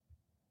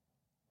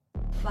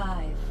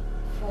5,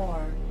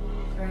 4,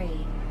 3,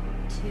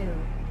 2,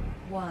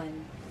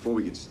 1. Before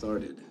we get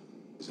started,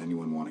 does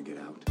anyone want to get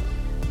out?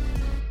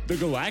 The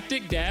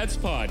Galactic Dads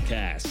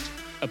Podcast,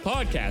 a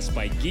podcast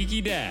by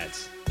geeky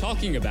dads,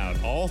 talking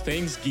about all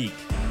things geek,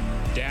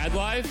 dad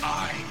life,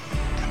 I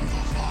am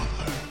the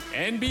father.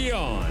 and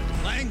beyond.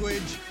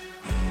 Language.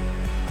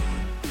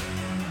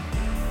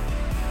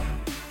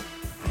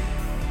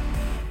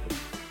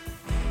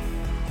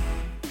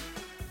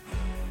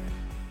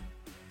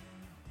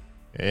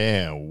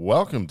 And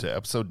welcome to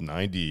episode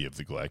 90 of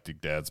the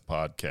Galactic Dads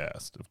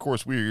Podcast. Of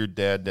course, we are your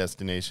dad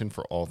destination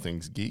for all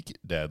things geek,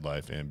 dad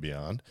life, and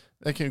beyond.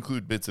 That can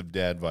include bits of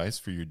dad advice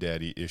for your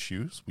daddy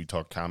issues. We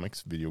talk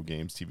comics, video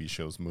games, TV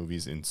shows,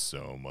 movies, and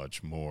so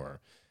much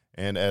more.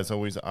 And as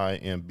always, I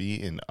am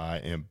B, and I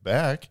am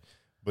back.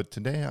 But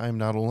today, I am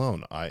not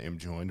alone. I am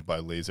joined by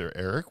Laser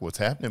Eric. What's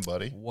happening,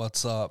 buddy?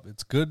 What's up?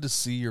 It's good to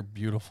see your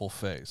beautiful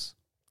face.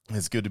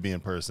 It's good to be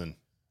in person.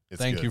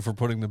 Thank you for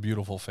putting the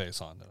beautiful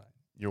face on tonight.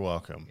 You're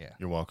welcome. Yeah.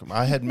 You're welcome.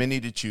 I had many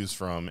to choose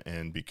from,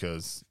 and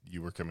because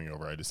you were coming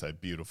over, I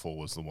decided beautiful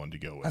was the one to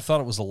go with. I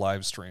thought it was a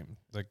live stream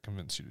that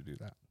convinced you to do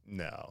that.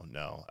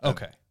 No.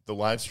 Okay. The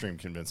live stream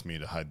convinced me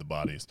to hide the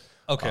bodies.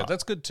 Okay,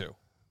 that's good too.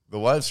 The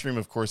live stream,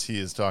 of course, he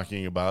is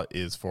talking about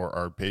is for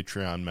our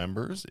Patreon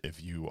members.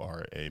 If you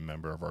are a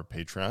member of our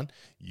Patreon,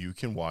 you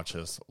can watch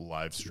us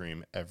live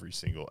stream every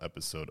single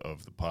episode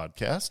of the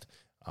podcast.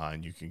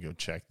 And you can go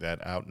check that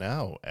out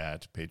now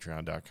at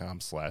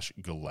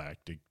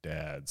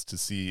patreon.com/galacticdads to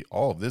see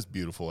all of this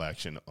beautiful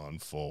action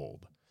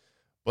unfold.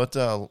 But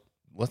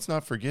let's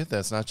not forget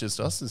that's not just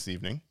us this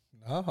evening.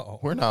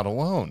 No. We're not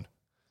alone.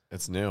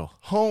 It's new.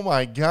 Oh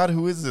my God,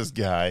 who is this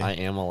guy? I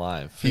am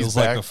alive. Feels He's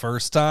like back. the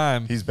first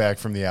time. He's back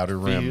from the Outer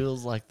Rim.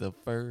 Feels like the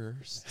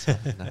first.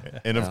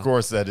 And of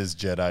course, that is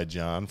Jedi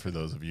John, for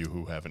those of you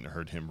who haven't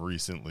heard him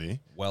recently.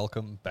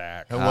 Welcome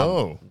back.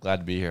 Hello. Glad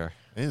to be here.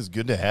 It is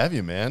good to have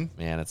you, man.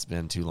 Man, it's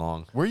been too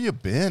long. Where you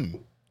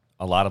been?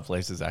 A lot of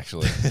places,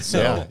 actually.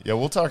 So Yeah,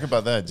 we'll talk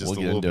about that just we'll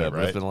a get little into bit, it, but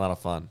right? it's been a lot of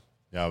fun.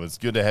 Yeah, it's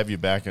good to have you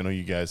back. I know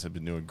you guys have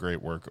been doing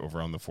great work over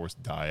on the Force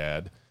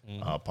Dyad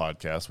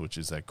podcast, which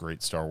is that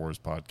great Star Wars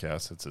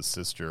podcast. It's a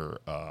sister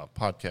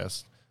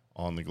podcast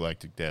on the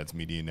Galactic Dads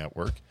Media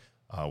Network.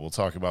 We'll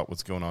talk about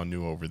what's going on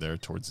new over there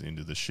towards the end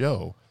of the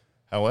show.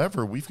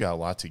 However, we've got a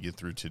lot to get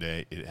through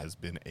today. It has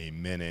been a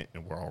minute,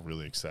 and we're all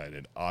really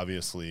excited.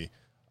 Obviously,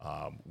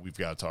 we've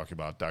got to talk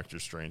about Doctor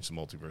Strange, the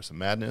Multiverse of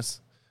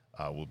Madness.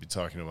 We'll be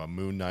talking about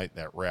Moon Knight,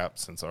 that wrapped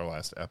since our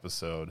last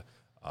episode.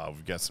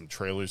 We've got some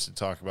trailers to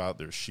talk about.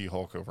 There's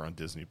She-Hulk over on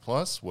Disney+,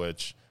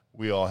 which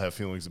we all have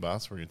feelings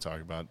about, so we're going to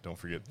talk about. Don't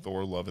forget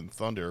Thor, Love, and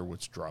Thunder,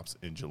 which drops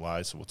in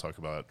July, so we'll talk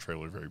about that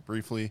trailer very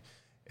briefly.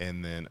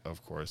 And then,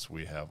 of course,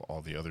 we have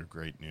all the other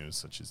great news,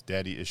 such as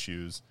daddy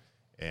issues,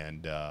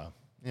 and,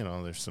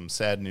 there's some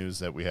sad news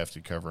that we have to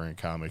cover in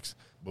comics.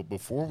 But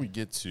before we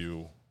get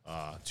to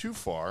too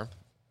far,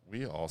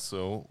 we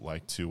also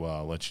like to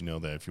let you know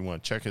that if you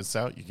want to check us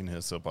out, you can hit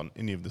us up on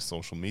any of the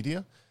social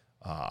media.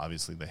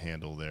 Obviously, the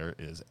handle there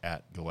is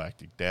at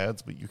Galactic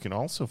Dads, but you can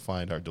also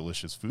find our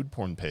delicious food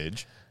porn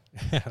page.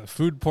 The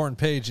food porn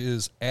page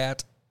is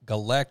at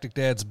Galactic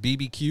Dads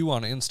BBQ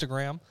on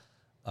Instagram.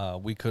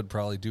 We could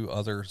probably do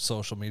other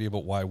social media,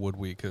 but why would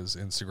we? Because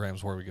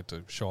Instagram's where we get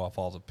to show off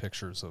all the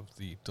pictures of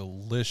the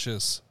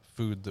delicious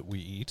food that we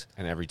eat.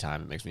 And every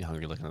time it makes me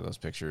hungry looking at those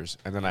pictures.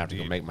 And then I have to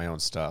go make my own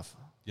stuff.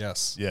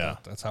 Yes. Yeah.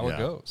 That's how it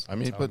goes. I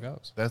mean, that's how but it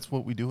goes. that's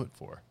what we do it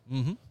for.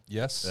 Mm-hmm.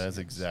 Yes. That's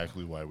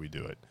exactly why we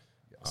do it.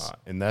 Yes.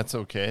 And that's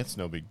okay. It's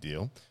no big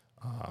deal.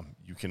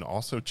 You can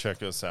also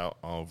check us out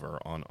over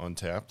on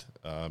Untapped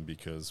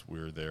because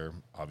we're there,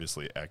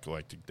 obviously, at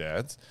Galactic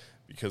Dads,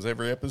 because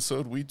every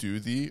episode we do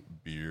the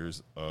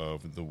Beers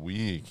of the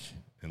Week.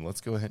 And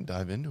let's go ahead and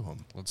dive into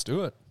them. Let's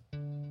do it.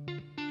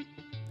 Isn't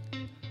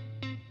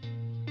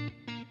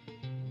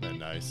that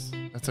nice?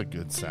 That's a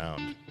good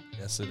sound.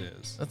 Yes, it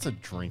is. That's a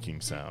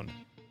drinking sound,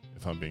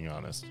 if I'm being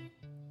honest.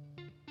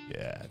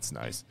 Yeah, it's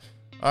nice.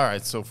 All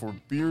right, so for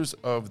Beers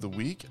of the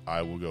Week,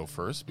 I will go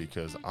first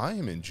because I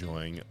am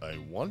enjoying a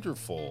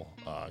wonderful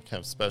kind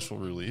of special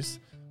release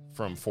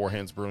from Four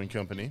Hands Brewing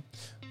Company.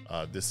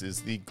 This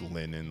is the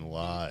Glennon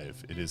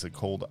Live. It is a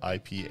cold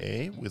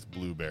IPA with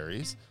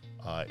blueberries.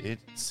 It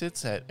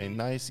sits at a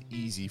nice,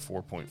 easy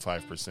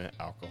 4.5%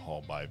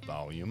 alcohol by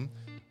volume.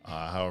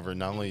 However,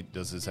 not only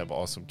does this have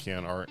awesome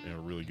can art and a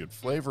really good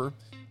flavor,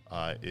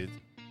 it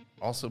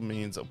also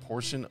means a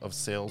portion of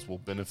sales will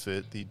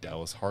benefit the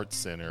Dallas Heart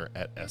Center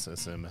at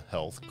SSM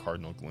Health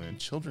Cardinal Glenn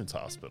Children's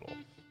Hospital.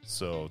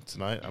 So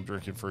tonight I'm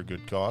drinking for a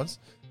good cause.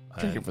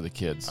 Drinking for the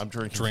kids. I'm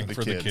drinking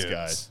for the kids,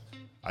 guys.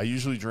 I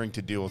usually drink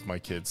to deal with my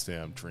kids. Today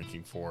I'm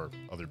drinking for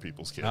other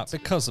people's kids. Not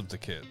because of the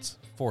kids,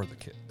 for the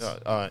kids.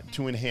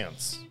 To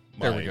enhance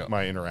There we go.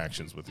 my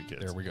interactions with the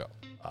kids. There we go.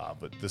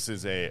 But this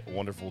is a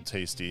wonderful,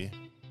 tasty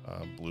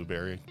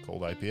blueberry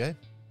cold IPA.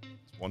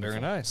 It's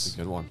wonderful. Very nice. It's a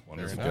good one.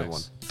 Wonderful. It's a good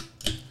one.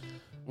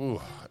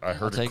 Ooh, I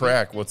heard I'll a take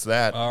crack. What's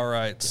that? All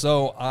right.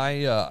 So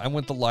I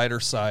went the lighter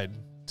side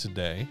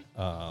today.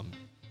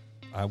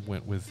 I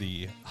went with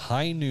the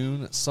High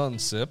Noon Sun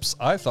Sips.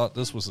 I thought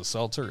this was a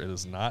seltzer. It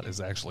is not. It's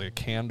actually a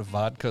canned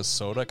vodka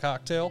soda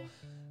cocktail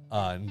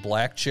in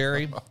black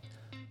cherry.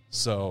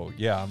 So,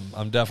 yeah,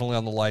 I'm definitely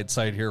on the light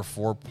side here.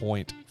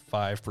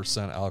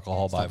 4.5%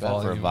 alcohol by Not bad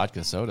volume. for a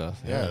vodka soda.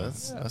 Yeah,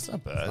 that's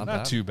not bad.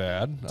 Not too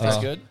bad. Tastes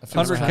good.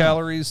 100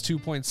 calories,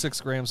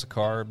 2.6 grams of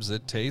carbs.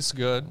 It tastes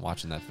good.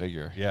 Watching that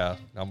figure. Yeah,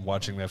 I'm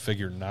watching that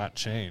figure not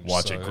change.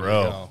 Watch it there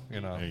grow.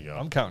 You know, There you go.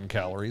 I'm counting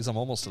calories. I'm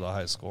almost at a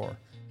high score.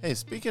 Hey,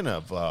 speaking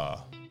of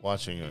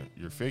watching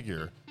your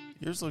figure,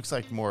 yours looks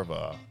like more of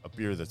a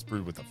beer that's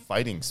brewed with a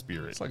fighting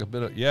spirit. It's like a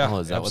bit of Oh,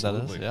 is that what that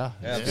is? absolutely. Yeah.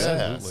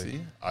 Absolutely.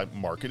 See?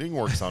 Marketing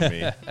works on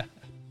me.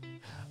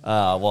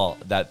 Well,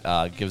 that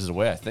gives it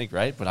away, I think,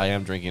 right? But I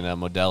am drinking a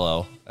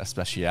Modelo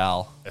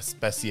Especial.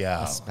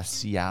 Especial.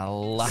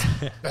 Especial.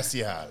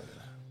 Especial.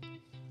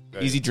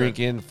 Easy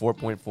drinking,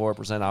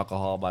 4.4%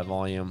 alcohol by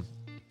volume.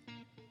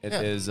 It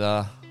is,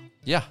 yeah.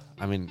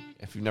 I mean,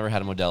 if you've never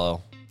had a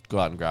Modelo, go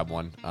out and grab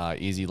one.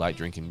 Easy, light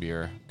drinking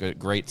beer. Good,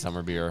 great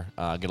summer beer.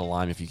 Get a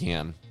lime if you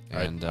can.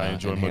 And I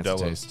enjoy enhance the Modelo.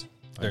 taste.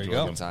 There you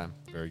Enjoy go. them. Time.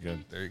 Very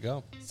good. There you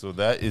go. So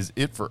that is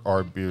it for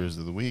our beers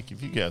of the week.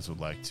 If you guys would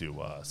like to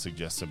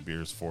suggest some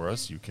beers for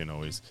us, you can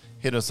always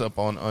hit us up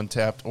on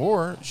Untapped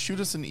or shoot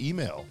us an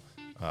email,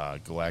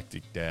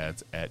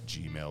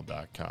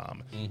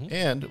 galacticdads@gmail.com.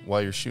 And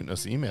while you're shooting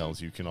us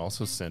emails, you can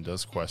also send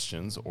us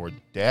questions or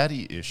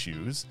daddy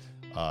issues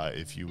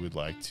if you would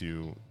like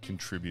to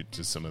contribute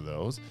to some of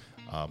those.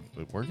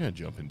 But we're going to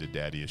jump into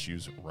daddy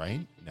issues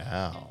right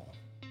now.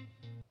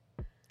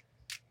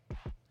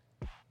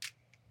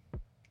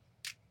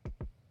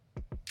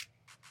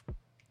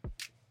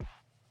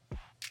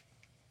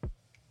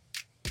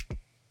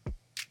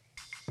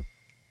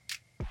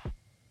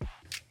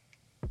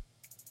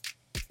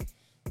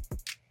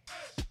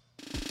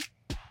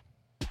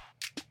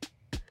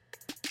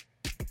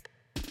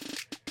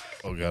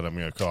 Oh, God, I'm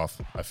going to cough.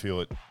 I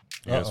feel it.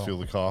 You guys feel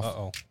the cough?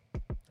 Uh-oh.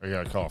 I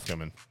got a cough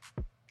coming.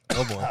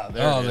 Oh, boy.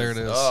 There it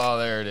is. Oh,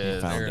 there it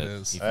is. Found There it it.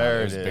 is. He found There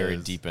it. It was it buried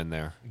is. deep in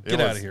there. Get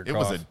It outta was- here, It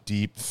was cough. a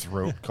deep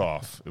throat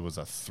cough. It was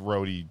a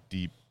throaty,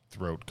 deep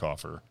throat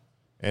cougher.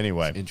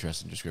 Anyway.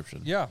 Interesting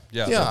description. Yeah.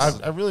 Yeah. Yeah,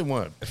 that's- I really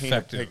want to paint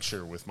effective. a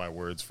picture with my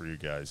words for you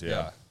guys. yeah.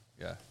 Yeah.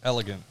 Yeah.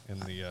 Elegant in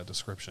the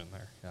description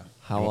there. Yeah.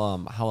 How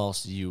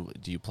else do you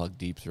plug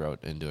deep throat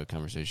into a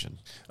conversation?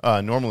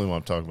 Normally when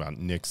I'm talking about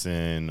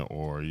Nixon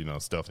or,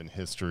 stuff in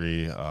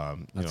history,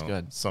 That's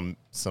good. Some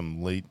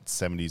late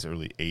 70s,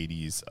 early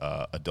 80s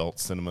adult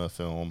cinema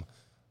film,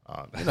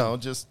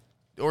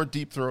 or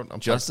deep throat. I'm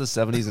Just the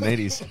 70s and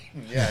 80s.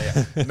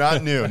 Yeah.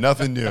 Not new.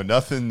 Nothing new.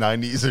 Nothing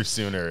 90s or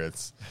sooner.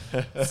 It's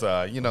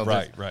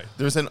Right.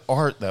 There's an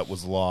art that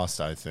was lost,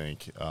 I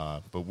think.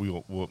 But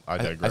I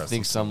digress. I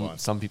think Let's move on.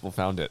 some people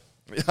found it.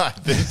 I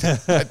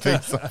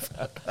think so.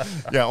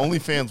 Yeah,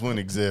 OnlyFans wouldn't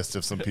exist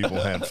if some people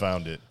hadn't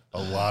found it.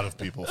 A lot of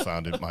people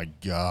found it. My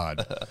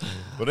God.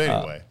 But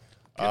anyway.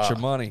 Get your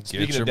money.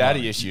 Speaking Get your of daddy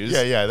money. issues,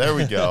 Yeah, there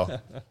we go.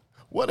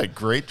 What a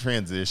great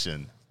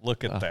transition.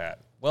 Look at that.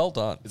 Well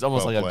done. it's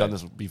almost Well like I've done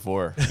played. this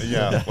before.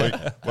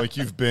 Yeah, like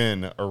you've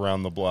been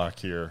around the block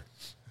here.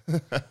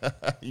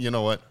 You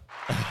know what?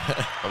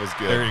 That was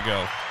good. There you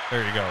go.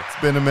 There you go.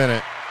 It's been a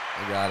minute.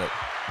 I got it.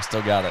 I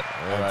still got it.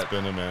 All right. It's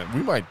been a minute.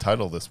 We might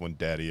title this one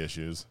Daddy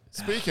Issues.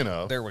 Speaking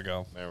of. There we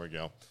go. There we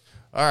go.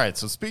 All right.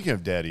 So speaking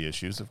of daddy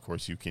issues, of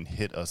course, you can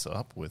hit us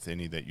up with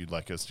any that you'd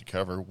like us to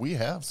cover. We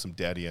have some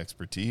daddy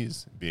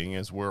expertise, being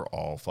as we're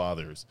all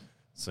fathers.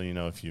 So,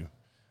 if you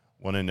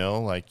want to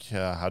know,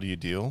 how do you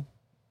deal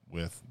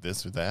with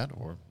this or that,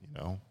 or,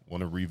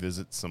 want to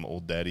revisit some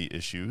old daddy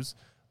issues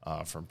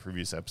from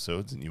previous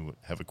episodes and you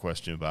have a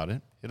question about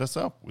it, hit us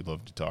up. We'd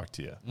love to talk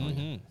to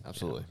you.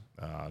 Absolutely.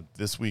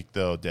 This week,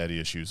 though, daddy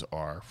issues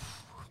are,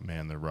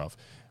 man, they're rough.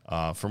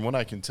 From what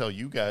I can tell,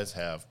 you guys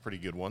have pretty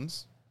good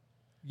ones.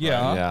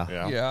 Yeah.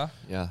 Yeah. Yeah.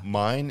 Yeah.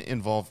 Mine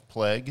involved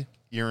plague,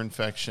 ear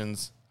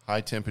infections,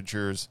 high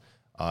temperatures,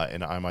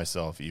 and I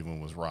myself even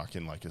was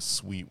rocking like a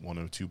sweet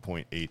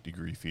 102.8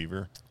 degree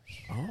fever.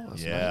 Oh,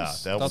 that's Yeah,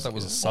 nice. I thought that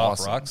was a soft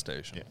awesome. rock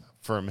station. Yeah,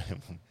 from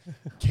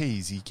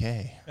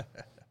KZK.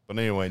 But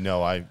anyway,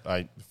 no,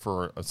 I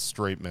for a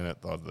straight minute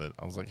thought that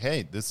I was like,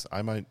 hey,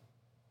 I need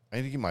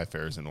to get my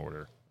affairs in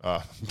order.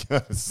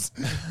 Because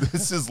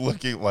this is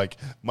looking like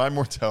my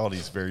mortality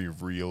is very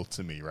real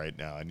to me right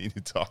now. I need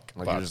to talk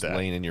Like about you're just that.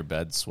 laying in your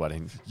bed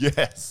sweating.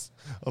 Yes.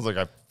 I was like,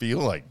 I feel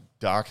like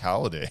Doc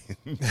Holliday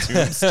in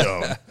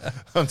Tombstone.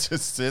 I'm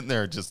just sitting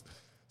there just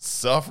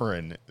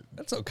suffering.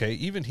 That's okay.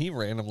 Even he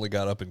randomly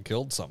got up and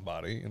killed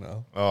somebody,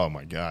 Oh,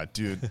 my God,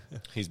 dude.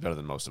 He's better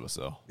than most of us,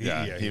 though.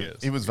 Yeah, he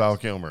is. He was Val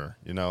Kilmer,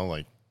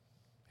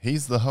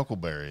 he's the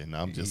Huckleberry. And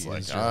I'm He just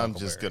is your I'm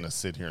just Huckleberry. going to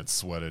sit here and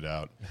sweat it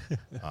out.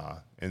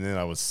 And then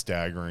I was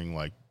staggering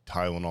like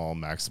Tylenol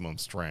maximum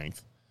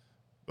strength,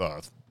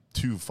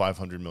 2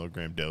 500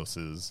 milligram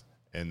doses.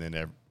 And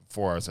then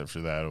 4 hours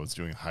after that, I was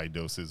doing high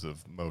doses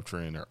of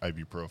Motrin or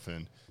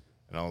ibuprofen.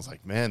 And I was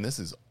like, man, this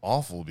is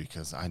awful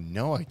because I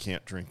know I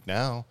can't drink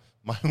now.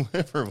 My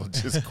liver will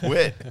just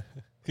quit.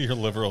 Your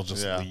liver will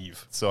just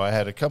leave. So I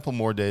had a couple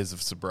more days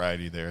of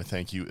sobriety there.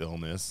 Thank you,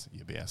 illness,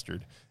 you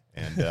bastard.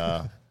 And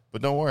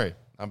but don't worry,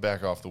 I'm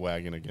back off the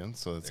wagon again,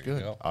 so that's There you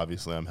good. go.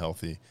 Obviously, I'm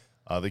healthy.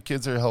 The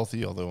kids are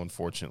healthy, although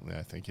unfortunately,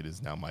 I think it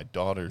is now my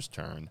daughter's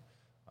turn.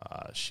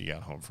 She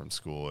got home from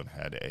school and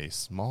had a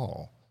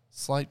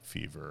slight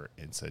fever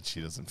and said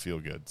she doesn't feel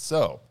good.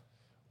 So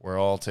we're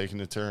all taking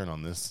a turn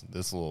on this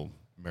little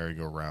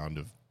merry-go-round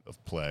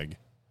of plague.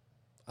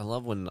 I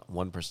love when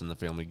one person in the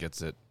family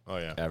gets it. Oh,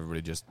 yeah.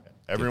 Everybody just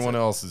Everyone gets it.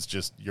 else is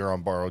just, you're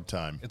on borrowed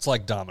time. It's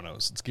like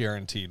Domino's. It's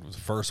guaranteed. When the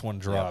first one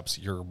drops,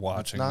 you're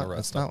watching the rest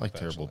It's of not it like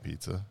Terrible eventually.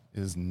 Pizza. It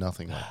is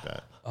nothing like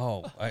that.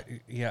 Oh, I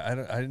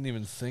didn't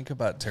even think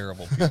about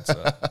Terrible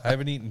Pizza. I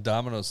haven't eaten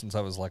Domino's since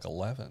I was like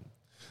 11.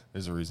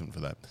 There's a reason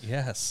for that.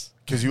 Yes.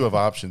 Because you have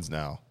options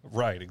now.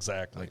 Right,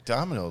 exactly. Like,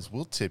 Domino's,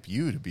 we'll tip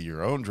you to be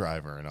your own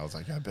driver. And I was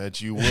like, I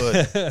bet you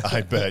would.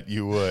 I bet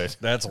you would.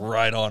 That's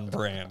right on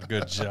brand.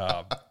 Good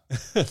job.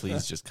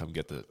 Please just come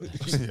get the.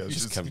 Yeah,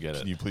 just come get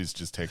Can it. you please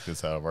just take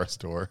this out of our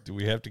store? Do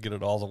we have to get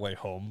it all the way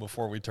home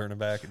before we turn it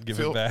back and give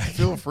it back?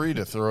 Feel free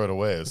to throw it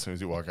away as soon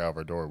as you walk out of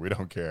our door. We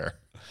don't care.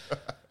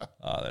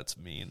 Oh, that's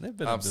mean. They've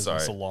been in I'm business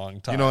sorry. a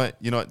long time.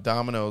 You know what?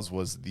 Domino's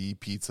was the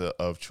pizza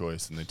of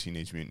choice in the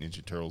Teenage Mutant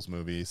Ninja Turtles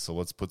movie, so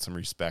let's put some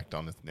respect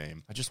on its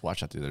name. I just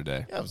watched that the other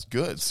day. Yeah, it was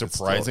good. Still-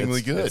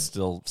 Surprisingly good. It's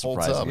still Holds up.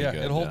 surprisingly yeah,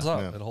 good. it holds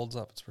up. Yeah. It holds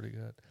up. It's pretty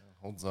good.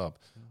 Holds up.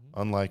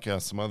 Unlike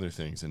some other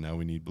things, and now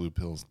we need blue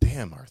pills.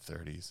 Damn our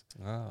 30s.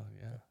 Oh,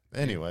 yeah.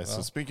 Anyway,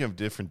 so speaking of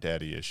different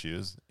daddy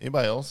issues,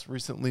 anybody else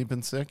recently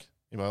been sick?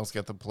 Anybody else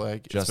got the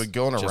plague? Just it's been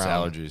going just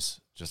around. allergies.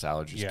 Just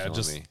allergies. Yeah, killing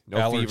just me. No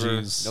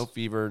allergies.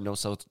 fever. No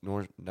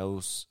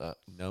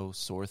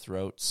sore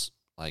throats.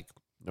 Like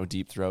no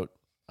deep throat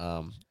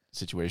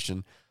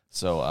situation.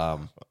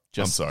 So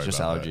just sorry just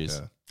about that,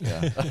 allergies.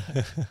 Yeah.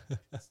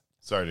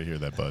 Sorry to hear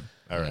that, bud.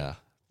 All right, Yeah.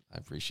 I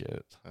appreciate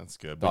it. that's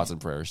good. Thoughts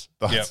and prayers.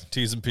 Yep,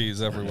 T's and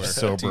P's everywhere.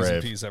 So T's brave.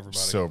 and P's, everybody.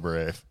 So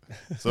brave.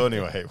 So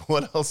anyway,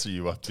 what else are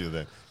you up to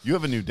then? You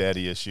have a new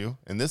daddy issue,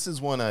 and this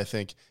is one I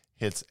think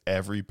hits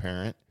every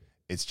parent.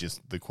 It's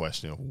just the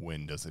question of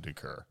when does it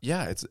occur?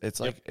 Yeah, it's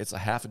like it's a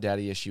half a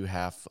daddy issue,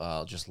 half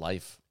just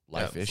life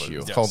Yeah, issue.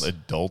 It's called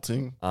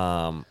adulting.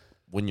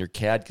 When your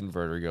CAD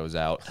converter goes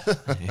out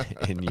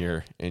in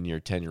your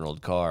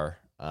 10-year-old car,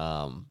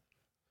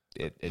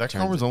 it That car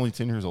turns was only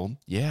 10 years old.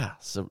 yeah,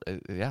 so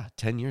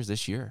 10 years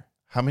this year.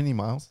 How many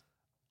miles?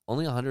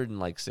 Only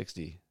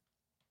 160.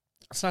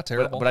 It's not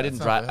terrible. But I didn't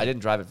not drive. bad. I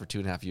didn't drive it for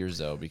 2.5 years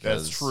though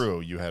because That's true.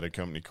 You had a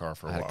company car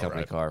for a I had while, a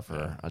company right? car for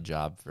Yeah. a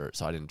job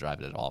so I didn't drive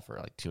it at all for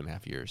like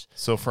 2.5 years.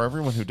 So for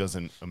everyone who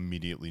doesn't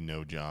immediately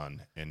know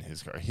John and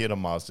his car, he had a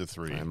Mazda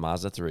 3 And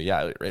Mazda 3,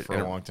 yeah, for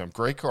a long time.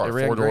 Great car, it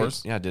ran 4 great.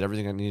 doors. Yeah, did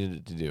everything I needed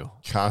it to do.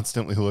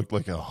 Constantly looked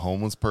like a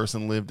homeless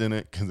person lived in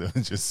it because it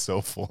was just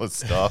so full of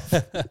stuff.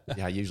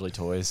 Yeah, usually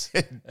toys,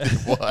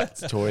 What?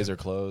 toys or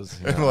clothes.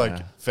 you And know, like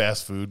yeah.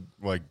 fast food,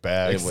 like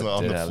bags They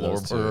on did the have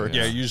those too, floorboard.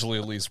 yeah, usually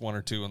at least one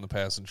or two on the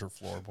passenger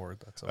floorboard.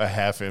 That's A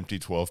half-empty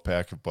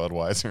 12-pack of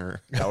Budweiser.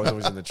 That was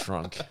always in the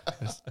trunk.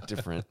 It's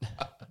different.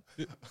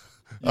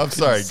 I'm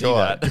sorry. see Go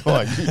on. that. Go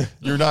on.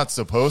 You're not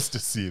supposed to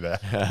see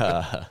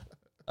that.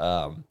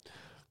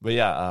 But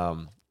yeah,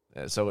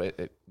 so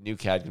new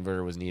CAD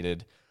converter was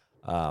needed.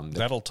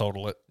 that'll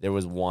total it. There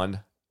was one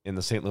in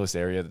the St. Louis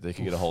area that they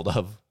could get a hold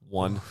of.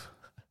 One.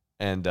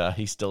 And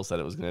he still said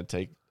it was going to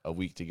take a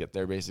week to get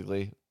there,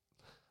 basically.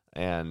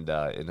 And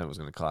it was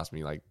going to cost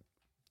me like,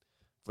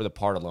 for the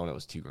part alone, it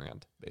was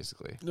 $2,000,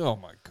 basically. Oh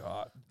my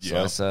god. So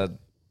Yeah. I said,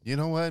 You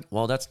know what?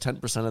 well, that's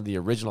 10% of the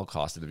original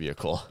cost of the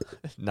vehicle,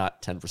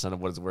 not 10%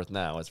 of what it's worth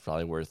now. It's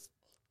probably worth,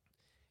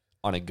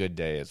 on a good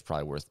day, it's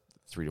probably worth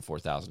 $3,000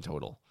 to $4,000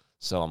 total.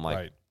 So I'm like,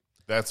 Right.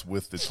 That's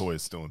with the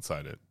toys still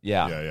inside it.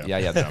 yeah,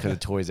 because the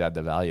toys add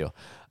the value.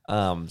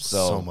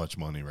 So much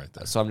money right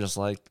there. So I'm just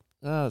like,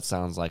 it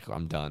sounds like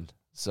I'm done.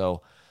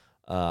 So,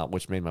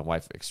 which made my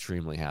wife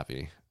extremely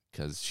happy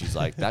because she's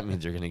like, that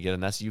means you're going to get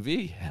an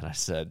SUV. And I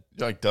said,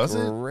 You're like, does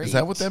it? Is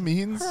that what that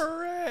means?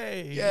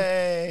 Hooray!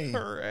 Yay!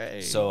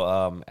 Hooray! so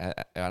I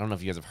don't know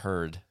if you guys have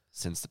heard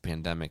since the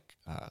pandemic,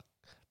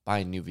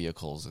 buying new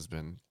vehicles has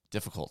been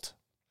difficult,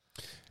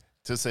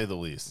 To say the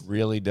least.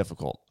 really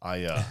difficult.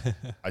 I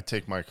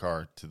take my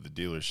car to the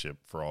dealership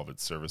for all of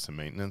its service and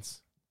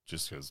maintenance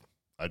just because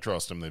I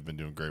trust them. They've been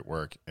doing great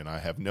work. And I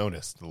have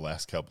noticed the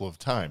last couple of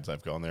times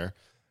I've gone there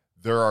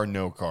are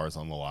no cars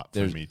on the lot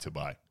for me to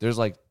buy. There's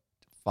like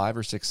 5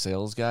 or 6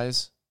 sales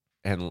guys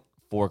and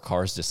 4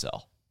 cars to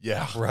sell.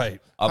 Yeah.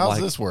 right. I'm How's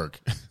like, this work?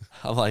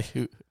 I'm like,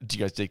 do you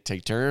guys take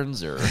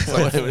turns or?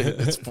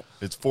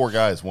 It's 4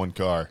 guys, 1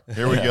 car.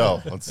 Here we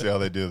go. Let's see how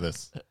they do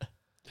this.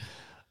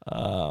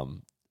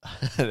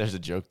 There's a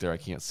joke there I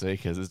can't say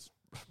because it's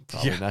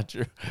probably not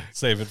true.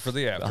 Save it for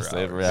the after I'll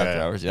save it for hours.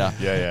 after hours.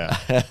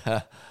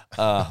 Yeah.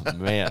 Yeah.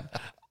 Man.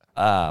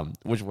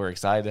 Which we're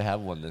excited to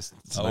have one this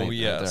Oh, night right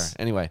yes.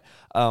 there. Anyway,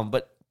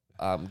 but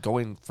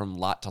going from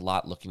lot to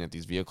lot looking at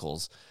these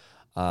vehicles,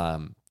 they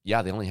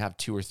only have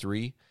 2 or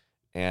 3,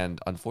 and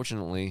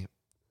unfortunately,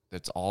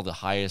 it's all the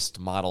highest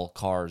model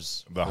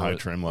cars. The high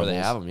trim where they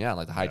levels. have them,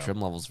 like the high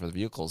trim levels for the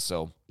vehicles.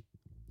 So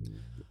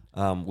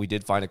We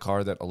did find a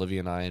car that Olivia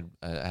and I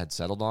had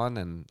settled on,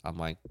 and I'm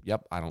like,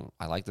 yep,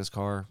 I like this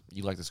car.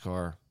 You like this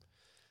car.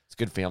 It's a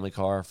good family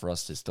car for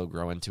us to still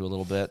grow into a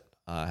little bit.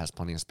 It has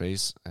plenty of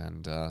space,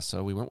 and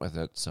so we went with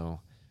it. So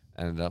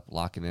ended up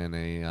locking in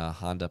a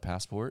Honda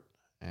Passport.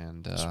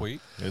 And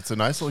Sweet. It's a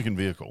nice looking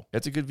vehicle.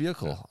 It's a good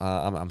vehicle.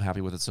 I'm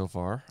happy with it so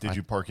far. Did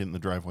you park it in the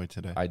driveway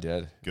today? I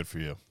did. Good for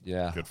you.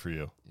 Yeah. Good for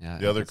you. Yeah,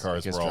 The other it's-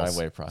 cars it's were all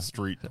driveway pro-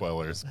 street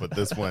dwellers, but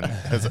this one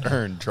has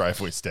earned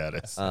driveway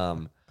status.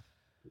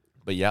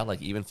 But yeah,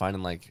 like even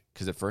finding like,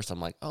 because at first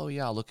I'm like, oh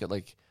yeah, I'll look at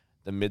like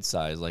the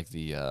midsize, like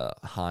the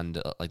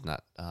Honda, like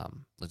not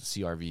like the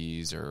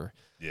CRVs or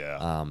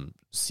yeah.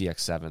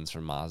 CX-7s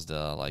from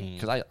Mazda, like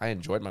because I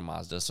enjoyed my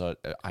Mazda, so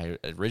I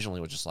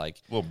originally was just like,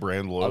 A little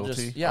brand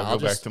loyalty. I'll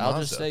go back to Mazda.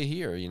 just stay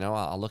here, you know,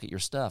 I'll look at your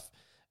stuff,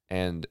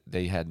 and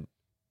they had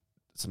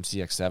some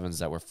CX-7s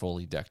that were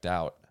fully decked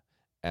out,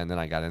 and then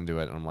I got into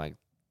it, and I'm like,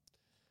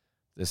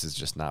 this is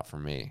just not for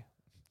me,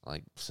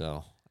 like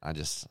so I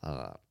just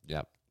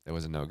it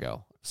was a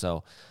no-go.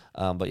 So,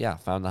 but yeah,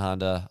 found the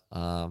Honda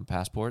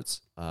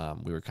Passports.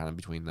 We were kind of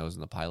between those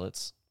and the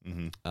Pilots.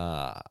 Mm-hmm.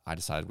 I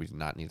decided we did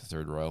not need the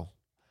third row.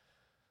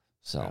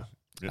 So,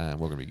 Yeah.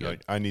 we're going to be good.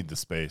 Like, I need the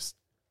space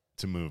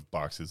to move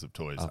boxes of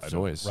toys. Of I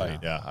don't- toys, right.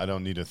 Yeah, I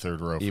don't need a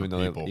third row even for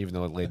though people. even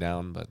though it lay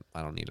down, but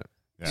I don't need it.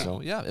 Yeah.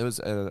 So yeah, it was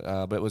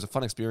but it was a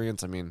fun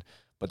experience. I mean,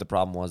 but the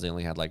problem was they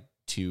only had like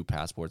 2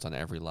 passports on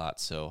every lot,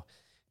 so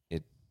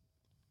it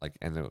like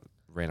and the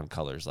random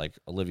colors. Like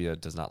Olivia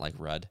does not like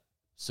red,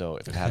 so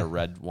if it had a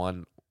red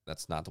one,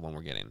 that's not the one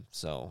we're getting.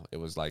 So it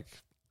was like,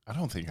 I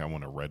don't think I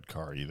want a red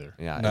car either.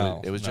 yeah,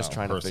 No, it was just no,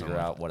 trying to figure personally.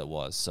 out what it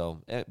was.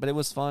 So, but it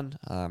was fun.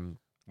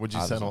 Would you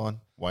Obviously. settle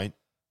on white?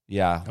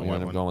 Yeah, The we white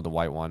ended up one? going with the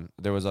white one.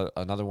 There was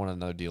another one at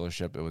another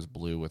dealership. It was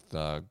blue with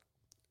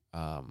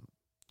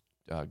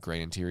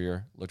gray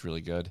interior. Looked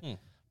really good,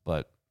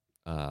 but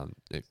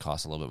it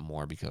cost a little bit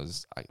more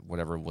because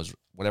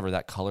whatever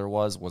that color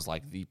was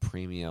like the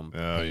premium.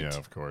 Oh paint. yeah,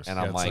 of course. And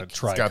Yeah, I'm it's like, a It's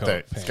got tri-coat that.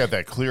 It's paint. got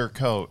that clear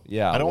coat.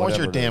 Yeah, I don't want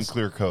your whatever it damn is.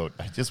 clear coat.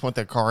 I just want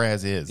that car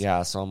as is.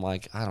 yeah. So I'm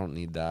like, I don't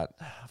need that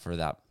for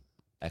that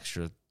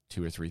extra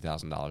 $2,000 or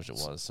 $3,000 it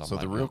was. So, I'm So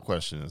like, the real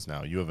question is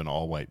now: you have an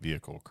all-white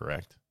vehicle,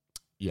 correct?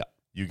 Yeah.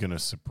 You gonna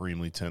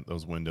supremely tint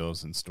those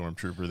windows and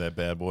stormtrooper that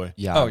bad boy?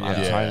 Yeah, Oh,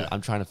 I'm yeah.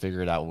 trying to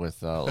figure it out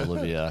with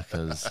Olivia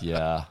because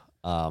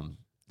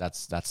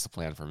that's the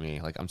plan for me.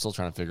 Like I'm still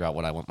trying to figure out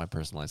what I want my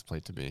personalized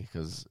plate to be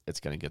because it's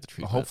gonna get the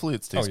treatment. Hopefully,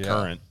 it stays Oh, yeah.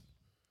 current.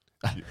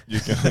 You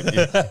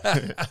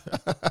can.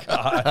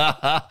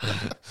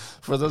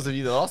 For those of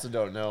you that also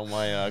don't know,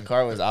 my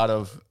car was out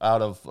of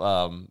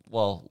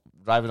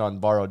driving on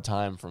borrowed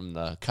time from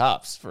the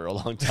cops for a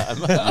long time.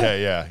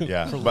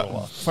 yeah.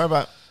 But for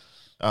about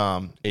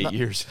 8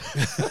 years.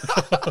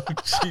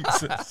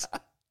 Jesus.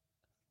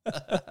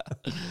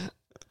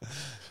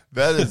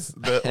 that is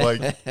that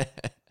like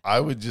I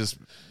would just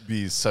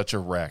be such a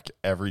wreck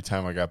every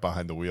time I got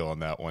behind the wheel on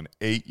that one.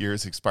 8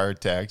 years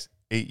expired tax.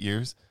 8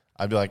 years.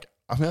 I'd be like,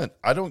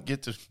 I don't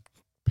get to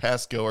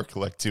pass go or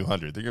collect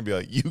 200. They're gonna be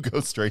like, you go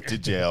straight to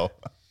jail.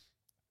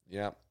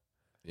 Yep.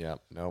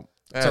 Nope.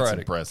 That's all right.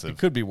 impressive. It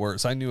could be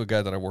worse. I knew a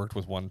guy that I worked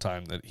with one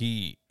time that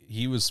he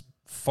was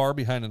far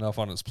behind enough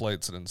on his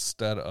plates that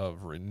instead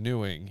of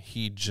renewing,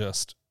 he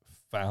just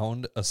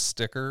found a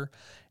sticker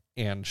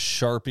and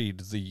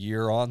Sharpied the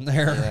year on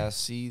there. Yeah,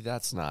 see,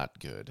 that's not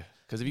good.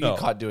 Because if you No. get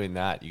caught doing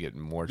that, you get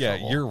in more Yeah,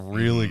 trouble. you're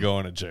really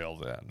going to jail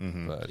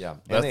then. But Yeah.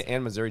 That's-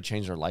 And Missouri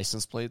changed their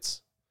license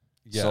plates.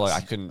 yes. So like,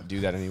 I couldn't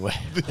do that anyway.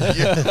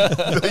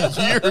 The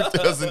year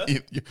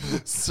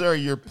doesn't. Sir,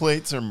 your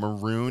plates are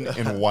maroon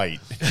and white.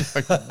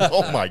 Like,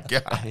 oh my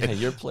god! Yeah,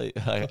 your plate,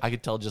 I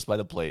could tell just by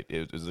the plate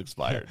it was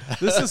expired.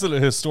 This isn't a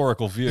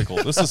historical vehicle.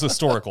 This is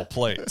historical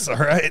plates, all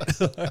right?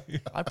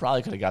 I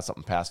probably could have got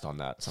something passed on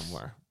that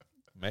somewhere.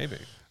 Maybe.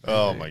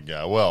 Oh my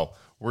god! Well,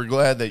 we're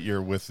glad that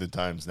you're with the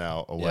times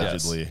now.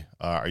 Allegedly,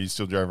 are you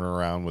still driving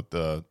around with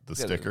the Yeah,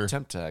 sticker?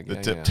 temp tag. The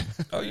yeah, tip. yeah.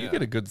 Oh, you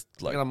get a good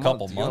like get a month-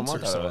 couple you get a months or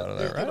month so out of out of it.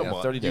 that, You right? get a Yeah,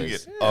 month. 30 You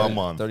days. get a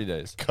month. 30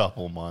 days.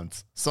 Couple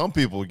months. Some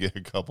people get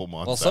a couple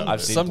months. Well, some out of I've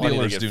it. seen some plenty that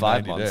dealers get do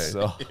 5 90 months, days.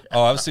 so.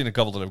 Oh, I've seen a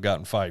couple that have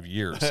gotten 5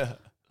 years.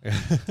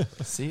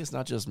 See, it's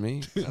not just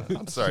me.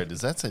 I'm sorry.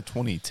 Does that say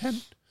 2010?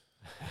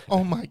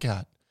 Oh my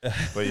god!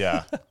 But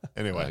yeah.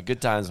 Anyway,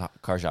 Good times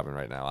car shopping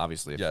right now.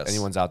 Obviously, if Yes.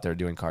 anyone's out there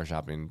doing car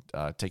shopping,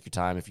 take your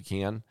time if you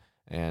can.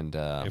 And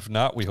If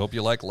not, we hope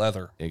you like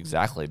leather.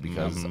 exactly,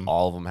 because Mhm.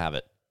 all of them have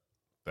it.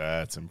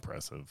 that's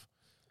impressive.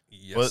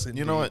 Yes, But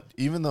you know what?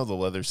 Even though the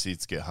leather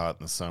seats get hot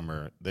in the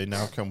summer, they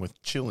now come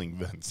with chilling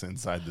vents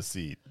inside the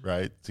seat,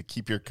 right? To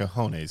keep your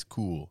cojones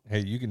cool. Hey,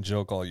 you can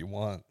joke all you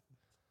want,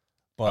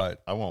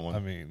 but I want one. I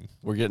mean,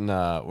 We're getting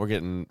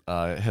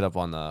hit up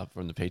on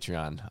from the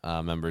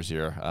Patreon members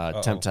here.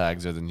 Temp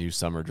tags are the new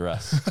summer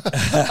dress.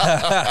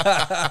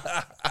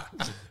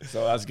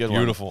 So that's a good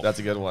Beautiful. one. That's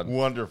a good one.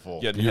 Wonderful.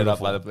 Getting hit up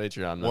by the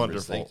Patreon members.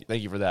 Wonderful.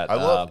 Thank you for that. I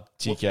love-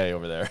 TK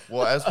over there.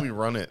 Well, as we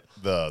run it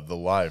the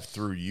live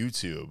through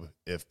YouTube,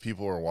 if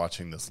people are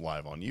watching this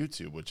live on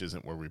YouTube, which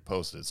isn't where we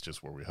post it, it's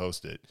just where we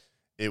host it,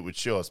 it would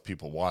show us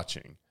people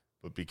watching.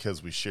 but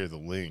because we share the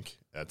link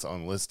that's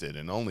unlisted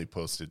and only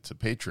posted to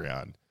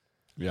Patreon,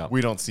 Yeah.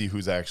 we don't see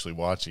who's actually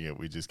watching it.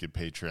 We just get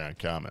Patreon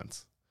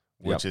comments,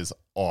 which is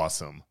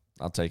awesome.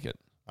 I'll take it.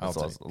 I'll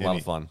That's take a lot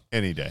of fun.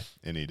 Any day.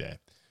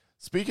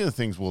 Speaking of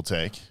things we'll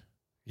take,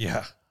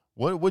 Yeah.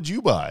 what'd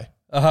you buy?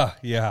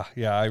 Yeah.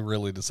 I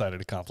really decided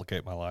to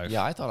complicate my life.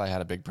 Yeah, I thought I had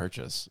a big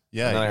purchase.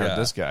 Yeah, And then I yeah. heard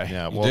this guy.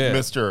 Yeah, You well, did.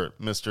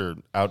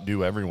 Mr.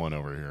 Outdo everyone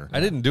over here. I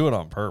didn't do it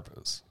on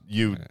purpose.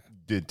 You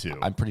did too.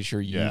 I'm pretty sure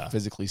you Yeah.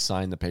 physically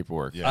signed the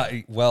paperwork.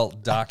 Yeah. Well,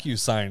 Docu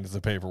signed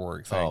the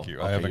paperwork. Thank Oh, you.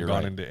 okay, I haven't you're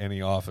gone right. into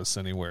any office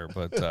anywhere,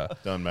 but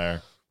Doesn't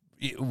matter.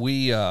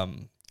 we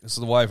so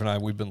the wife and I,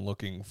 we've been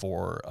looking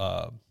for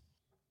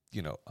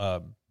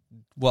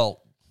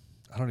well,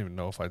 I don't even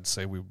know if I'd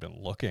say we've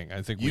been looking.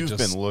 I think we You've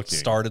just been looking.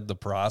 started the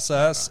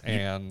process,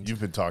 and You've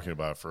been talking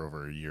about it for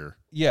over a year.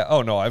 yeah.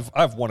 Oh no,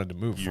 I've wanted to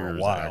move for a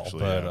Years, while,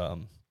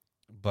 actually,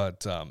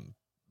 but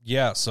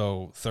yeah.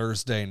 So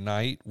Thursday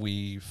night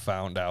we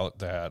found out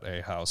that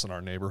a house in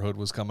our neighborhood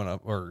was coming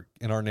up, or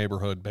in our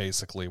neighborhood,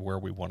 basically where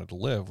we wanted to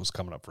live, was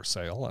coming up for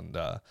sale. And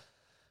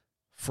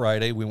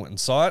Friday we went and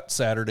saw it.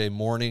 Saturday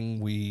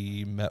morning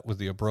we met with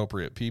the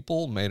appropriate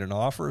people, made an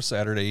offer.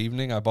 Saturday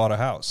evening I bought a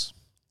house.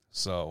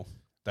 So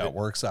that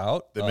works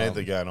out. They made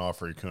the guy an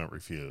offer he couldn't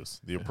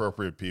refuse. The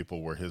appropriate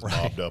people were his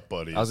mobbed up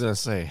buddies. I was going to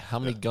say, how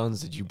many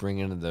guns did you bring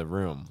into the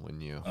room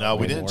when you... No,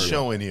 we when didn't you-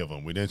 show any of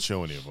them.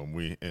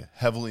 We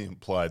heavily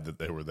implied that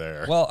they were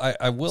there. Well,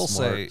 I will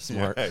Smart, say,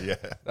 smart. yeah.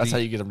 That's how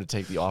you get them to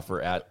take the offer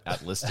at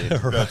listed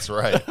That's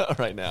right.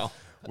 right now.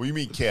 We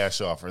mean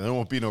cash offer. There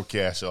won't be no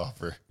cash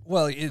offer.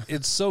 well,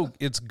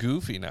 it's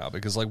goofy now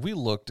because like we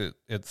looked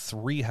at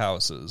 3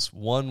 houses.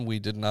 One we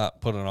did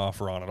not put an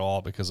offer on at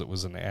all because it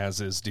was an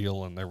as is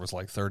deal and there was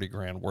like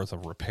 $30,000 worth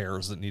of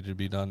repairs that needed to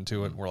be done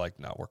to it. And we're like,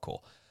 no, we're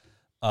cool.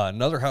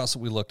 Another house that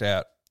we looked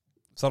at,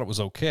 thought it was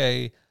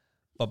okay,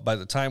 but by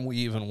the time we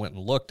even went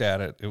and looked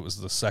at it, it was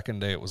the second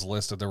day it was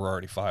listed. There were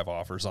already 5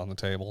 offers on the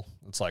table.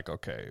 It's like,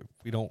 okay,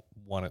 we don't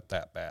want it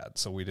that bad,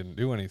 so we didn't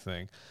do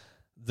anything.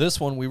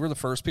 This one, we were the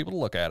first people to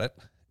look at it,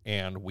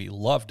 and we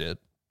loved it.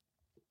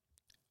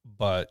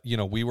 But,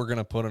 we were going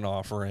to put an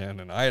offer in,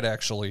 and I had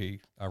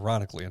actually,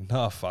 ironically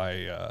enough,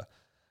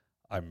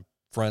 I'm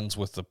friends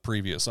with the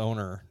previous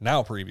owner.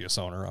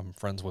 I'm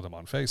friends with him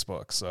on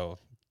Facebook. So,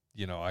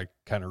 I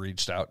kind of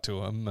reached out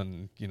to him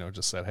and,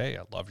 just said, hey,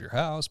 I love your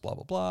house, blah,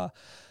 blah, blah.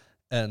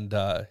 And,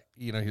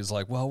 he's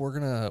like, well, we're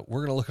going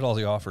to look at all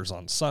the offers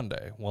on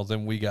Sunday. Well,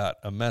 then we got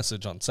a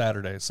message on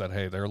Saturday that said,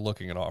 hey, they're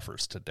looking at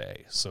offers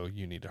today. So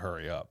you need to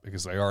hurry up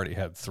because they already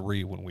had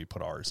 3 when we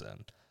put ours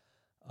in.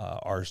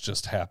 Ours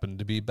just happened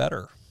to be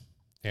better.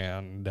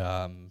 And,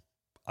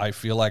 I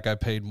feel like I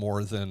paid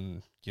more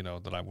than,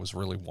 that I was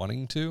really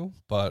wanting to,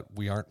 but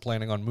we aren't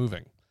planning on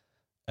moving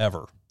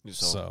ever.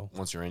 So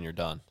once you're in, you're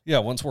done. Yeah,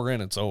 once we're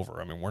in, it's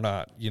over. I mean, we're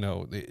not,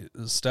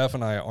 Steph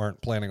and I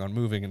aren't planning on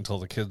moving until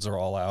the kids are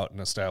all out and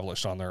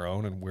established on their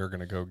own, and we're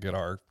going to go get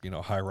our,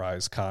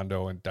 high-rise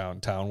condo in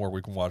downtown where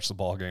we can watch the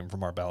ball game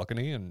from our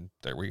balcony, and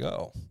there we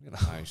go.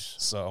 Nice.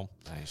 So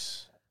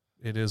Nice.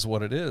 it is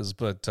what it is,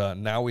 but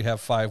now we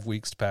have 5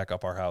 weeks to pack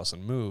up our house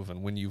and move,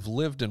 and when you've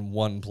lived in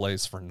one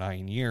place for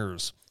 9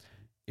 years,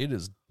 it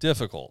is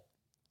difficult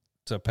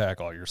to pack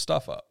all your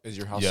stuff up. Is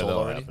your house Yeah, sold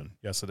that'll already? happen.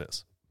 Yes, it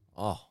is.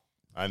 Oh,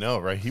 I know,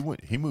 right?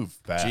 He moved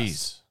fast.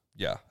 jeez.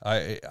 Yeah,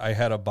 I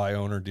had a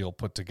buy-owner deal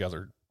put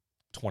together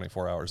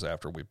 24 hours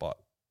after we bought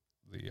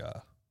the Did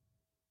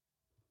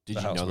The you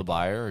house know we the bought.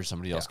 buyer or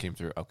somebody else Yeah. came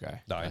through? Okay.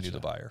 I knew Gotcha. the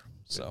buyer.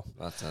 So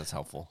That's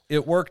helpful.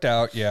 it worked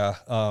out, yeah.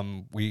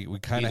 We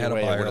kind of had a Either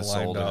way, it buyer would've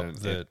lined sold up and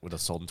that it would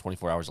have sold in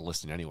 24 hours of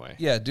listing anyway.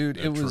 yeah, dude,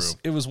 Yeah,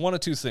 it was one of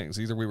two things.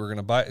 Either we were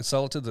going to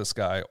sell it to this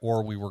guy,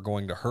 or we were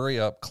going to hurry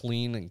up,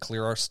 clean and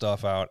clear our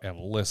stuff out and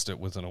list it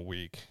within a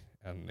week.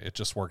 And it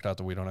just worked out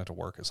that we don't have to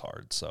work as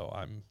hard. So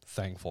I'm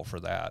thankful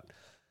for that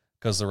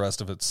because the rest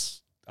of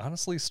it's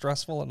honestly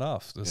stressful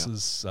enough. This Yeah,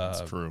 is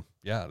That's true.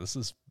 yeah, this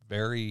is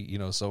very,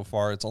 so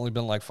far it's only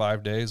been like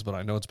 5 days, but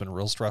I know it's been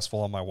real stressful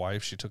on my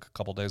wife. She took a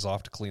couple days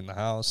off to clean the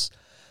house.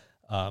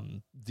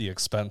 The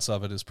expense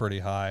of it is pretty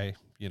high,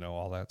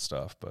 all that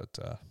stuff. But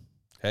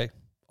hey,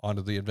 on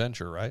to the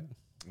adventure, right?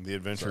 The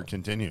adventure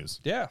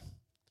continues. Yeah.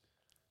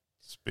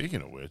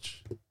 Speaking of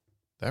which,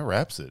 that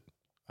wraps it.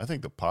 I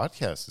think the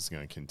podcast is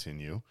going to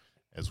continue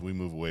as we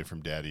move away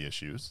from daddy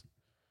issues,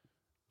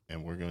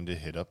 and we're going to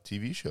hit up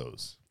TV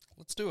shows.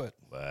 Let's do it.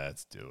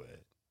 Let's do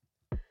it.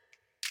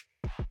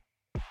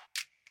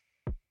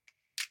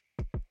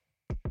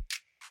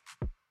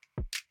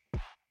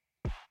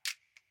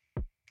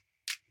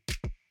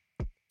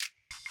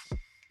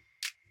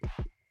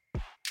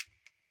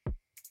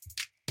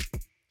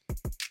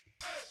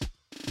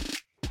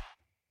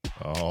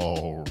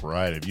 All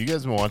right. Have you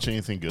guys been watching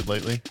anything good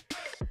lately?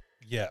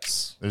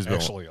 Yes. There's been-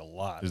 actually a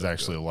lot. There's of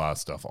actually good. a lot of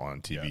stuff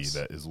on TV Yes.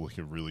 that is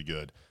looking really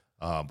good.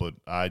 But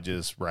I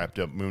just wrapped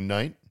up Moon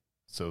Knight.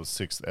 So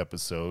 6th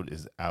episode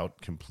is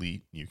out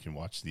complete. You can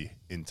watch the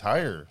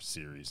entire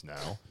series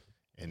now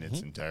in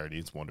its entirety.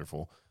 It's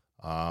wonderful.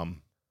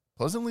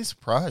 Pleasantly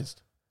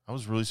surprised. I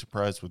was really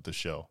surprised with the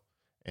show.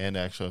 And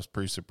actually, I was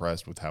pretty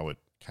surprised with how it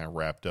kind of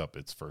wrapped up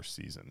its first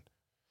season.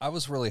 I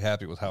was really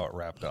happy with how it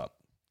wrapped up.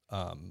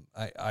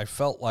 I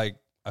felt like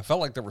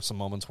there were some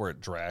moments where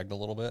it dragged a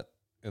little bit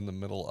in the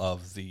middle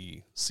of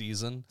the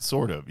season.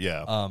 Sort of,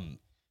 yeah.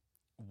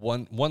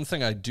 One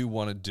thing I do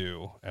want to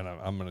do, and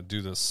I'm going to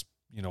do this,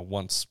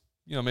 once,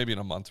 maybe in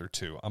a month or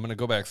two, I'm going to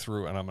go back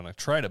through and I'm going to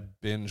try to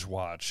binge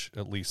watch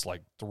at least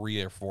like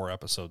 3 or 4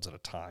 episodes at a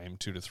time,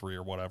 2 to 3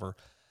 or whatever,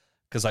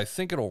 because I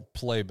think it'll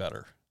play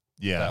better.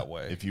 Yeah, that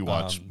way. If you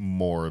watch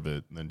more of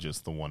it than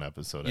just the one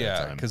episode at a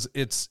time. Yeah, because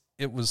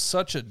it was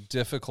such a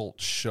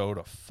difficult show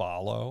to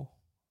follow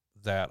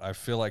that I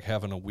feel like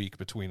having a week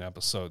between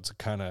episodes,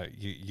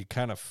 you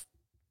kind of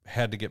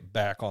had to get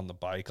back on the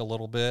bike a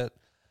little bit.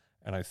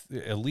 And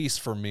at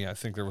least for me, I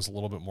think there was a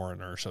little bit more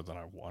inertia than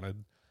I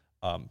wanted.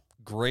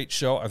 Great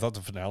show. I thought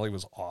the finale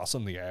was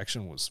awesome. The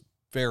action was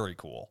very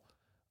cool.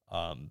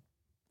 A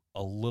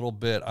little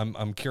bit.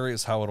 I'm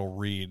curious how it'll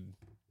read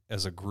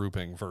as a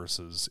grouping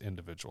versus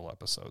individual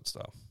episodes,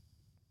 though.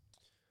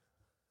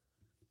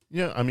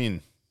 Yeah, I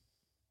mean,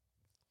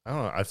 I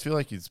don't know. I feel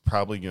like it's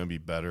probably going to be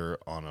better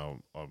on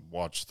a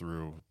watch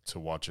through to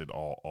watch it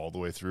all the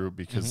way through,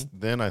 because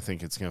then I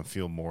think it's going to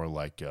feel more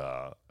like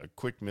a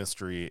quick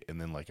mystery and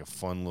then like a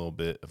fun little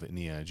bit of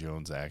Indiana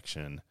Jones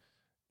action.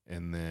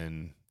 And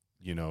then,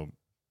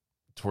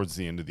 towards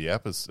the end of the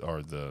episode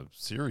or the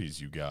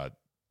series, you got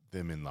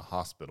them in the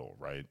hospital,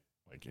 right?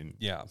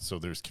 So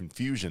there's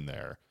confusion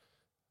there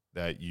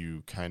that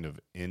you kind of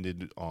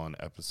ended on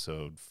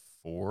episode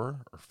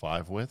 4 or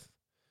 5 with.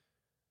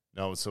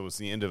 No, so it's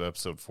the end of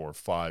episode 4 or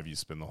 5. You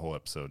spend the whole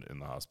episode in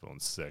the hospital,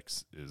 and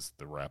 6 is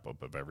the wrap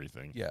up of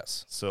everything.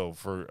 Yes. So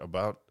for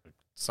about a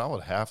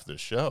solid half the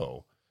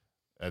show,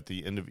 at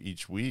the end of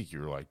each week,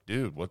 you're like,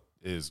 dude, what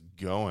is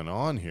going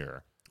on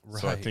here?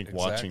 Right, so I think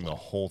watching exactly. the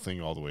whole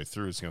thing all the way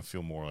through is going to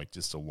feel more like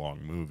just a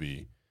long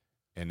movie,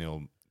 and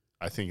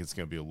I think it's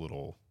going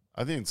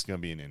to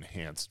be an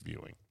enhanced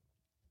viewing.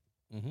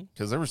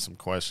 Because there were some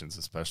questions,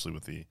 especially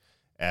with the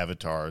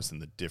avatars and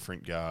the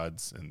different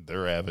gods and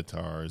their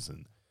avatars,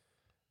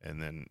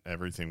 and then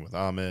everything with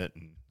Amit,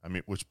 and I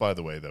mean, which by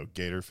the way, though,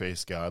 gator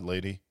face god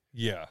lady,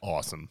 Yeah.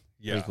 awesome,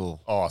 Yeah. Pretty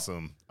cool.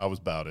 awesome. I was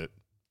about it.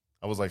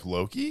 I was like,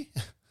 Loki.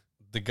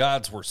 The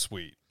gods were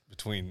sweet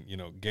between,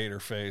 Gator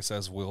Face,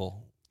 as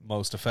we'll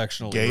most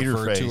affectionately Gator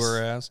refer to Face.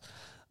 her as,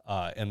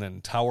 and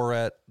then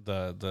Toweret,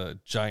 the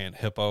giant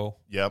hippo,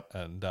 Yep.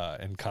 and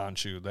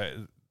Khonshu.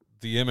 That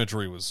the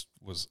imagery was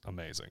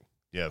amazing.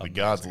 Yeah, the Amazing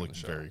gods in the looked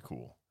show. very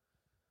cool.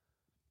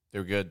 They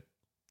were good.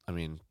 I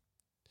mean,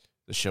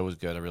 the show was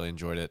good. I really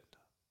enjoyed it.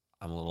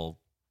 I'm a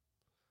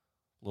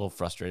little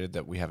frustrated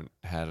that we haven't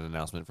had an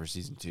announcement for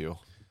season 2.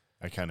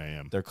 I kind of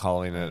am. They're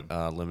calling it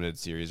a limited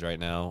series right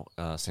now,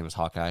 same as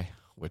Hawkeye,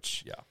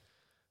 which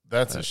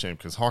That's a shame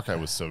because Hawkeye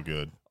was so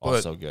good.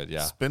 also But good.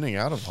 Yeah, spinning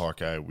out of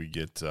Hawkeye, we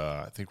get.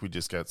 I think we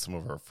just got some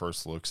of our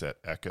first looks at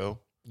Echo.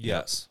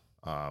 Yes.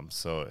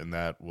 And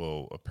that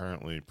will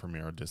apparently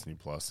premiere on Disney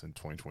Plus in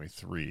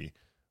 2023.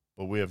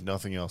 But we have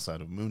nothing else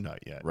out of Moon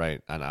Knight yet.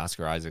 right. And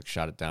Oscar Isaac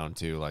shot it down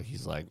too. Like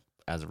he's like,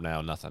 as of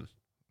now, nothing.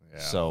 Yeah.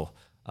 So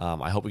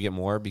I hope we get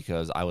more,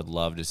 because I would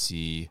love to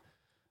see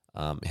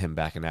him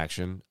back in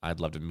action. I'd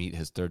love to meet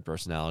his third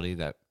personality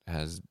that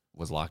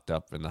was locked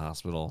up in the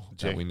hospital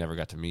Jake. that we never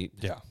got to meet.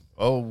 Yeah.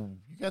 Oh,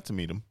 you got to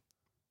meet him.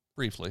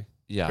 Briefly.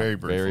 Yeah, Very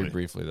very briefly.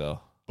 briefly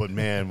though. But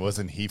man,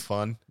 wasn't he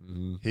fun?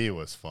 Mhm. He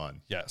was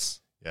fun.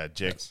 Yes. Yeah,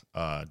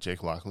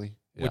 Jake Lockley.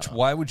 Which,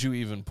 why would you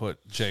even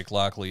put Jake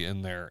Lockley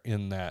in there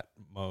in that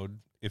mode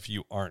if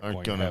you aren't going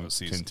to gonna have a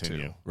season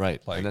continue. 2?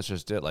 Right, Like- and that's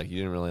just it. Like you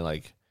didn't really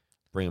like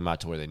bring him out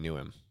to where they knew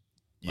him.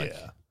 Like,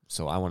 Yeah.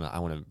 So I want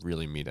to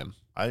really meet him,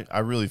 I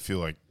really feel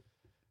like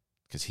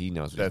because he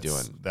knows what he's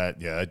that's doing.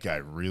 that guy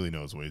really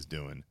knows what he's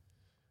doing.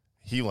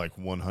 He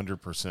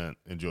 100%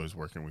 enjoys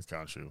working with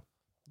Khonshu.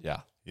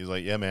 Yeah, He's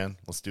like, yeah, man,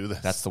 let's do this.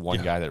 that's the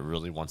one guy that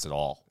really wants it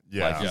all.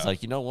 Yeah. like, he's Yeah.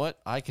 like, you know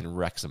what? I can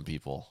wreck some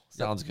people.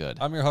 Sounds good.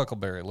 I'm your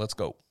Huckleberry. Let's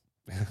go.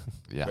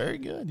 Yeah, Very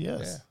good.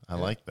 Yes, Yeah. I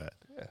like that.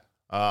 Yeah.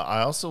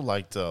 I also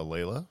liked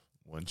Layla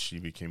when she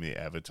became the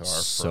Avatar.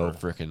 so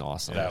for, freaking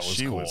awesome. yeah, That was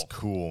she cool. was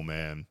cool,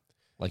 man.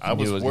 Like I you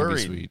knew was it was gonna be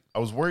worried. sweet. I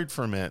was worried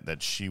for a minute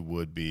that she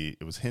would be.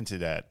 It was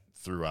hinted at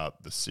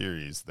throughout the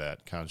series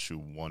that Khonshu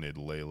wanted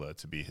Layla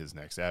to be his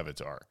next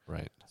Avatar.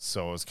 Right.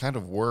 So I was kind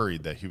of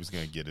worried that he was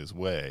going to get his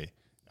way.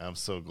 I'm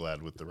so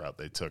glad with the route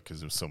they took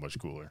because it was so much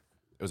cooler.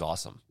 It was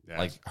awesome. Yeah.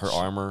 Like her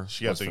armor,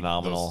 She was got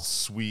phenomenal. those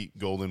sweet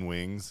golden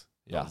wings.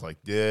 Yeah. I was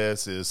like,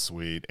 this is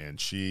sweet, and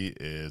she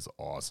is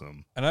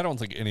awesome. And I don't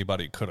think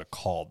anybody could have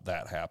called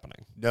that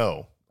happening.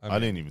 No, I,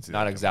 mean, didn't even see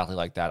Not that. exactly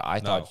like that. I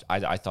No. thought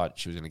I thought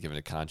she was going to give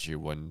it to Khonshu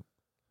when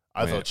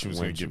I thought she was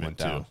when going to give went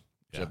it down.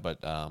 too. Yeah.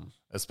 But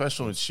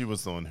Especially when she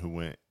was the one who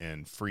went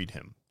and freed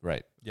him.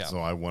 right. Yeah. So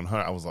I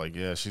was like,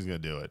 yeah, she's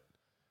going to do it.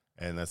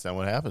 And that's not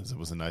what happens. It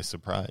was a nice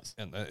surprise.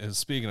 And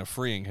speaking of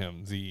freeing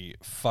him, the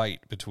fight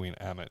between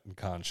Amit and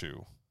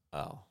Khonshu,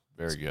 Oh,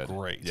 very good.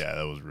 great. Yeah,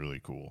 that was really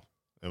cool.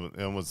 It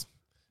was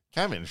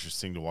kind of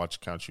interesting to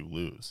watch Khonshu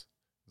lose.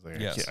 It's like,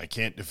 Yes. I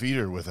can't defeat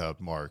her without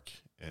Mark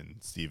and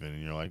Steven.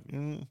 And you're like,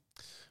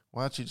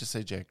 why don't you just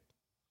say Jake?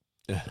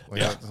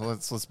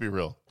 Let's be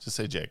real. Just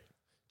say Jake.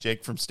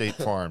 Jake from State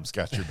Farm's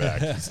got your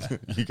back.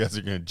 You guys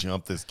are gonna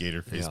jump this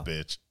gator face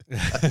bitch.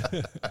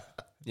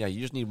 Yeah,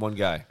 you just need one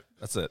guy.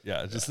 That's it.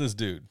 Yeah, just this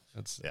dude.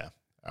 That's Yeah.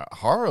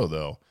 Haro,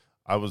 though,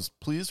 I was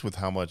pleased with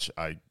how much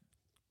I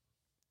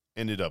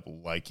ended up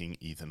liking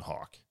Ethan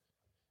Hawke.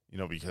 You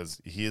know, because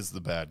he is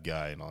the bad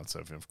guy and all that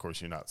stuff. And, of course,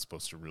 you're not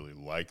supposed to really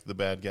like the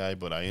bad guy.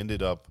 But I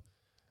ended up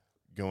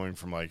going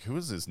from, like, who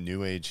is this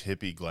new age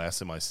hippie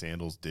glass in my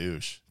sandals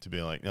douche to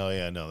be like, oh,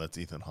 yeah, no, that's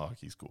Ethan Hawke.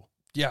 He's cool.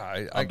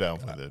 yeah. I'm down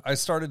with it. I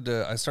started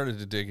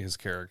to dig his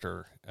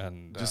character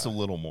and Just a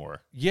little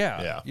more.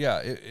 yeah.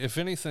 If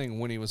anything,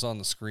 when he was on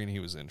the screen, he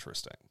was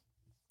interesting.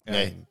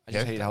 And I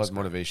just hate how his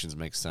motivations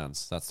make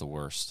sense. That's the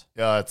worst.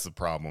 Yeah, that's the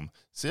problem.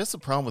 See, that's the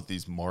problem with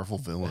these Marvel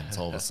villains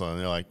all of a sudden.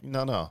 They're like,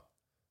 no,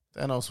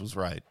 Thanos was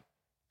right.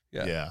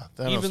 Yeah,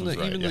 Thanos was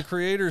right. Even the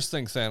creators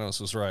think Thanos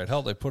was right.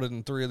 Hell, they put it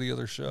in 3 of the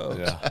other shows.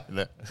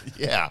 Yeah.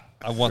 Yeah.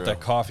 I want that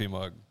coffee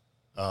mug.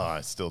 Oh, I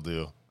still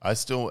do. I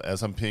still,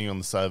 as I'm peeing on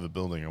the side of a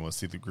building, I want to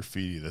see the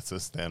graffiti that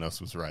says Thanos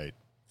was right.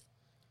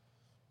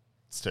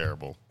 It's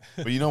terrible.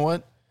 But you know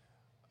what?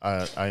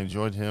 I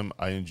enjoyed him.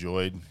 I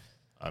even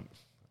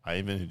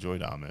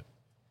enjoyed Amit.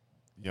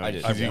 You know, I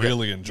did. I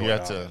really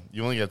enjoyed Amit.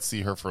 You only got to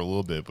see her for a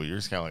little bit, but you're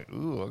just kind of like,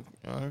 ooh,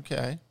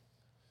 okay.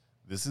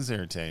 This is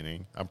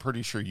entertaining. I'm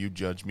pretty sure you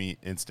judge me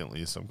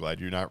instantly, so I'm glad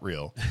you're not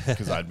real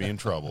because I'd be in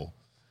trouble.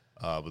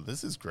 But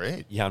this is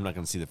great. Yeah, I'm not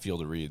going to see the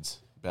Field of Reeds.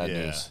 Bad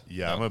news.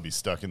 Yeah, I'm going to be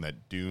stuck in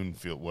that dune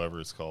field, whatever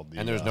it's called.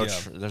 And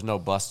there's no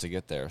bus to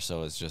get there,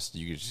 so it's just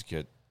you just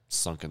get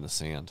sunk in the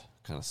sand.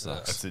 Kind of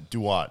sucks. That's it.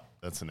 Duat.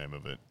 That's the name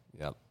of it.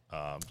 Yep.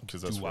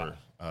 Because that's where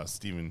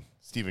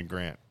Stephen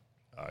Grant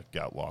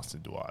got lost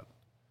in Duat.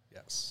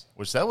 Yes.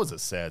 Which that was a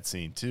sad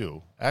scene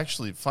too.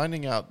 Actually,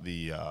 finding out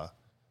the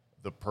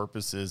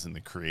purposes and the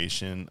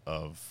creation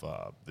of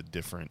the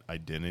different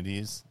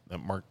identities that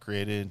Mark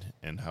created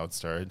and how it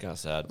started. Kind of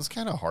sad. It was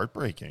kind of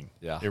heartbreaking.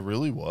 Yeah. It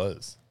really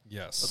was.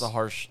 Yes. That's a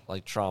harsh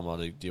trauma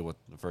to deal with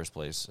in the first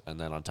place, and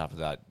then on top of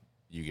that,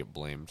 you get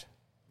blamed.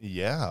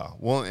 Yeah.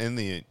 Well,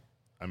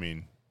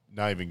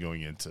 not even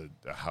going into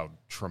how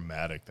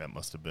traumatic that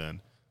must have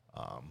been.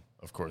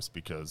 Of course,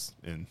 because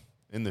in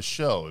the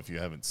show, if you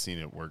haven't seen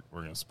it, we're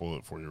going to spoil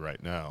it for you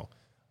right now.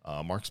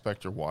 Mark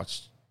Spector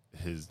watched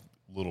his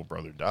little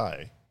brother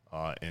die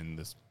in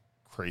this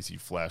crazy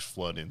flash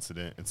flood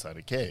incident inside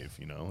a cave,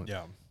 you know?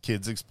 Yeah.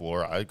 Kids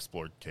explore. I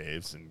explored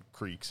caves and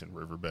creeks and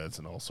riverbeds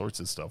and all sorts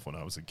of stuff when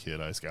I was a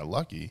kid. I just got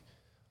lucky.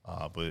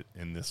 But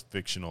in this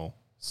fictional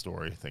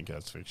story, I think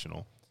that's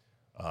fictional,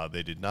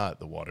 they did not.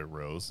 The water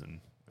rose and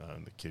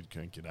the kid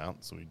couldn't get out,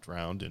 so he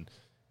drowned. And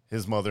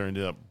his mother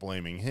ended up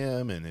blaming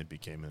him, and it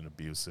became an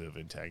abusive,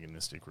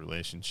 antagonistic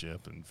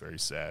relationship and very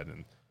sad.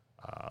 And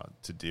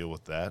to deal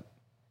with that,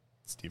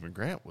 Stephen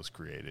Grant was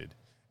created.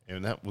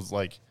 And that was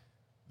like,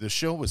 the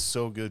show was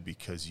so good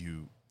because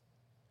you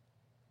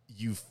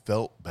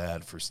felt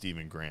bad for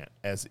Stephen Grant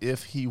as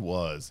if he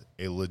was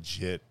a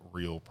legit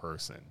real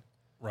person.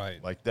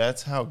 Right. Like,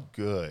 that's how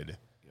good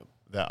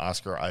that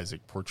Oscar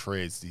Isaac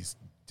portrays these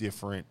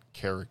different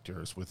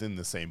characters within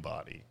the same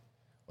body.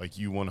 Like,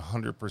 you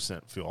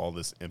 100% feel all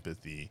this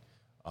empathy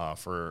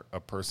for a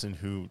person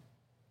who,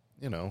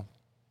 you know,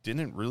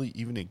 didn't really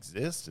even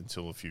exist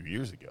until a few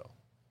years ago.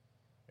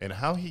 And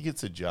how he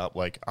gets a job,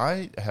 like,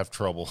 I have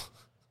trouble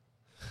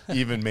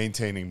even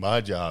maintaining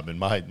my job and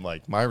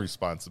my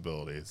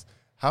responsibilities.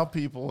 How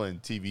people in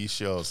TV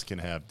shows can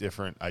have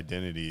different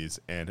identities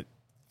and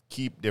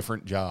keep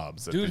different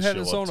jobs. That Dude they had show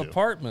his up own to.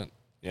 apartment.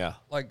 Yeah.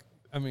 Like,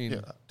 I mean,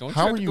 Yeah. don't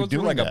How you have are to you go through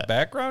doing like a that?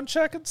 background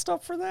check and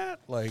stuff for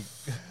that? Like,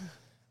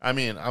 I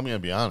mean, I'm going to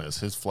be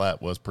honest. His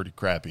flat was pretty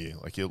crappy.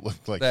 Like, it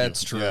looked like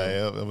That's true.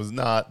 Yeah, it was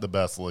not the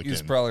best looking.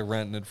 he's probably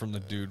renting it from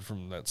the dude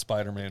from that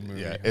Spider-Man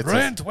movie. Yeah, it's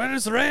Rent, when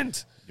is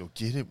rent? You'll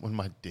get it when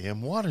my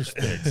damn water's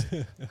fixed.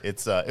 It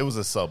was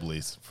a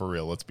sublease for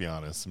real. Let's be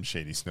honest. Some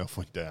shady stuff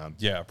went down.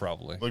 Yeah,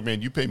 probably. Look,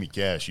 man, you pay me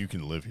cash, you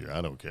can live here.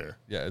 I don't care.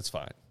 Yeah, it's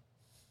fine.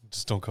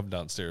 Just don't come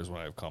downstairs when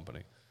I have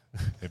company.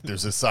 If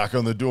there's a sock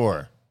on the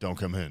door, don't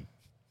come in.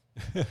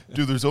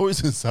 Dude, there's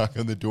always a sock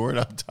on the door, and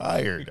I'm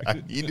tired.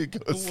 I need to go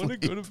I want to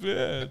sleep. go to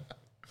bed.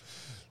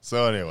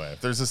 So anyway,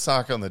 if there's a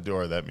sock on the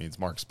door, that means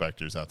Mark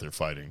Spector's out there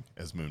fighting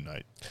as Moon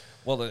Knight.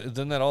 Well,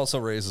 then that also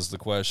raises the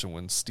question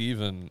when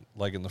Steven,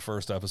 like in the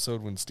first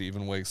episode, when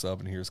Steven wakes up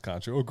and hears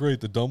Contra, oh,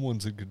 great, the dumb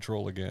one's in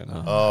control again.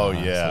 Oh,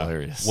 That's yeah.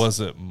 hilarious. Was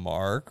it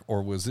Mark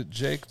or was it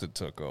Jake that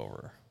took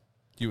over?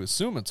 You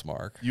assume it's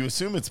Mark. You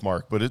assume it's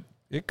Mark, but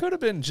It could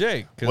have been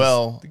Jake because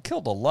Well- they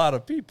killed a lot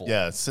of people.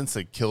 since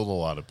they killed a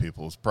lot of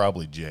people, it's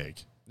probably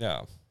Jake.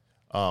 Yeah.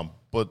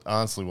 But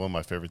honestly, one of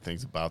my favorite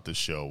things about this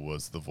show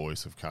was the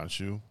voice of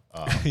Khonshu.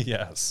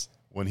 Yes.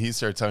 When he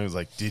started talking, he was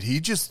like, did he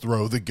just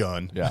throw the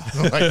gun? Yeah.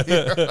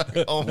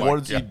 Like, oh my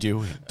What is he God.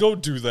 doing?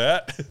 Don't do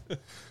that.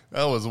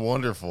 That was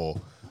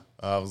wonderful.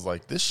 I was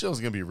like, this show's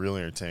going to be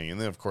really entertaining.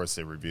 And then, of course,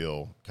 they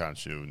reveal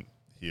Khonshu, and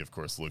he, of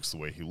course, looks the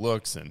way he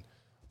looks, and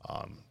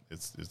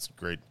it's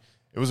great.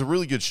 It was a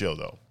really good show,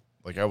 though.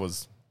 Like, I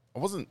was I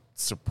wasn't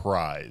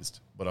surprised,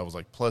 but I was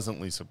like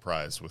pleasantly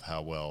surprised with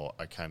how well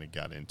I kind of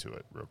got into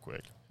it real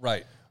quick.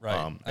 Right.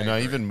 And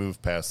I even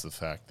moved past the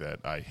fact that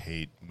I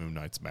hate Moon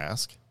Knight's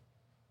mask,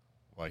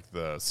 like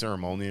the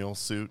ceremonial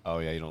suit. Oh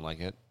yeah, you don't like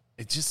it?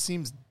 It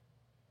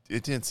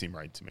didn't seem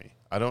right to me.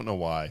 I don't know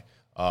why.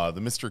 The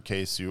Mr.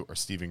 K suit or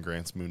Stephen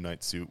Grant's Moon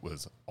Knight suit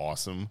was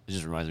awesome. It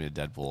just reminds me of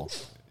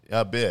Deadpool.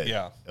 A bit.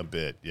 Yeah. A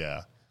bit,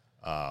 yeah.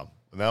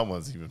 And that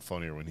one's even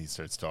funnier when he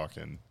starts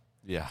talking.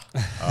 Yeah.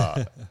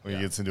 When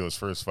he gets into his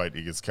first fight,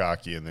 he gets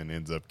cocky and then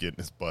ends up getting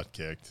his butt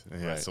kicked. And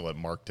he has Right. to let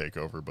Mark take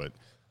over. But,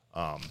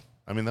 I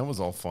mean, that was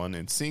all fun.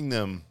 And seeing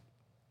them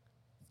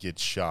get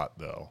shot,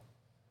 though,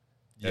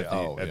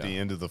 at the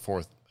end of the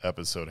 4th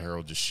episode,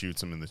 Harold just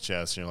shoots him in the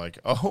chest. And you're like,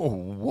 oh,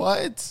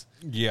 what?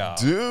 Yeah.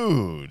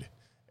 Dude.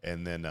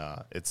 And then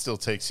it still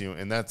takes you,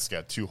 and that's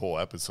got 2 whole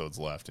episodes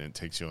left, and it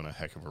takes you on a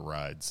heck of a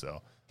ride.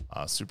 So,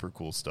 super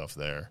cool stuff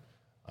there.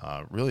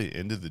 Really,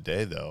 end of the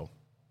day, though,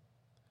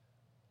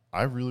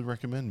 I really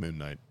recommend Moon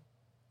Knight.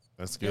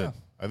 That's good. Yeah.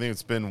 I think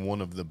it's been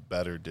one of the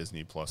better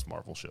Disney Plus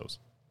Marvel shows.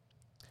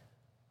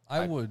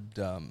 I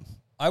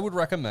would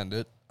recommend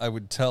it. I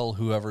would tell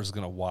whoever's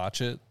going to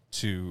watch it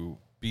to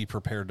be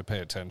prepared to pay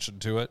attention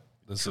to it.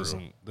 This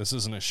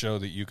isn't a show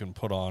that you can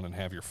put on and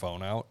have your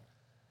phone out.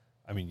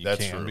 I mean, you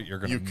That's can, true. but you're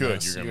going You to could.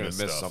 miss. You're You're gonna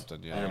gonna miss stuff.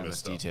 something. Yeah, You're you're gonna gonna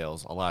miss miss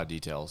details. A lot of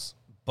details.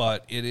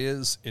 But it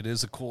is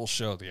a cool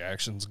show. The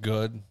action's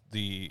good.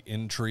 The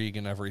intrigue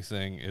and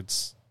everything.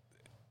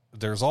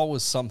 There's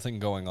always something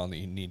going on that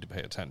you need to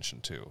pay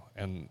attention to,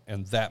 and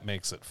that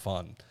makes it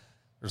fun.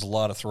 There's a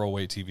lot of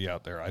throwaway TV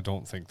out there. I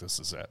don't think this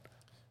is it.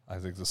 I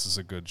think this is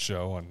a good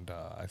show, and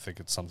I think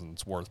it's something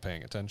that's worth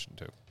paying attention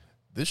to.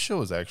 This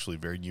show is actually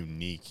very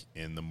unique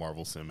in the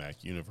Marvel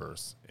Cinematic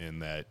Universe in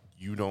that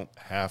you don't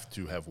have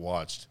to have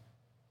watched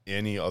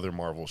any other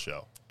Marvel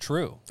show.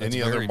 True. That's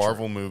Any other very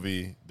Marvel true.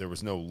 movie, there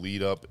was no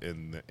lead up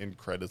in the end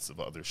credits of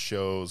other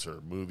shows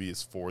or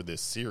movies for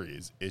this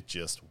series. It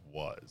just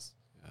was.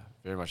 Yeah,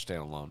 very much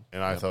standalone.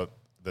 And I thought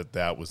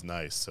that was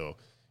nice. So,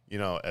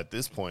 at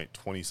this point,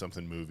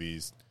 20-something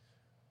movies,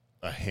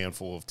 a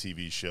handful of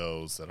TV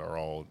shows that are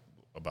all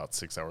about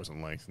 6 hours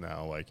in length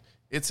now. Like,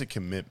 it's a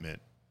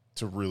commitment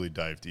to really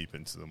dive deep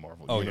into the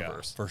Marvel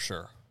universe. Yeah, for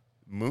sure.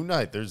 Moon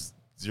Knight, there's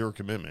zero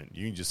commitment.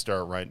 You can just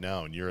start right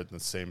now, and you're at the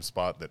same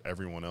spot that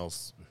everyone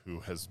else who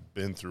has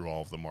been through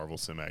all of the Marvel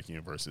Cinematic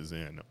Universe is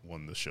in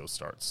when the show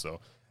starts. So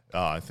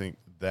I think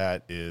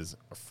that is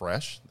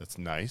fresh. That's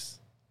nice.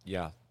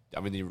 Yeah.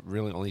 I mean, the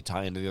really only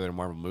tie into the other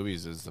Marvel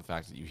movies is the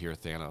fact that you hear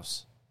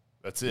Thanos.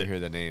 That's You it. hear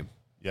the name.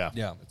 Yeah.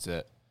 Yeah. That's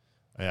it.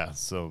 Yeah.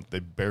 So they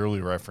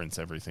barely reference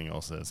everything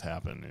else that has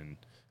happened, and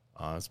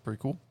it's pretty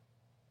cool.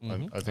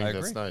 Mhm. I think I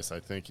that's agree. nice. I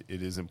think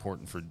it is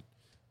important for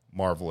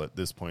Marvel at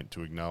this point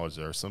to acknowledge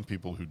there are some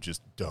people who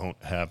just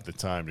don't have the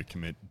time to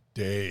commit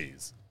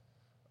days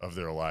of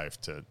their life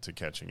to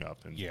catching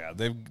up. And Yeah,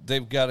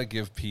 they've got to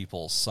give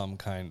people some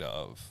kind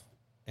of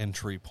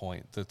entry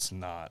point that's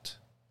not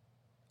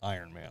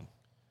Iron Man.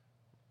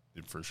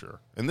 for sure.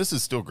 And this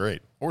is still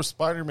great. Or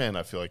Spider-Man,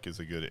 I feel like, is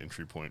a good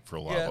entry point for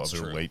a lot Yeah, of it's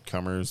other true.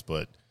 latecomers.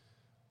 But,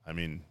 I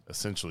mean,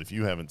 essentially, if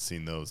you haven't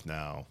seen those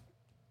now,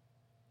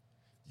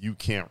 you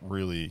can't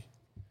really...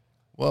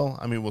 Well,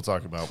 I mean, we'll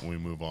talk about when we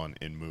move on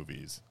in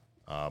movies.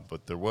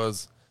 But there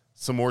was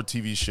some more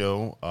TV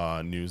show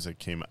news that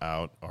came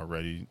out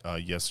already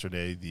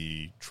yesterday.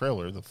 The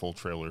full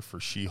trailer for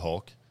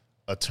She-Hulk,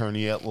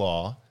 Attorney at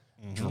Law,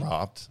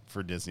 dropped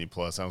for Disney+.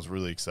 I was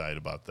really excited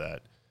about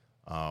that.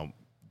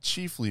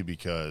 Chiefly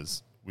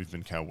because we've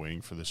been kind of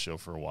waiting for this show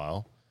for a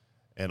while,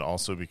 and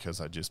also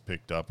because I just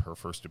picked up her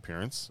first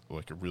appearance,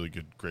 like a really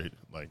great,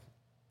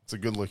 it's a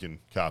good-looking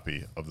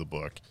copy of the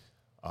book.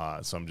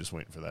 So I'm just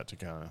waiting for that to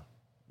kind of,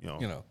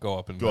 Go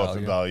up in go up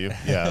in value.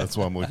 Yeah, that's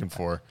what I'm looking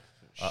for.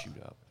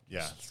 Shoot up.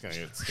 Yeah,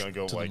 it's gonna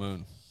go To the like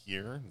moon.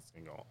 here. And it's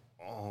gonna go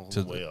all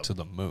to the way up to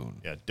the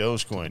moon. Yeah,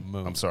 Dogecoin.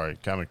 moon. I'm sorry,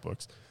 comic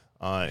books.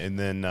 And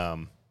then,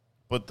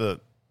 but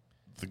the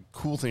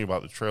cool thing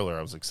about the trailer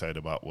I was excited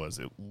about was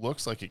it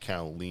looks like it kind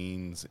of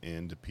leans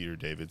into Peter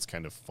David's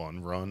kind of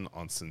fun run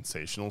on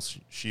Sensational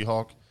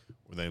She-Hulk,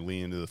 where they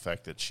lean into the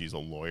fact that she's a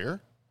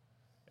lawyer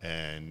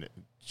and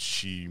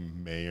she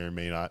may or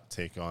may not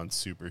take on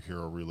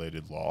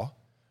superhero-related law,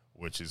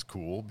 which is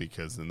cool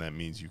because then that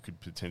means you could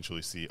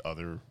potentially see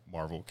other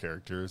Marvel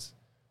characters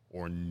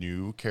or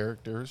new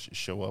characters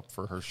show up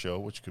for her show,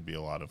 which could be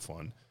a lot of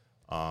fun.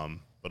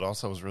 But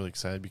also I was really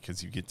excited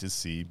because you get to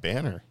see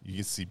Banner. You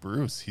get to see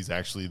Bruce. He's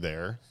actually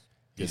there.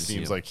 He Good to see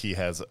seems him. like he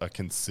has a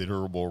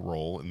considerable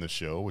role in the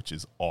show, which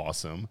is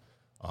awesome.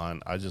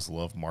 And I just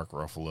love Mark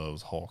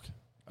Ruffalo's Hulk.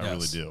 I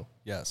really do.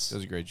 Yes.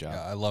 Does a great job.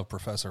 Yeah, I love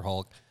Professor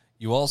Hulk.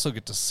 You also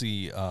get to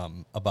see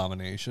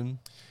Abomination.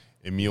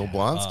 Emil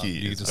Blonsky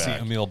You get is to back.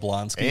 see Emil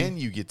Blonsky. And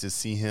you get to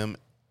see him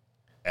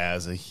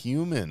as a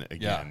human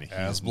again. Yeah,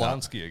 as He's not-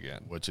 Blonsky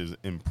again. which is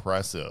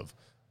impressive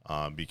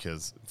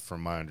because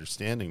from my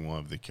understanding, one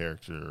of the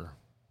character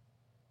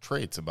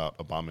traits about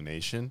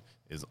Abomination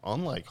is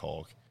unlike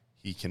Hulk,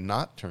 he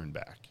cannot turn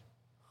back.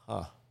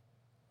 Huh.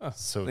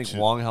 So I think to-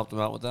 Wong helped him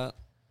out with that.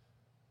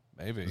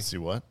 Maybe. see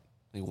what?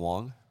 I think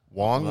Wong.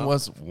 Wong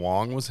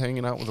was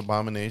hanging out with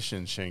Abomination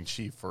and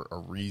Shang-Chi for a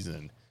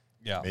reason.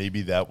 Yeah.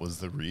 Maybe that was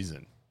the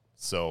reason.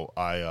 So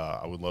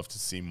I would love to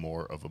see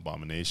more of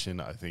Abomination.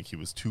 I think he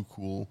was too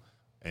cool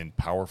and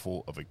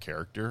powerful of a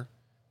character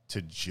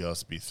to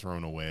just be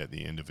thrown away at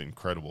the end of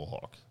Incredible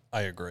Hulk.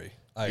 I agree.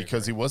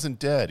 Because he wasn't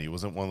dead. He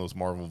wasn't one of those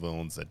Marvel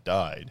villains that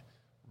died,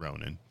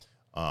 Ronan.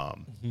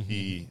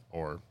 He,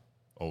 or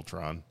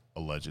Ultron,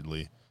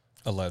 allegedly.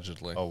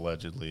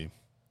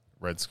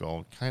 Red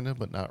Skull, kind of,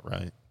 but not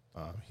right.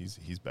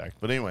 He's back.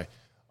 But anyway,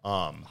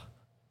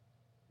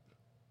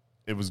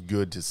 it was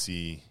good to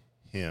see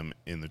him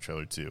in the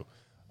trailer, too.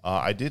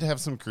 I did have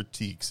some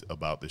critiques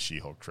about the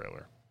She-Hulk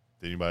trailer.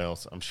 Did anybody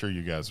else? I'm sure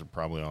you guys are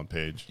probably on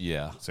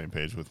same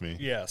page with me.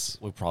 Yes.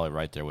 We're probably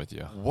right there with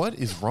you. What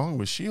is wrong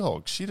with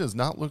She-Hulk? She does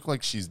not look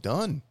like she's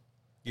done.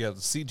 Yeah, the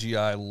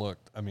CGI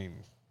looked, I mean,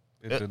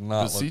 it did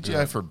not the look CGI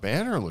good. for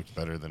Banner looked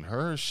better than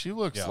her. She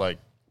looks like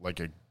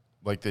Greg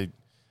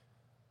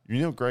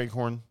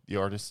Horn, the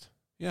artist?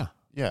 Yeah.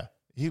 Yeah.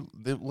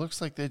 It looks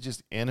like they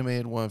just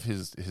animated one of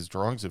his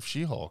drawings of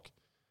She-Hulk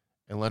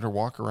and let her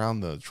walk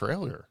around the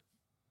trailer.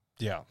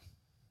 Yeah.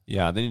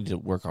 Yeah, they need to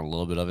work on a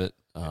little bit of it.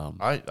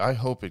 I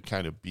hope it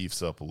kind of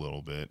beefs up a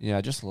little bit. Yeah,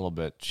 just a little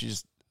bit. She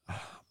just, I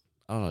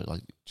don't know,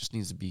 like, just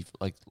needs to beef,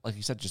 like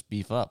you said, just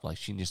beef up. Like,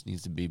 she just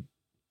needs to be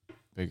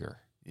bigger.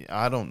 Yeah,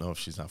 I don't know if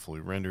she's not fully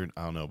rendered.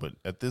 I don't know. But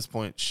at this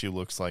point, she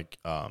looks like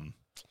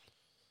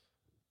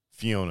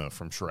Fiona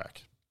from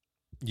Shrek.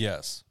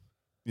 Yes.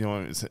 You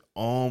know, it's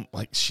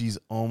like she's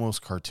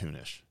almost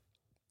cartoonish.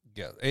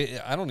 Yeah.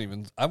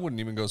 I wouldn't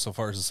even go so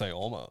far as to say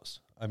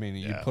almost. I mean,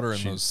 you Yeah, put her in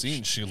she's- those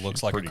scenes, she she's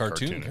looks like a pretty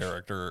cartoon cartoonish.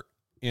 character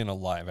in a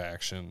live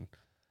action,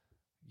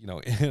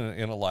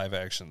 in a live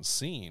action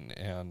scene.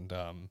 And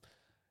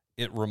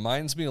it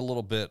reminds me a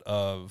little bit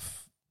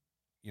of,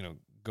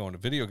 going to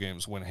video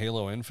games when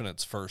Halo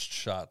Infinite's first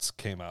shots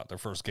came out, their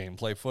first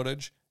gameplay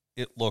footage.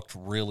 It looked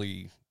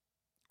really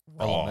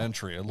Raw.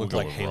 elementary. It We'll looked go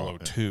like with Halo raw, yeah.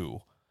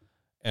 2.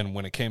 And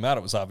when it came out,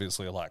 it was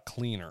obviously a lot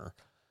cleaner.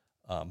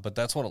 But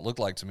that's what it looked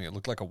like to me. It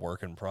looked like a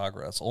work in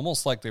progress,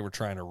 almost like they were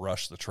trying to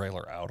rush the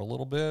trailer out a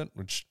little bit,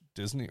 which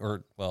Disney,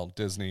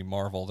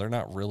 Marvel, they're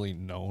not really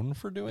known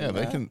for doing Yeah,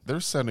 that.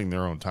 they're setting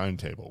their own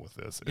timetable with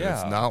this. And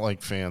Yeah. It's not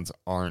like fans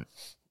aren't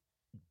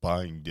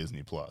buying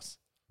Disney Plus.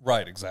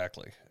 Right,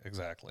 exactly.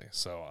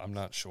 So I'm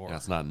not sure. Yeah,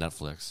 it's not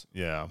Netflix.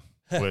 Yeah.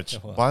 Which,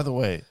 by the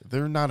way,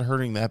 they're not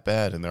hurting that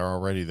bad, and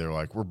they're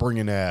like, we're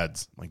bringing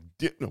ads. I'm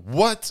like,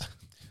 what?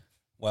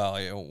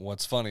 Well,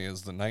 what's funny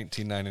is the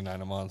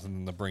 $19.99 a month and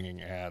then the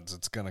bringing ads,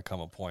 it's going to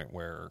come a point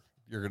where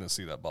you're going to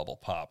see that bubble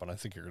pop, and I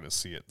think you're going to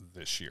see it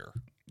this year.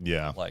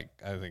 Yeah. I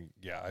think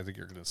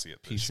you're going to see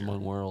it this Peace year.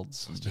 among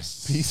worlds.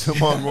 Just peace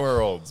among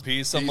worlds.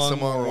 Peace among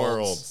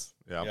worlds.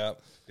 Yeah.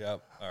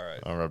 Yep. All right.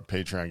 Our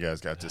Patreon guys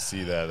got to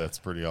see that. That's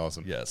pretty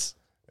awesome. Yes.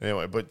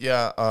 Anyway, but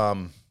yeah,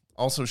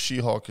 also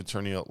She-Hulk,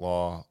 Attorney at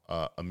Law.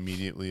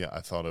 Immediately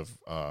I thought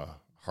of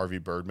Harvey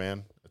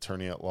Birdman,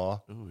 Attorney at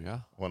Law. Ooh,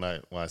 yeah. When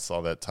I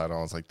saw that title,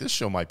 I was like, this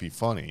show might be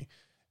funny.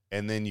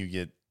 And then you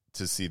get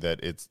to see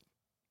that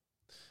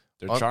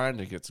They're trying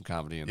to get some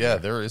comedy in there. yeah,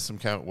 there is some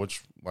kind of,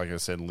 which, like I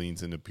said,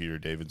 leans into Peter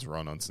David's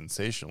run on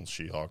Sensational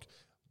She-Hulk.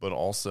 But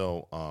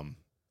also,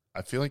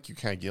 I feel like you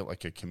kind of get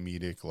like a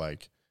comedic,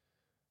 like,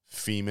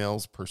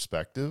 female's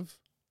perspective.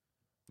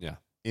 Yeah.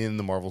 In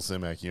the Marvel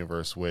Cinematic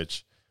Universe,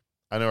 which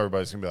I know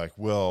everybody's going to be like,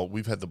 well,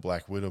 we've had the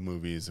Black Widow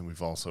movies and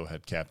we've also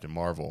had Captain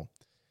Marvel.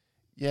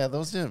 Yeah,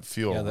 those didn't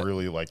feel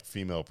really like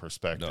female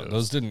perspectives. No,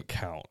 those didn't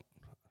count.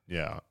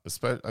 Yeah.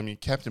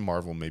 Captain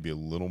Marvel maybe a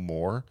little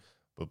more,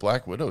 but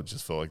Black Widow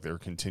just felt like they were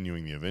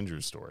continuing the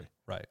Avengers story.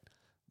 Right.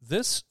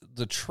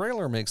 The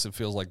trailer makes it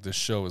feel like this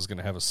show is going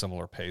to have a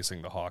similar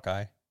pacing to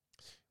Hawkeye.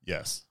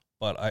 Yes.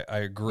 But I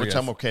agree. Which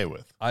I'm okay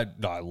with. I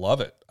love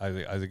it. I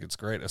think it's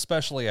great,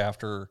 especially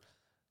after,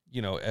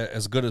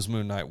 as good as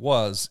Moon Knight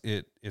was,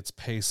 its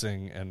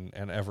pacing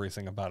and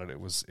everything about it. It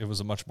was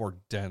a much more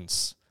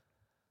dense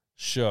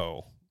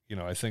show.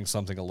 I think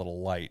something a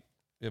little light,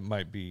 it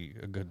might be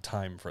a good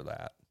time for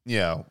that.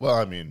 Yeah.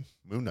 Well, Moon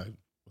Knight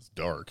was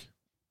dark.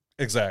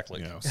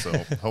 Exactly. So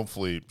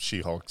hopefully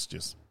She-Hulk's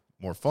just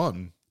more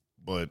fun,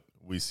 but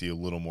we see a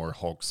little more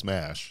Hulk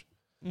smash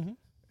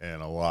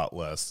and a lot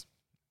less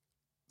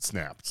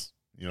snaps.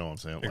 You know what I'm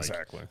saying? Like,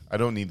 Exactly. I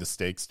don't need the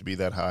stakes to be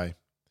that high.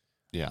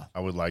 Yeah.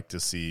 I would like to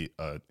see,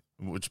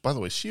 which, by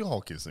the way,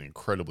 She-Hulk is an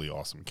incredibly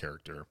awesome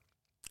character.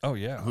 Oh,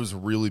 yeah. Who's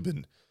really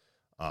been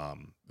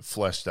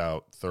fleshed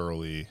out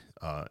thoroughly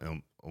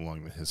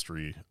along the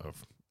history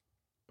of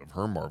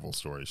her Marvel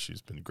stories.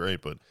 She's been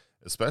great, but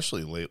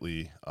especially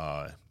lately,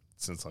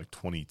 since like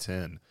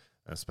 2010,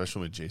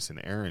 especially when Jason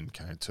Aaron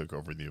kind of took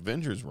over the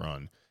Avengers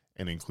run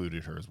and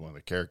included her as one of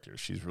the characters.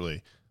 She's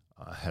really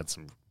had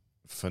some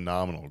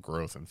phenomenal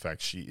growth. In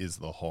fact, she is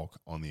the Hulk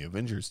on the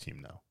Avengers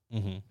team now.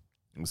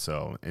 Mm-hmm.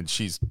 So, and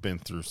she's been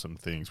through some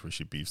things where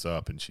she beefs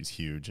up and she's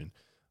huge and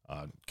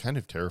kind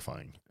of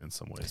terrifying in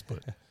some ways,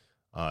 but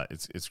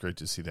it's great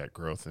to see that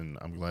growth, and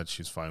I'm glad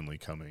she's finally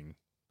coming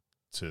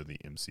to the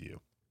MCU.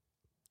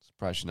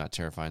 Surprised she's not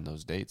terrifying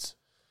those dates.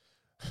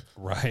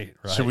 Right.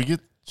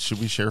 Should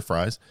we share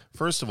fries?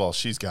 First of all,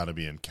 she's got to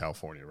be in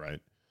California, right?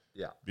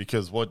 Yeah.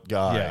 Because what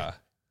guy Yeah.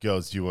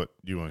 goes, do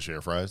you want to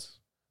share fries?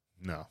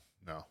 No.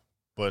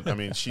 But I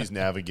mean, she's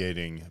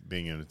navigating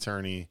being an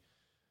attorney,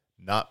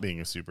 not being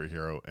a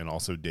superhero, and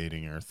also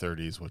dating in her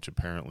 30s, which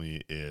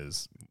apparently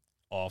is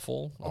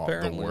Awful. the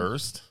Apparently.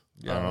 worst.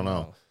 Yeah, I don't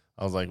know.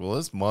 I was like, well,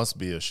 this must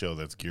be a show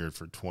that's geared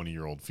for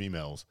 20-year-old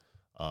females,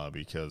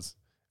 because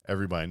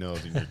everybody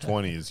knows in your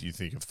 20s you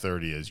think of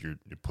 30 as you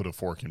put a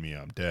fork in me,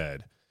 I'm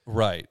dead.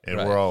 Right. And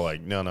right. we're all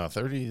like, no,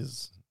 30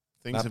 is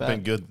things Not have bad.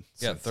 been good.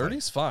 Yeah, since,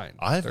 30's fine.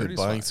 I've been 30's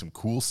buying fine. some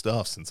cool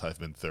stuff since I've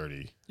been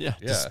 30. Yeah.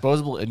 Yeah.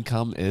 Disposable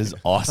income is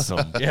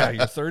awesome. Yeah,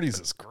 your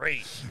 30s is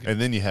great. And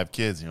then you have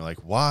kids and you're like,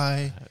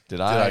 why Did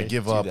did I I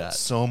give do up that?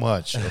 so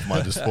much of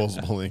my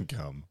disposable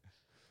income?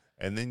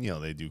 And then,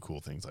 they do cool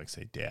things like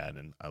say, Dad,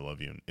 and I love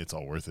you, and it's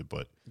all worth it.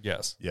 But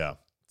Yes. yeah,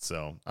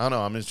 so I don't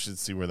know. I'm interested to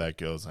see where that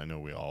goes. I know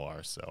we all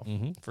are. So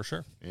For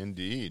sure.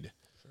 indeed.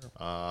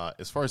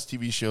 As far as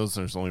TV shows,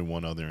 there's only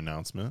one other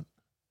announcement.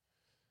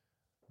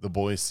 The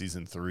Boys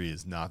season 3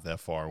 is not that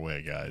far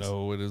away, guys.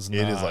 No, it is not.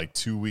 It is like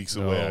 2 weeks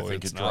away. I No,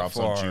 think it's it not drops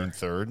on far. June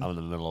 3rd. I'm in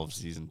the middle of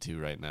season 2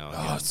 right now.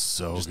 Oh, it's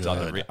so just good.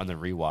 on the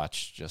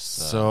rewatch. Just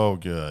So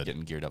good.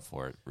 getting geared up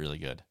for it. Really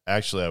good.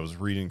 Actually, I was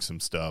reading some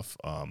stuff.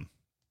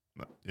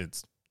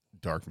 It's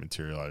dark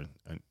material.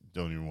 I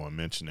don't even want to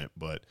mention it,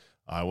 but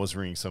I was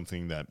reading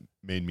something that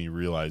made me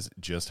realize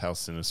just how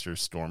sinister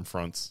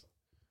Stormfront's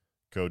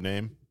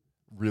codename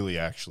really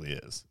actually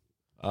is.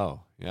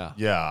 Oh yeah.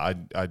 Yeah,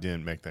 I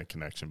didn't make that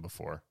connection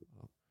before.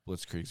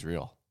 Blitzkrieg's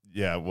real.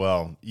 Yeah,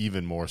 well,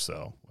 even more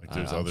so. Like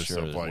there's I'm other sure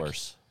stuff there's like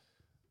worse.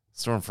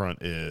 Stormfront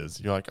is.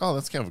 You're like, oh,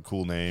 that's kind of a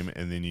cool name,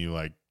 and then you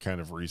like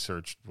kind of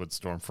research what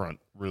Stormfront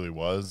really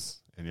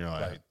was, and you're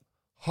like,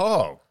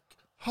 oh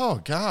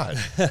God,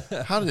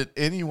 how did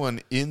anyone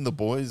in the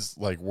Boys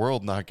like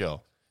world not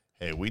go,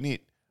 hey, we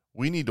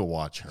need to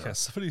watch her. Yeah,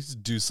 somebody needs to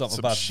do something So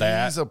about she's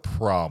that. a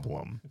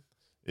problem.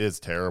 It's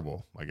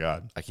terrible. My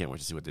God, I can't wait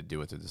to see what they do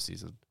with her this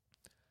season.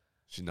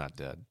 She's not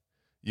dead.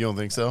 you don't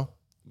think so?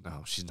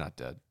 No, she's not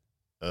dead.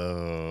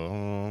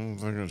 I'm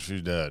thinking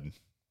she's dead.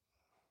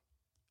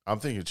 I'm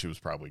thinking she was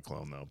probably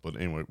cloned though. But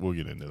anyway, we'll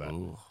get into that.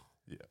 Ooh.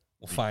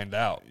 We'll find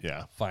out.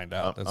 Yeah, Find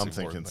out. That's I'm the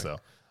thinking important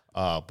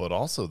so. But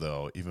also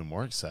though, even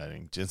more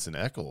exciting, Jensen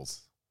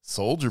Ackles,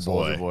 Soldier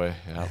Soldier Boy.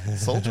 boy.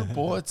 Soldier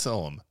Boy,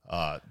 tell him,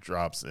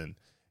 drops in.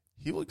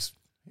 He looks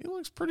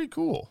pretty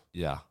cool.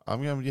 Yeah.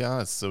 I'm gonna be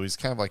honest. So he's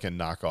kind of like a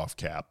knockoff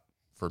Cap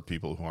for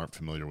people who aren't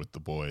familiar with The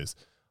Boys.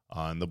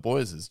 And The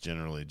Boys is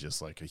generally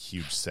just like a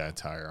huge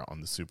satire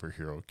on the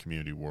superhero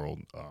community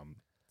world,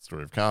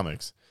 story of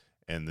comics.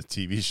 And the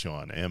TV show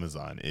on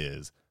Amazon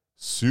is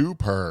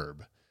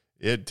superb.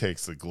 It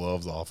takes the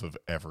gloves off of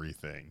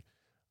everything,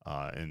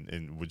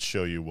 and would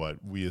show you what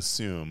we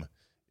assume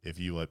if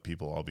you let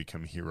people all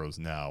become heroes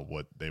now,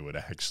 what they would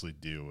actually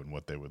do and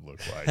what they would look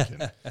like,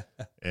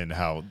 and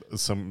how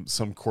some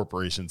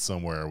corporation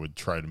somewhere would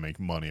try to make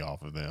money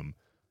off of them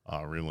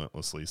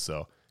relentlessly.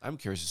 So I'm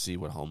curious to see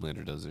what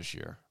Homelander does this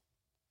year.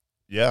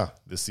 yeah,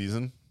 this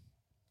season,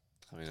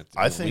 I mean,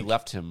 I we think-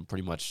 left him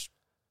pretty much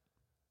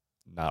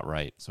not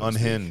right. So to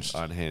Unhinged.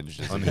 speak. Unhinged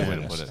is a good way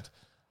to put it.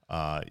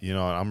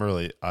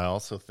 I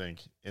also think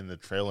in the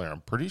trailer,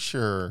 I'm pretty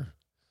sure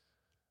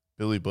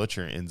Billy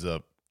Butcher ends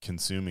up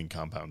consuming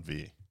Compound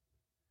V.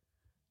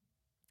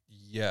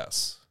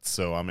 Yes.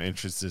 So I'm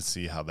interested to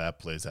see how that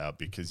plays out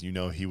because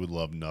he would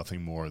love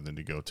nothing more than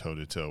to go toe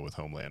to toe with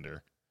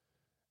Homelander.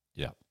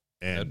 Yeah.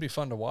 And That'd be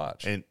fun to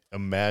watch. and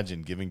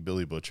imagine giving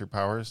Billy Butcher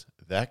powers.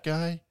 That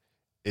guy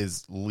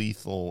is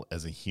lethal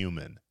as a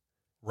human.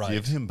 Right.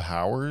 Give him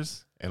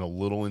powers and a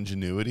little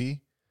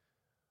ingenuity.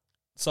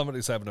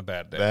 Somebody's having a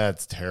bad day.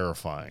 That's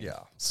terrifying. Yeah.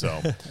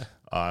 So,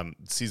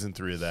 season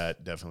 3 of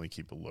that, definitely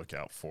keep a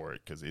lookout for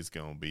it because it's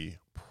going to be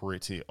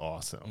pretty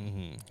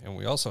awesome. And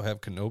we also have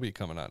Kenobi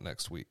coming out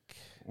next week.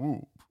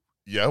 Ooh,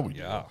 yeah, we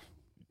Yeah.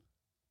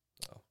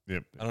 do.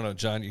 Yep. I don't know,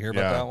 John, you hear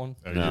about that one?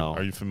 No.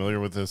 Are you familiar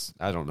with this?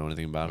 I don't know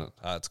anything about it.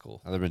 That's cool.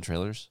 Have there been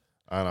trailers?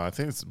 I don't know. I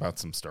think it's about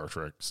some Star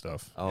Trek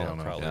stuff. Oh, I don't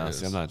know. probably. yeah. is.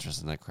 See, I'm not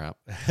interested in that crap.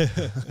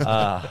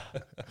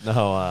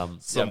 No.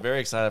 Yeah, I'm very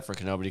excited for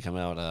Kenobi to come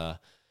out.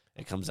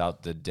 It comes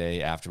out the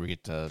day after we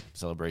get to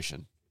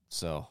Celebration,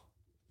 so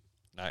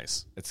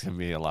Nice. it's gonna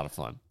be a lot of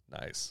fun.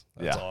 Nice.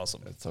 That's Yeah.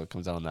 awesome. So it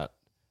comes out on that.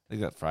 I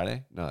think that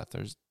Friday. No, that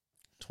Thursday.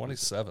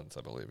 27th,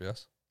 I believe,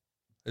 yes?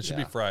 It should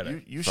Yeah. be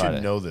Friday. You Friday.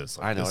 should know this.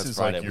 Like, I know, this it's is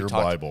Friday. like We your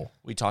talked- Bible.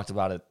 We talked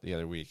about it the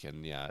other week,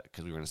 and yeah,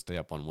 because we were gonna stay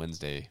up on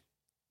Wednesday,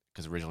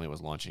 because originally it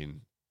was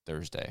launching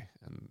Thursday,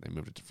 and they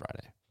moved it to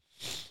Friday.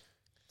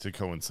 To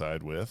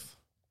coincide with.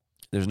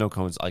 There's no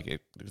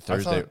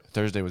Thursday. thought-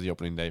 Thursday was the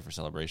opening day for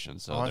Celebration.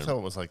 So I thought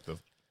it was like the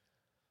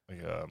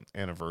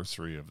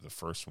anniversary of the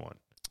first one.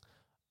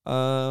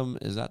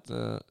 is that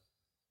the?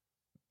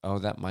 Oh,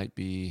 that might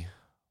be.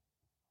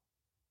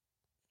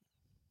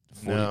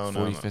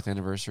 45th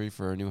anniversary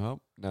for A New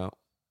Hope? No.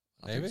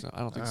 I don't Maybe? think so. I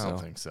don't think I so. don't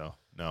think so.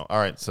 No. All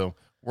right. So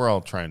we're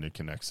all trying to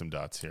connect some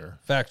dots here.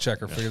 Fact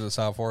checker, figure this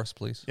out for us,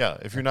 please. Yeah.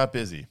 If you're not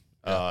busy,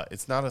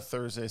 It's not a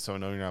Thursday, so I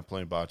know you're not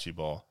playing bocce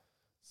ball.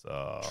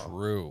 So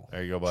True.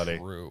 there you go, buddy.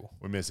 True.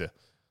 We miss you.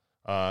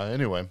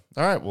 Anyway,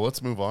 all right. Well,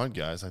 let's move on,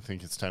 guys. I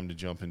think it's time to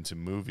jump into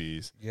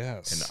movies.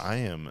 Yes. And I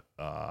am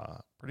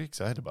pretty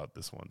excited about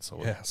this one. So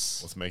Yes.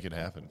 let's make it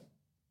happen.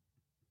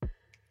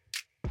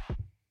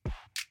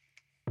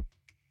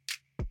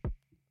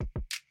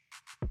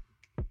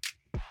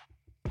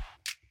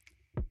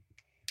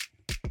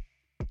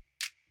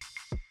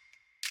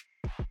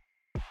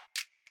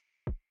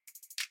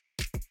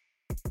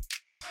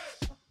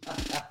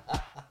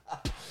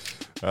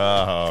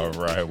 All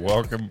right.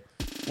 Welcome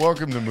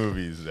to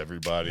movies,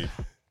 everybody.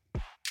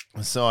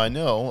 So I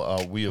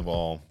know we have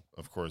all,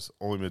 of course,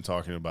 only been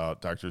talking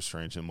about Doctor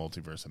Strange and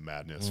Multiverse of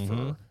Madness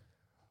for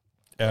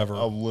Ever.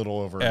 a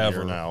little over a Ever.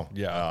 year now.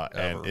 Yeah,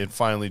 and ever. it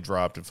finally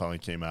dropped. It finally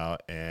came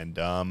out, and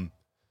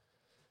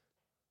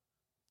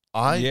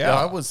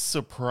I was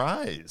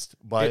surprised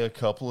by a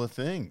couple of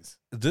things.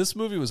 This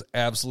movie was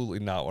absolutely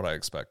not what I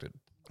expected.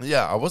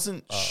 Yeah, I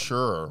wasn't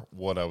sure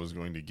what I was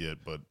going to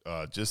get, but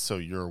just so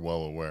you're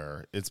well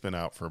aware, it's been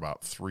out for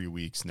about 3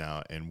 weeks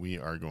now, and we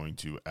are going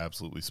to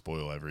absolutely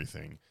spoil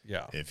everything.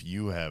 Yeah. If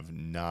you have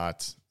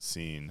not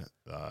seen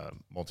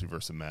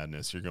Multiverse of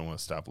Madness, you're going to want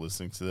to stop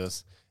listening to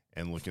this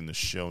and look in the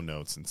show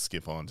notes and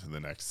skip on to the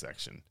next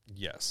section.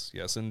 Yes.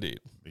 Yes, indeed.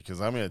 Because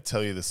I'm going to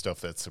tell you the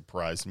stuff that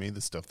surprised me,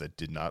 the stuff that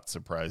did not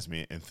surprise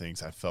me, and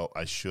things I felt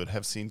I should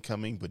have seen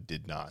coming but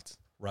did not.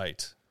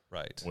 Right.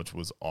 Right. Which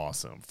was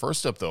awesome.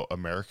 First up, though,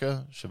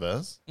 America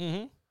Chavez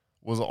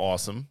was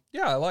awesome.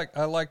 Yeah, I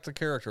liked the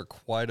character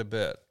quite a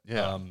bit.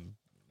 Yeah.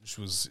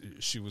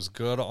 She was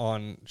good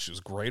on. She was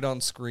great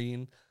on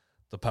screen.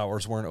 The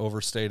powers weren't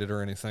overstated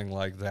or anything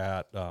like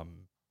that.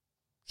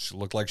 She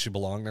looked like she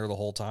belonged there the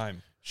whole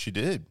time. She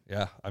did.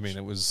 Yeah, I mean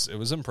it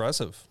was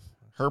impressive.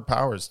 Her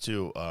powers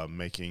too,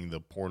 making the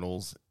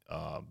portals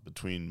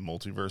between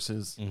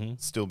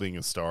multiverses, still being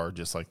a star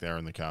just like they are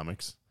in the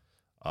comics,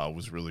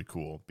 was really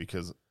cool.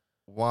 Because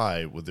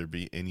why would there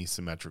be any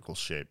symmetrical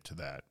shape to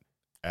that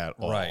at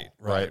all? Right.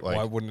 Like,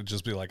 Why wouldn't it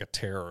just be like a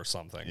tear or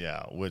something?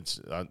 yeah, which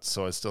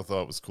so I still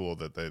thought it was cool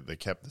that they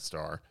kept the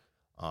star.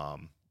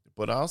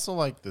 But I also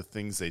like the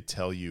things they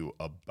tell you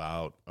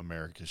about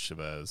America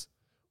Chavez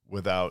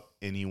without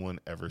anyone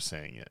ever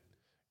saying it.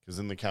 Because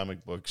in the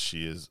comic book,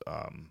 she is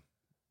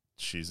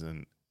she's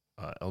an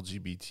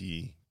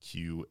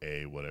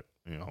LGBTQA, whatever,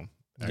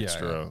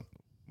 extra.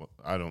 Yeah.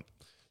 Well,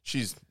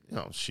 she's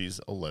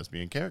a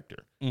lesbian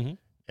character,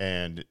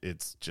 and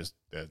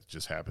that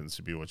just happens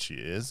to be what she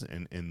is.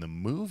 And in the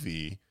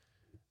movie,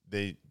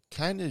 they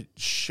kind of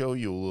show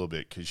you a little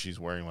bit because she's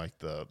wearing like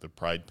the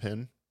pride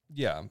pin.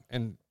 Yeah,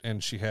 and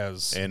she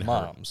has And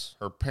moms.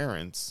 Her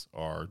parents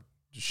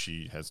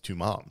she has two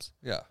moms.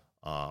 Yeah.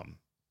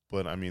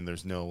 But I mean,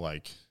 there's no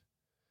like,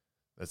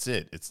 that's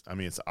it. It's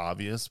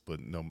obvious, but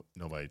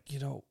nobody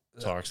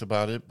talks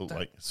about it.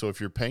 But so if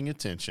you're paying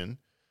attention,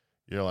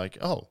 you're like,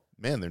 oh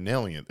man, they're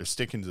nailing it. They're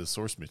sticking to the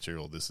source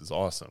material. This is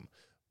awesome.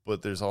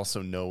 But there's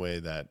also no way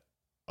that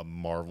a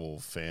Marvel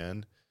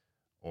fan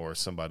or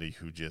somebody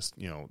who just,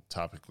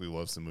 topically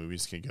loves the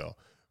movies can go,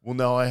 well,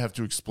 now I have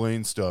to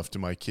explain stuff to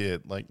my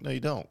kid. Like, no,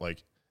 you don't.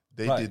 Like,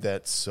 they did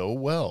that so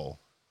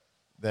well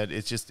that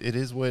it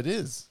is what it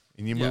is.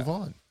 And you move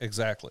on.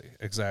 Exactly.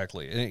 And,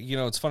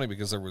 it's funny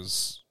because there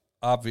was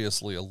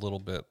obviously a little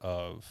bit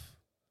of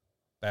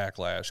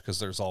backlash because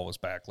there's always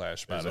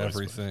backlash about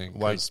everything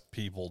because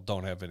people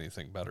don't have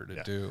anything better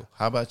to do.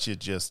 How about you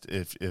just,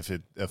 if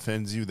it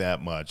offends you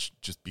that much,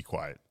 just be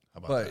quiet. How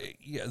about that?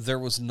 Yeah, there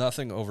was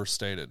nothing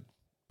overstated,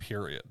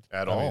 period.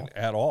 At all.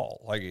 At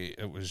all. Like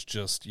it was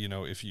just,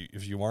 if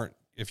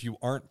you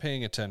aren't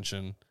paying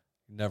attention,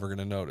 you're never going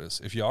to notice.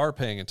 If you are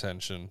paying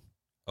attention,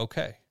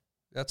 okay,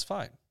 that's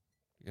fine.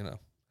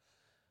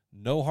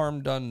 No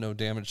harm done, no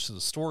damage to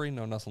the story,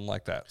 no nothing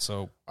like that.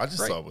 So I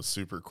just thought it was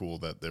super cool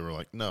that they were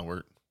like, no,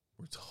 we're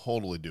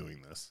totally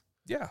doing this.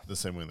 Yeah. The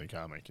same way in the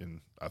comic.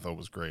 And I thought it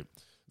was great.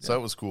 So that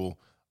was cool.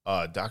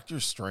 Doctor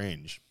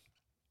Strange.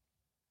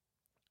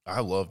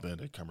 I love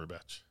Benedict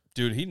Cumberbatch.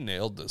 Dude, he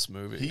nailed this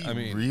movie.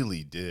 He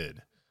really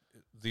did.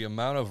 The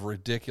amount of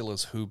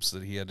ridiculous hoops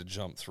that he had to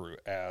jump through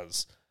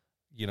as,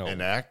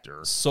 an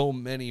actor. So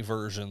many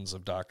versions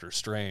of Doctor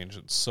Strange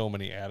and so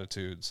many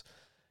attitudes.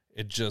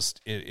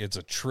 It's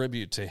a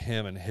tribute to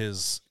him and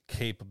his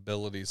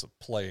capabilities of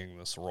playing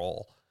this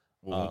role.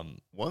 Well,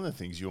 one of the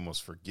things you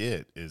almost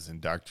forget is in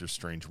Doctor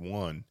Strange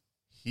 1,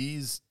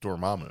 he's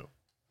Dormammu.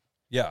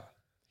 Yeah.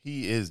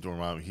 He is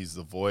Dormammu. He's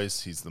the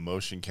voice. He's the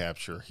motion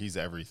capture. He's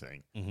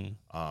everything.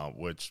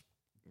 Which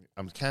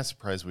I'm kind of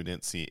surprised we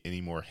didn't see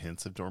any more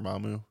hints of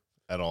Dormammu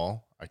at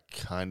all. I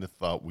kind of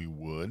thought we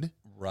would.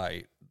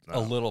 Right. A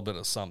little bit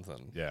of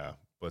something. Yeah.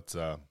 But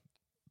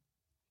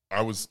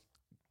I was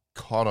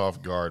caught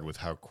off guard with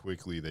how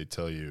quickly they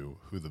tell you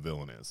who the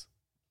villain is.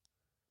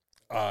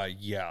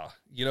 Yeah.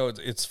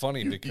 It's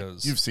funny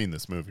because you've seen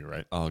this movie,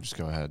 right? Oh, just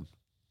go ahead.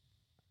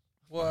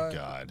 What? Oh,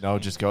 God. No,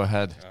 just go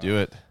ahead. Do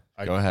it.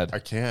 Go ahead. I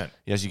can't.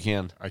 Yes, you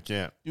can. I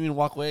can't. You mean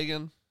walk away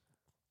again?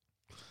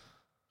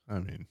 I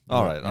mean,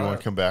 all right. You want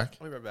to come back?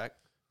 I'll be right back.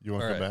 You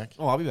want to All come right. back?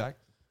 Oh, I'll be back.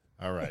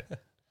 All right.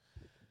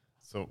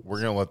 So we're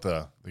gonna let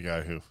the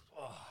guy who.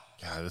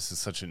 God, this is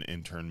such an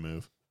intern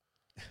move.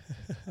 I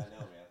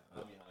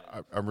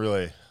know,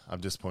 man. I'm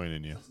disappointed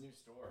in you. It's a new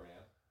store,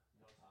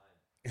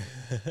 man.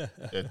 No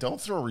time. Yeah, don't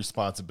throw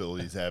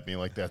responsibilities at me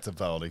like that's a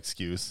valid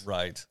excuse.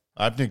 Right.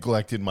 I've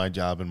neglected my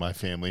job and my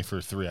family for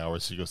 3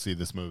 hours to go see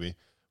this movie.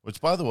 Which,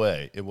 by the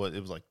way, it was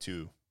like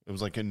 2. It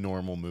was like a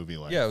normal movie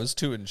length. Yeah, it was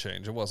 2 and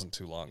change. It wasn't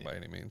too long by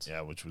any means.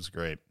 Yeah, which was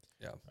great.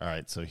 Yeah. All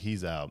right, so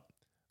he's out.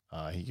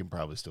 He can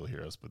probably still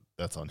hear us, but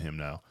that's on him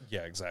now.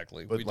 Yeah,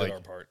 exactly. But we like, did our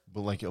part.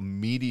 But like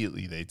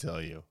immediately they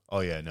tell you, oh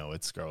yeah, no,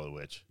 it's Scarlet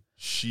Witch.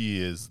 She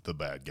is the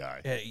bad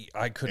guy. Yeah,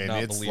 I could And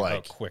not it's believe how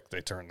like quick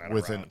they turned that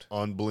with around. an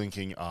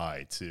unblinking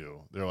eye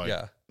too. They're like,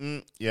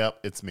 Yeah. Yep,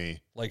 it's me.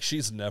 Like,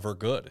 she's never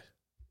good.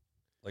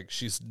 Like,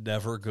 she's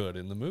never good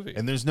in the movie.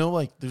 And there's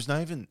not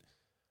even.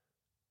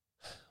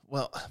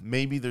 Well,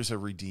 maybe there's a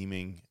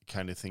redeeming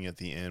kind of thing at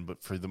the end,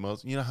 but for the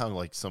most, you know how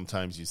like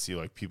sometimes you see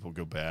like people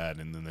go bad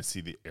and then they see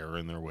the error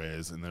in their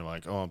ways and they're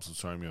like, oh, I'm so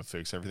sorry, I'm going to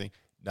fix everything.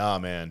 Nah,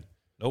 man.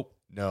 Nope.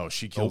 No,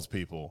 she kills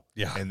people.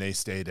 Yeah. And they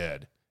stay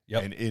dead.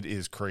 Yep. And it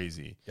is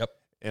crazy. Yep.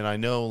 And I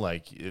know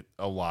like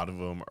a lot of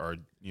them are,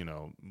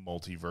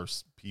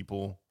 multiverse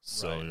people.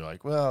 So Right. you're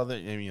like, well,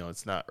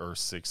 it's not Earth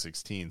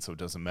 616, so it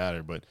doesn't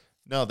matter. But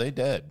no, they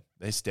dead.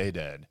 They stay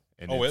dead.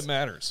 And Oh, it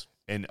matters.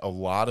 And a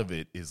lot of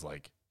it is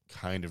like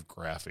kind of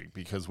graphic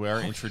because we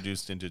are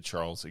introduced into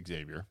Charles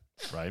Xavier,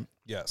 right?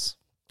 Yes.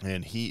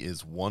 And he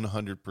is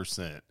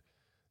 100%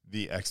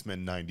 the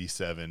X-Men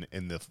 97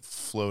 in the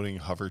floating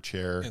hover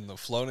chair. In the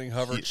floating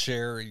hover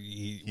chair, when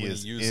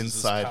is he uses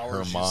inside his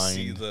powers, her you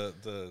see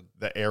mind.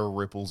 the air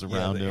ripples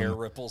around the him. air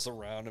ripples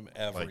around him,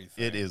 everything. Like,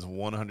 it is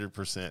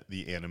 100%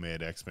 the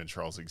animated X-Men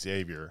Charles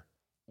Xavier,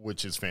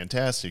 which is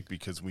fantastic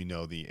because we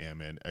know the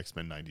animated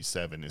X-Men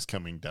 97 is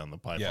coming down the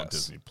pipe on Yes.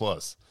 Disney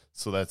Plus.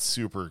 So that's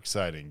super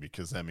exciting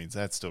because that means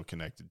that's still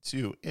connected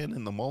too. And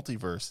in the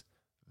multiverse,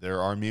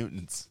 there are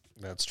mutants.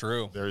 That's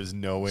true. There is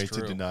no way That's to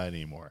true. deny it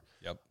anymore.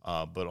 Yep.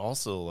 But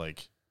also,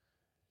 like,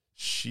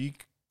 she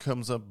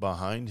comes up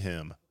behind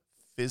him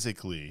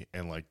physically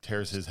and like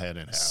tears his head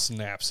in half,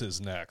 Snaps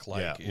his neck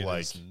like Yeah, it is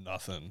like-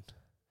 nothing.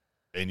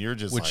 and you're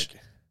just Which-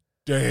 like,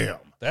 "Damn!"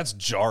 That's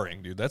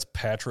jarring, dude. That's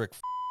Patrick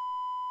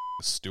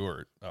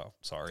Stewart. Oh,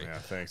 sorry. Yeah,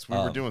 thanks. We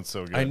were doing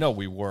so good. I know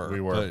we were.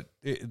 We were.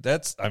 But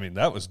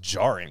that was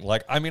jarring.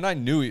 Like, I mean, I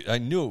knew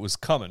it was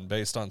coming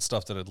based on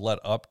stuff that had led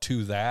up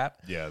to that.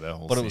 Yeah, that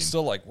whole. But scene. it was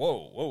still like,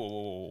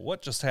 whoa,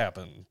 what just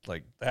happened?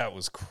 Like, that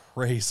was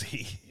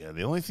crazy. Yeah,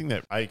 the only thing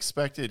that I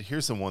expected,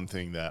 here's the one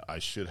thing that I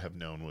should have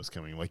known was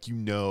coming. Like,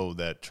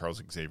 that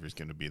Charles Xavier is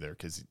going to be there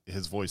because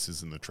his voice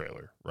is in the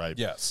trailer, right?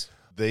 Yes.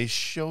 They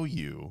show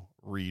you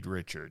Reed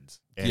Richards,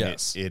 and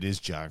Yes. it is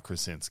John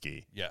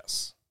Krasinski.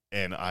 Yes.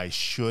 And I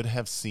should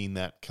have seen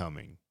that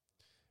coming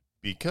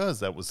because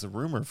that was the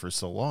rumor for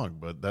so long.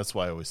 But that's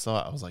why I always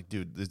thought, I was like,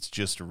 dude, it's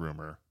just a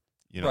rumor.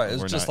 Right.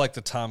 It's we're just not- like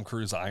the Tom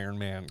Cruise Iron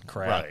Man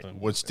crap. right,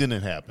 And, which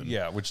didn't happen.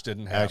 yeah, which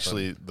didn't happen.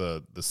 Actually,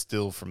 the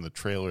still from the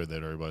trailer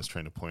that everybody's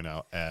trying to point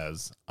out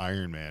as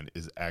Iron Man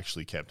is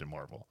actually Captain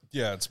Marvel.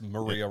 Yeah, it's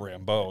Maria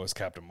Rambeau as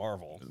Captain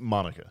Marvel.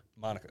 Monica.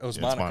 Monica. It was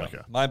Yeah, it's Monica.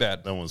 Monica. My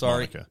bad. That one was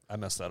Sorry. Monica. I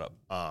messed that up.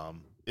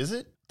 Is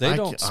it? They I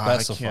don't ca- I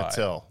specify. can't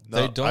tell.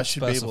 They No, don't I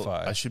should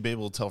specify. I should be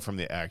able to tell from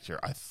the actor.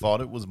 I thought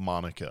it was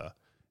Monica,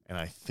 and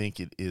I think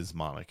it is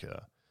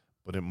Monica,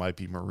 but it might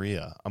be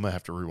Maria. I'm gonna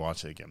have to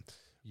rewatch it again.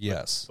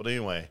 Yes. But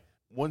anyway,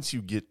 once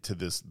you get to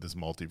this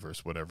multiverse,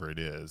 whatever it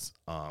is,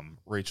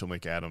 Rachel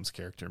McAdams'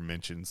 character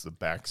mentions the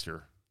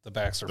Baxter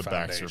Baxter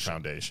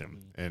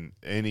Foundation. And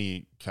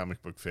any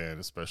comic book fan,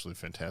 especially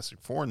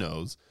Fantastic Four,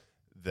 knows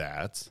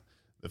that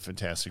the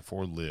Fantastic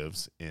Four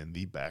lives in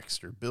the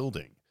Baxter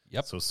building.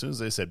 Yep. So as soon as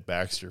they said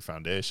Baxter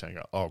Foundation, I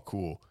go, oh,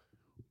 cool.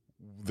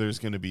 There's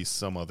going to be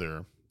some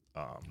other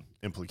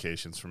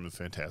implications from the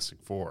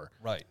Fantastic Four.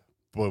 Right.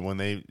 But when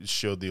they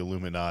showed the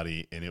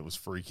Illuminati and it was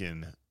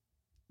freaking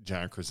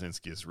John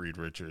Krasinski as Reed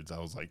Richards, I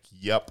was like,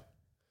 yep.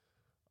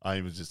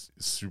 I was just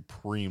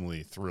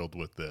supremely thrilled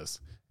with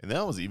this. And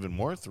I was even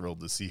more thrilled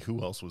to see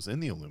who else was in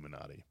the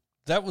Illuminati.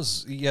 That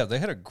was, they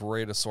had a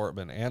great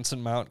assortment.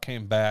 Anson Mount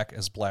came back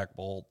as Black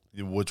Bolt,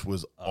 Which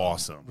was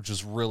awesome. which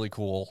is really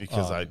cool.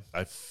 Because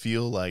I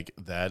feel like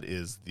that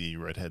is the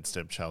redhead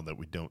stepchild that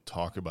we don't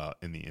talk about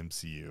in the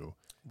MCU.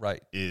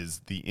 Right. Is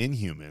the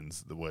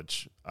Inhumans,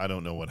 which I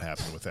don't know what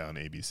happened with that on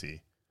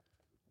ABC.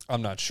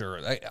 I'm not sure.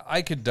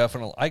 I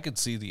could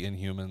see the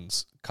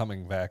Inhumans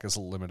coming back as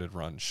a limited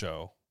run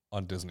show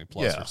on Disney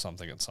Plus Yeah. or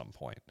something at some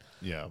point.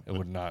 Yeah. It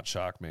would not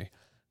shock me.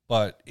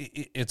 But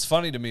it's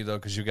funny to me, though,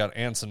 because you got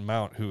Anson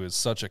Mount, who is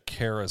such a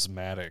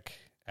charismatic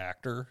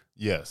actor.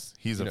 Yes,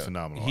 he's a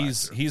phenomenal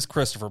actor. He's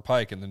Christopher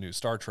Pike in the new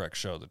Star Trek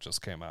show that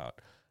just came out.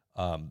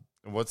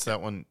 What's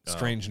that one?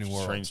 Strange New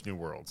Worlds. Strange New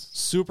Worlds,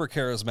 Super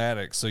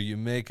charismatic, so you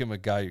make him a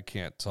guy who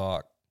can't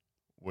talk.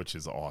 which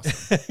is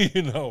awesome.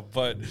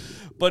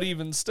 But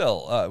even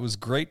still, it was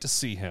great to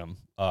see him.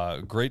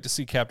 Great to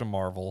see Captain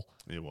Marvel.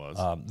 It was.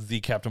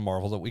 The Captain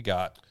Marvel that we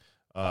got.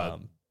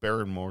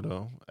 Baron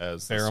Mordo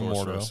as the Baron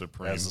Sorcerer Mordo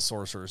Supreme as the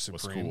Sorcerer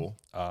Supreme.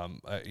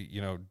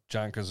 cool.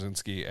 John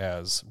Krasinski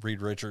as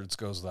Reed Richards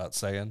goes without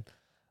saying.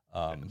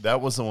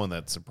 That was the one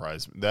that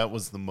surprised me. That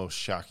was the most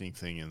shocking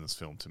thing in this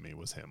film to me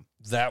was him.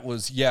 That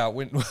was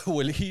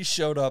when he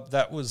showed up.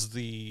 That was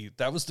the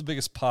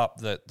biggest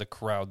pop that the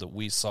crowd that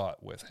we saw it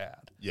with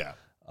had. Yeah.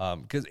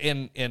 Because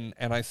and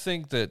I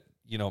think that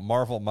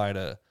Marvel might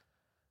have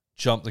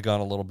jumped the gun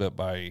a little bit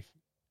by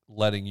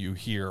letting you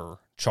hear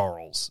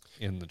Charles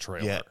in the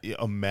trailer. Yeah.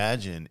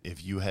 Imagine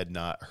if you had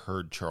not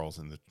heard Charles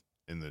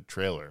in the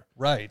trailer.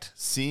 Right.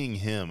 Seeing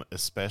him,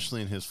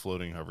 especially in his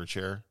floating hover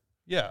chair,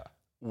 Yeah.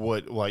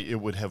 it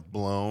would have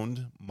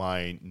blown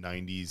my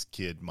 90s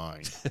kid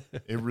mind.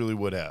 It really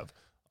would have.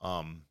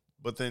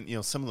 But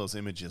then, some of those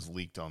images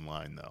leaked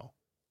online though.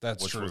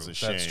 That's which true. was a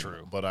shame. That's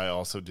true. But I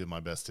also did my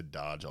best to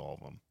dodge all of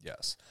them.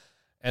 Yes.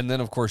 And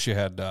then, of course, you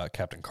had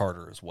Captain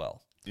Carter as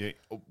well. Yeah,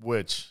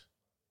 which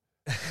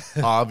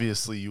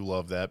obviously you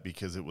love that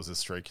because it was a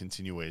straight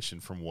continuation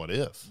from What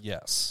If.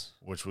 Yes.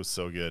 Which was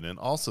so good. And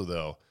also,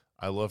 though,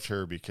 I loved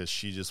her because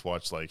she just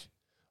watched like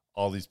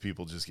all these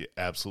people just get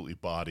absolutely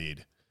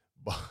bodied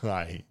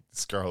by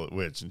Scarlet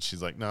Witch. And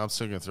she's like, no, I'm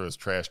still going to throw this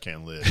trash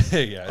can lid.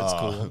 Yeah, it's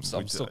cool.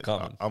 I'm still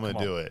coming. I'm going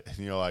to do it. And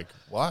you're like,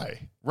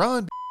 why?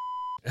 Run.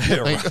 Yeah,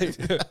 right.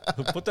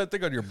 Put that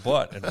thing on your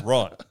butt and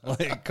run.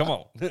 Like, come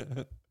on.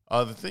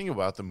 The thing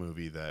about the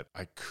movie that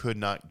I could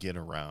not get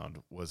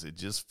around was it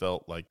just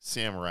felt like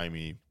Sam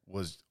Raimi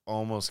was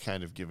almost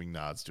kind of giving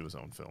nods to his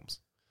own films.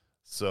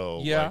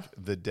 So, Yeah. like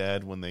the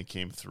dead, when they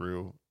came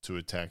through to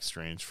attack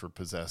Strange for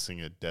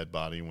possessing a dead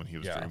body when he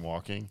was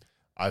dreamwalking,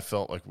 I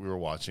felt like we were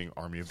watching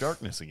Army of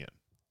Darkness again.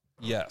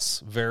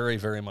 Yes, very,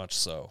 very much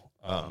so.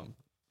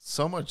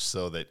 So much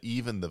so that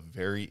even the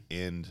very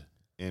end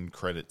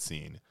credit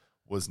scene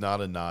was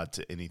not a nod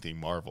to anything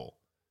Marvel.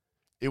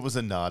 It was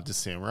a nod to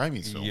Sam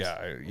Raimi's films.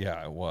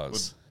 Yeah, it was.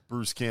 With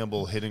Bruce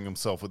Campbell hitting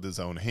himself with his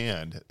own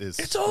hand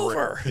is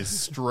over. Is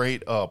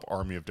straight up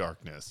Army of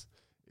Darkness.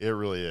 It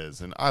really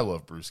is. And I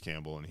love Bruce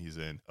Campbell, and he's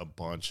in a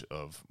bunch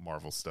of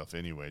Marvel stuff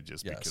anyway,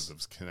 just because of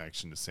his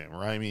connection to Sam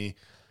Raimi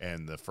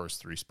and the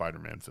first 3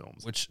 Spider-Man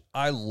films. Which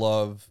I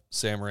love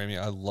Sam Raimi.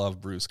 I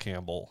love Bruce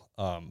Campbell.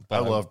 But I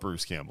love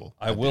Bruce Campbell.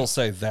 I will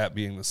say that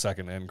being the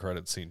second end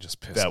credit scene just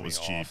pissed me off. That was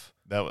cheap.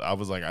 I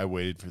was like, I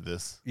waited for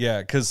this.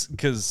 Yeah, because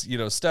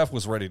Steph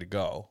was ready to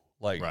go.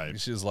 Like, Right.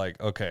 she's like,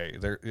 okay,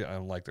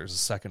 I'm like, there's a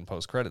second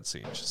post credit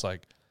scene. She's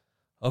like,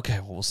 okay,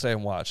 well, we'll stay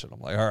and watch it. I'm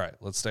like, all right,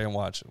 let's stay and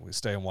watch it. We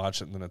stay and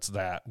watch it, and then it's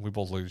that. We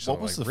both look at each other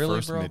What was like, the really,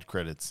 first bro?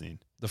 mid-credit scene?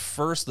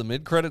 The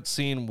mid-credit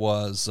scene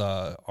was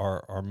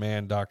our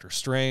man Doctor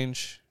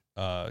Strange.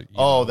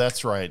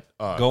 That's right.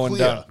 Going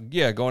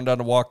Clea. going down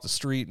to walk the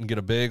street and get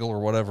a bagel or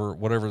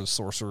whatever the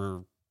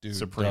sorcerer dude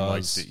Supreme does.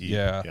 likes to eat.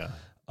 Yeah.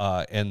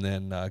 And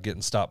then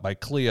getting stopped by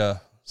Clea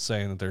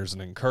saying that there's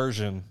an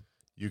incursion.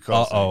 You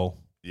call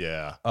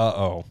Yeah.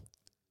 Yeah.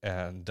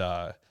 And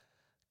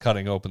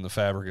cutting open the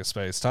fabric of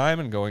space-time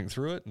and going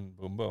through it, and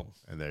boom, boom.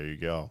 And there you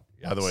go.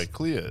 Yes. By the way,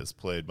 Clea is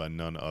played by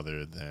none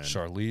other than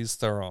Charlize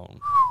Theron.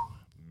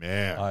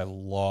 Man. I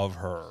love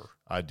her.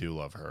 I do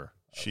love her.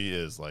 She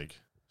is like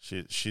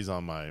she's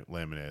on my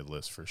laminated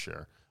list for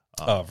sure.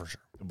 For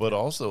sure. But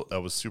also, I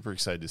was super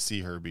excited to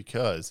see her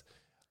because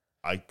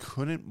I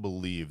couldn't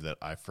believe that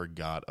I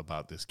forgot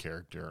about this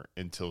character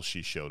until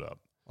she showed up.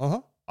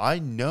 Uh-huh. I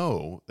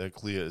know that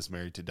Clea is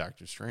married to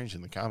Doctor Strange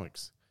in the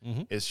comics.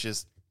 Mhm. It's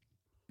just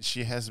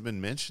she hasn't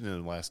been mentioned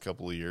in the last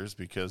couple of years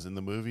because in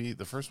the movie,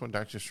 the first one,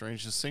 Doctor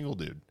Strange is a single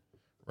dude,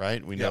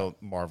 right? We know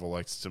Marvel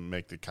likes to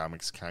make the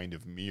comics kind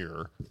of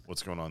mirror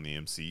what's going on in the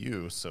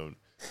MCU. So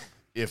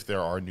if there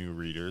are new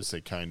readers,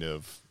 they kind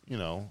of,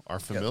 are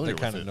familiar They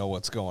with kind it. of know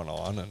what's going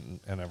on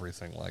and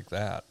everything like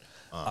that.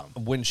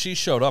 When she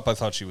showed up, I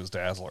thought she was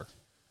Dazzler.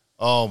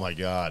 Oh, my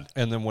God.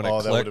 And then when Oh,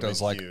 it that clicked, would've I was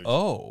been like, huge.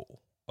 oh,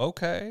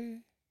 okay.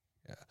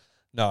 Yeah.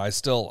 No, I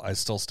still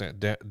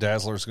stand.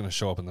 Dazzler's going to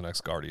show up in the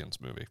next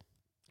Guardians movie.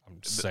 I'm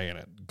just saying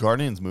it.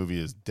 Guardians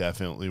movie is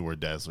definitely where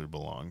Dazzler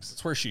belongs.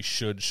 It's where she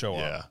should show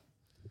Yeah. up.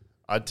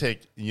 I'd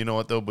take, you know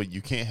what, though? But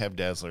you can't have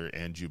Dazzler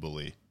and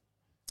Jubilee.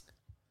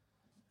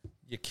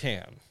 You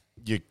can.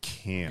 You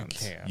can't.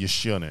 You can. You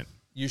shouldn't.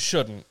 You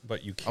shouldn't,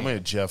 but you can. I'm going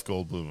to Jeff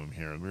Goldblum him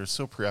here. We were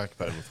so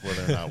preoccupied with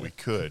whether or not we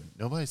could.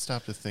 Nobody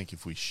stopped to think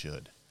if we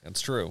should.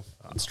 It's true.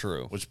 It's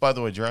true. Which, by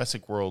the way,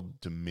 Jurassic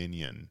World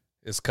Dominion.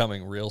 It's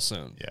coming real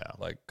soon. Yeah.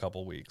 Like a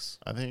couple weeks.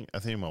 I think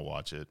I'm going to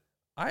watch it.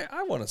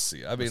 I want to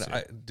see. I mean,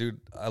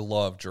 I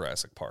love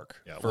Jurassic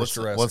Park. Yeah. First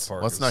Jurassic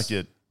Park. Let's not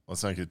get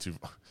too.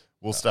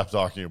 We'll stop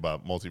talking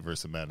about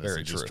Multiverse of Madness Very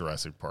and just true.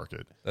 Jurassic Park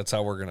it. That's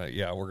how we're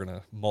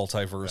gonna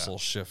multiversal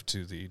shift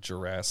to the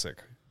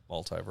Jurassic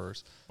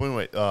multiverse. But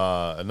anyway,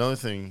 another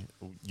thing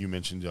you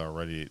mentioned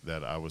already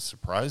that I was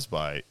surprised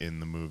by in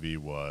the movie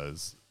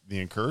was the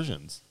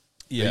incursions.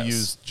 Yes. They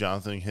used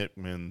Jonathan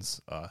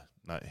Hickman's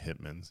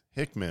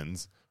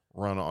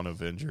run on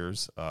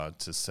Avengers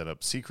to set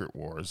up Secret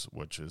Wars,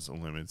 which is a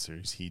limited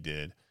series he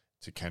did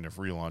to kind of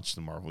relaunch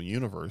the Marvel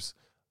Universe.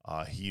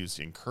 He used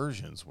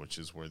Incursions, which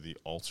is where the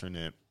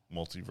alternate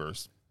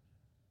multiverse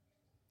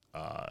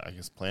I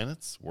guess,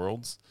 planets,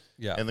 worlds.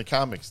 Yeah. In the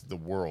comics, the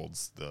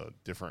worlds, the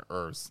different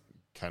Earths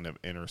kind of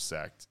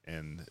intersect,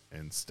 and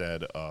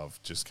instead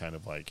of just kind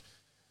of like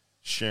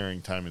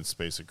sharing time and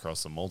space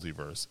across the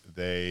multiverse,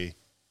 they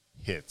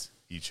hit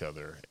each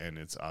other, and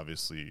it's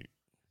obviously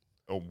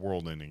a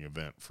world-ending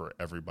event for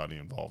everybody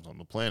involved on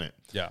the planet.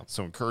 Yeah.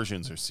 So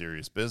incursions are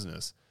serious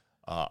business.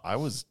 I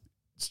was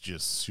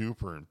just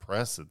super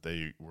impressed that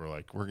they were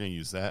like, we're going to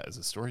use that as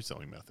a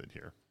storytelling method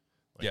here.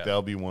 Like, Yeah.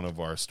 that'll be one of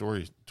our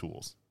story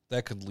tools.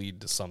 That could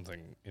lead to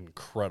something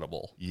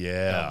incredible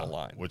Yeah, down the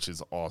line. which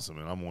is awesome,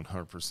 and I'm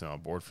 100%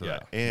 on board for Yeah,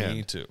 that. And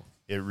me too.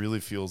 it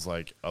really feels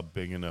like a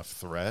big enough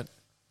threat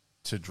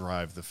to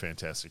drive the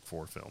Fantastic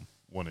Four film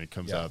when it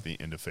comes Yeah. out at the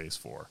end of Phase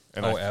 4.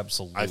 And Oh, I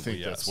absolutely,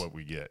 think that's yes. what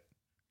we get.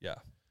 Yeah.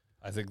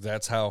 I think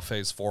that's how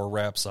Phase 4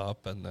 wraps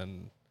up, and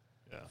then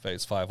Yeah.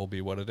 Phase 5 will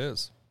be what it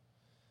is.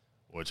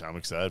 Which I'm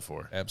excited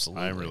for.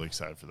 Absolutely. I'm really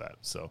excited for that.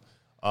 So,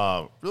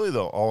 really,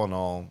 though, all in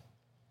all,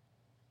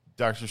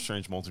 Doctor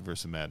Strange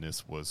Multiverse of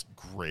Madness was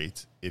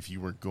great. If you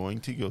were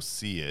going to go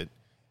see it,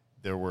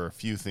 there were a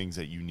few things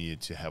that you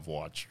needed to have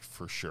watched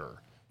for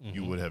sure.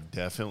 You would have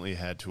definitely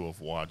had to have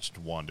watched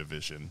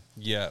WandaVision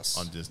Yes.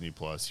 on Disney+.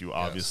 You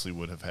obviously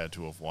would have had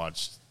to have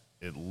watched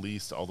at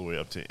least all the way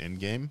up to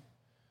Endgame.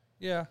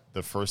 Yeah,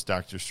 The first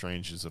Doctor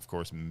Strange is, of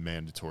course,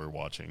 mandatory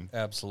watching.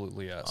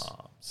 absolutely, yes.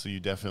 So you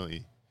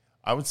definitely,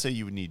 I would say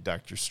you would need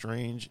Doctor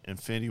Strange,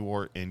 Infinity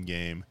War,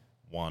 Endgame,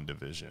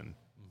 WandaVision,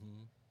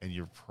 and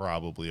you're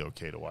probably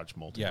okay to watch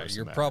Multiverse. Yeah, of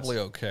you're Madness. probably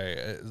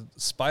okay.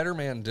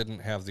 Spider-Man didn't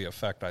have the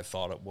effect I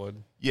thought it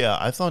would. Yeah,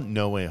 I thought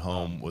No Way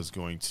Home was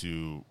going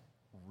to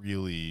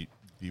really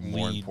be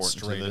more Lead important to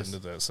straight this. into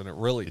this, and it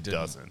really It didn't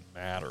doesn't.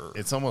 matter.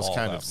 It's almost all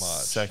kind that of much.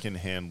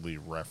 second-handly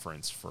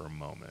referenced for a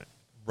moment.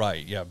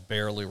 Right, yeah,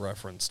 barely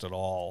referenced at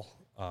all.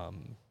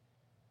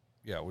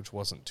 Yeah, which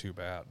wasn't too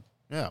bad.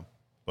 Yeah,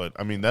 but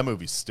I mean that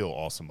movie's still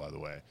awesome. By the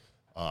way,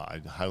 I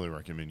highly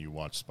recommend you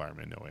watch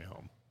Spider-Man: No Way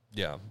Home.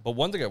 Yeah, but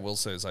one thing I will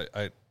say is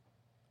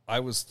I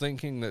was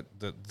thinking that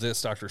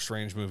this Doctor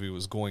Strange movie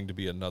was going to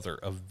be another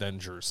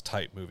Avengers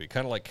type movie,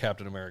 kind of like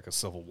Captain America: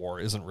 Civil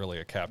War isn't really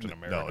a Captain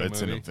America No, it's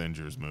movie. an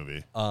Avengers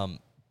movie.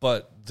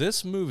 But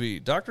this movie,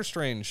 Doctor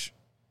Strange,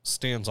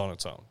 stands on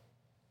its own.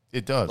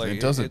 It does. Like, It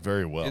does it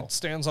very well. It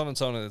stands on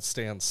its own and it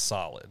stands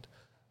solid.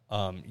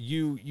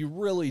 You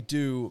really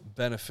do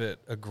benefit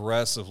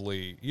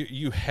aggressively.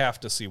 You have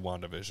to see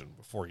WandaVision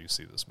before you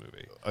see this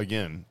movie.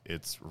 Again,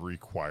 it's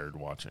required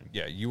watching.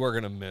 Yeah, you are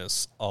going to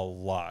miss a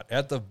lot.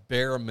 At the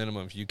bare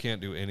minimum, if you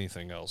can't do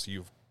anything else,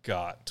 you've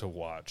got to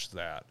watch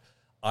that.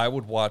 I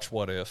would watch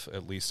What If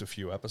at least a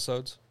few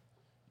episodes.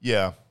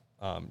 Yeah.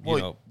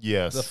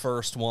 Yes. The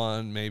first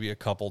one, maybe a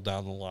couple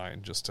down the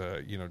line, just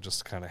to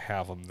kind of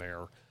have them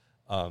there.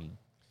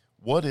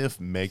 What If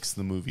makes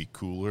the movie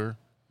cooler?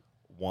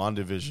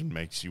 WandaVision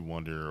makes you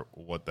wonder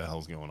what the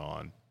hell's going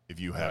on if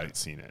you haven't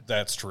seen it.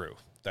 That's true.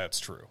 That's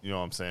true. You know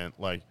what I'm saying?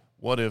 Like,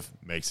 What If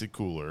makes it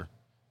cooler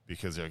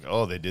because you're like,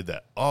 oh, they did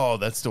that. Oh,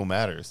 that still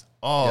matters.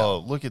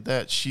 Oh, look at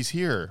that. She's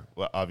here.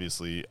 Well,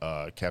 obviously,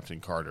 Captain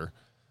Carter.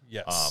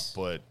 Yes.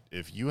 But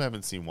if you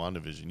haven't seen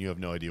WandaVision, you have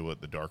no idea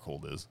what the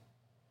Darkhold is.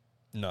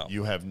 No.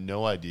 You have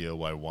no idea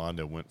why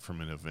Wanda went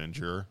from an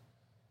Avenger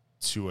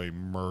to a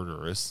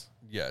murderess.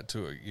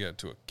 to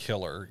a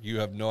killer. You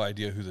have no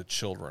idea who the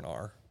children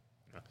are.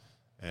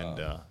 And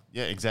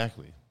yeah,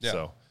 exactly. Yeah.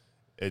 So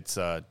it's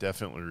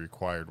definitely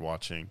required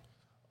watching.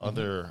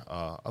 Other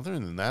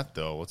than that,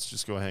 though, let's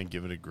just go ahead and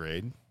give it a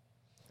grade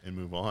and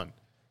move on.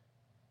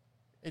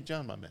 Hey,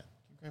 John, my man,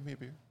 can you grab me a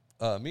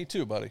beer? Me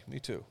too, buddy. Me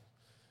too.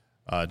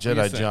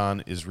 Jedi think?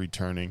 John is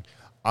returning.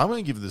 I'm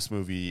going to give this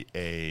movie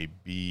a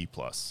B+.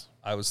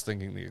 I was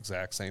thinking the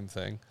exact same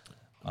thing.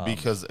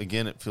 Because,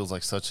 again, it feels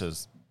like such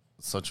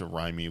a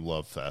rhymey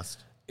love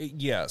fest.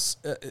 Yes.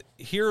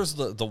 Here's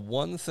the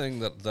one thing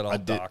that I'll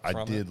dock from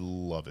I it. did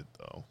love it,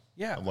 though.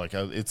 Yeah. Like,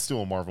 it's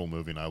still a Marvel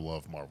movie, and I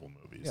love Marvel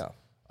movies.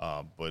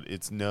 Yeah. But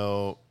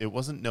it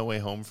wasn't No Way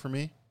Home for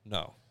me.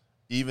 No.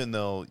 Even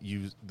though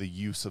the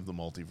use of the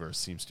multiverse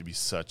seems to be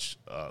such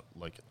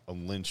like a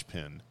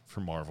linchpin for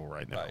Marvel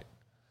right now.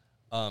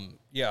 Right.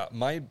 Yeah.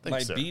 My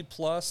sir. B+.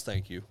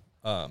 Thank you.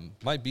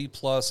 My B+.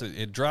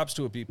 It drops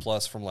to a B+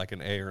 from like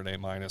an A or an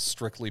A-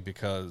 strictly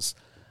because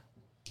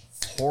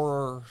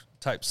horror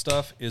type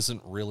stuff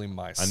isn't really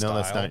my I style. know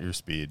that's not your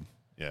speed.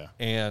 Yeah.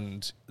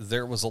 And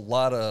there was a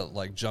lot of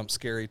like jump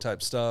scary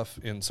type stuff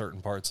in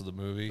certain parts of the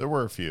movie There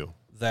were a few.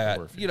 that,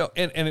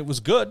 and it was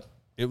good.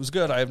 It was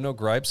good. I have no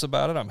gripes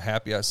about it. I'm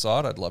happy I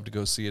saw it. I'd love to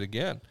go see it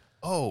again.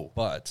 Oh.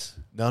 But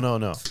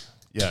No.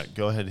 Yeah,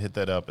 go ahead and hit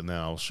that up, and then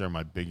I'll share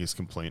my biggest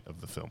complaint of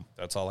the film.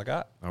 that's all I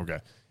got. Okay.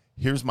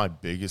 Here's my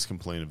biggest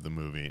complaint of the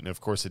movie. And, of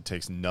course, it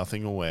takes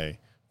nothing away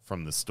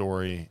from the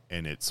story,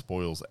 and it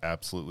spoils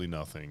absolutely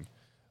nothing.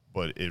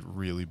 But it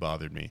really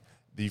bothered me.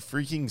 The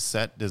freaking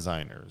set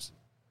designers,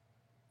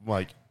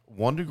 like,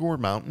 Wundagore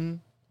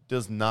Mountain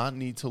does not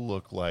need to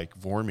look like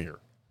Vormir.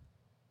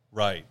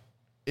 Right.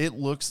 It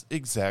looks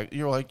exact.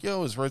 You're like,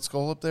 yo, is Red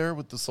Skull up there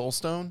with the Soul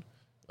Stone?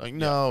 Like,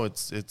 no,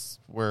 it's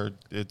where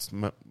it's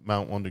Mount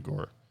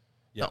Wundagore.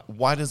 Yeah. Now,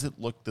 why does it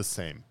look the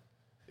same?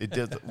 It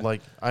did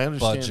like I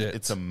understand Budget.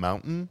 it's a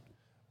mountain,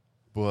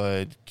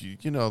 but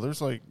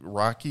there's like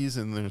Rockies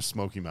and there's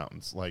Smoky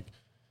Mountains. Like,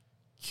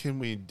 can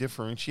we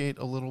differentiate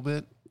a little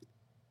bit?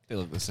 They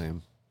look the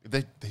same.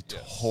 They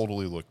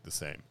totally look the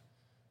same.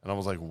 And I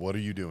was like, what are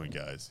you doing,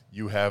 guys?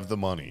 You have the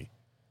money.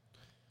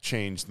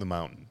 Change the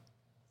mountain.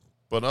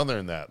 But other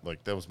than that,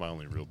 like, that was my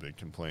only real big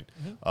complaint.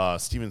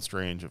 Stephen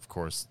Strange, of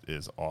course,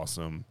 is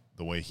awesome.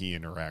 The way he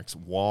interacts.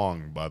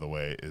 Wong, by the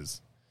way,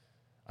 is,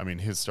 I mean,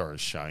 his star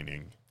is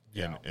shining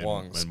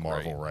Wong's in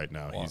Marvel great. right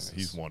now. Wong He's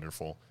is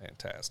wonderful.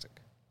 Fantastic.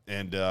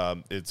 And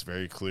it's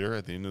very clear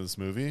at the end of this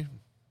movie,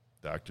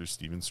 Dr.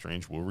 Stephen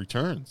Strange will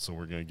return. So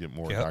we're going to get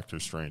more Yep. Doctor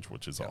Strange,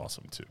 which is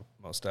awesome, too.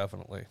 Most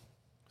definitely.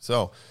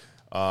 So,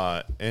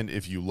 and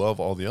if you love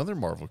all the other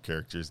Marvel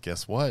characters,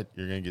 guess what?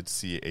 You're going to get to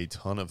see a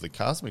ton of the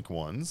cosmic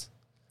ones.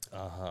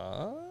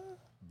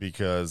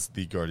 Because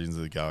the Guardians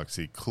of the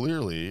Galaxy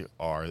clearly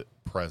are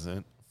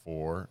present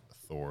for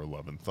Thor: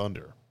 Love and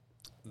Thunder.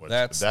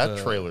 That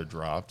trailer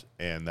dropped,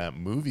 and that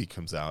movie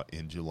comes out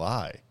in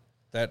July.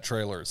 That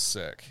trailer is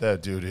sick.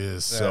 That dude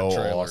is That so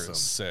trailer awesome. is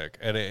sick.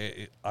 And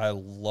I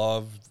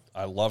loved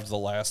the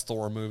last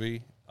Thor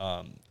movie.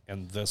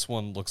 And this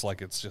one looks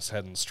like it's just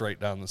heading straight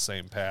down the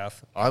same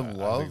path. I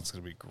think it's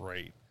going to be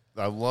great.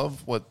 I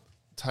love what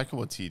Taika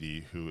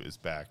Waititi, who is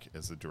back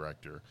as the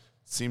director,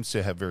 seems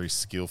to have very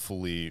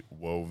skillfully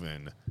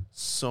woven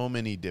so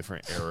many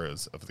different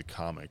eras of the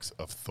comics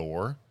of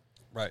Thor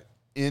Right.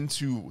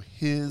 into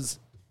his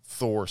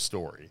Thor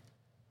story.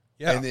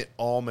 Yeah. And it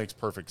all makes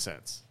perfect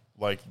sense.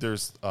 Like,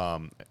 there's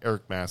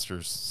Eric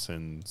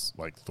Masterson's,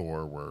 like,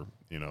 Thor, where,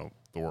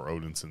 Thor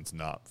Odinson's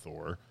not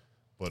Thor,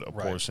 but a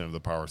portion of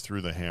the power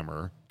through the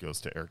hammer goes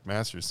to Eric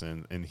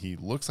Masterson, and he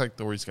looks like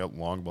Thor. He's got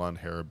long blonde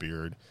hair, a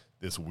beard,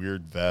 this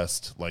weird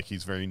vest, like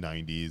he's very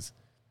 90s.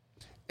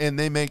 And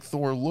they make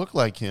Thor look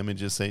like him and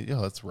just say,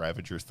 that's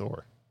Ravager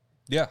Thor.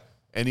 Yeah.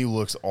 And he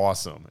looks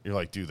awesome. You're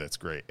like, dude, that's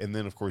great. And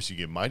then, of course, you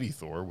get Mighty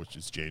Thor, which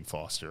is Jane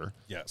Foster.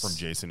 Yes. From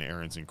Jason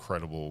Aaron's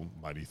incredible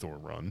Mighty Thor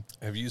run.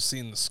 Have you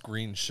seen the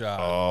screenshot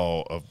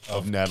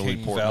Of Natalie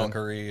King Portman.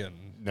 Valkyrie and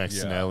Next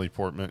to Natalie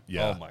Portman.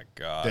 Yeah. Oh my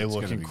god. They It's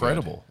look gonna be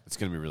incredible. good. It's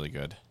going to be really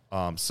good.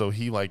 So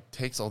he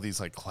takes all these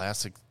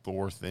classic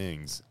Thor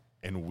things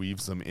and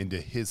weaves them into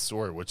his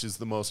story, which is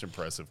the most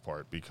impressive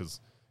part because,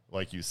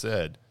 like you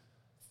said,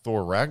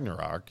 Thor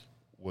Ragnarok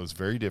was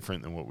very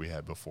different than what we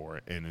had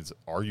before and is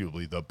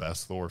arguably the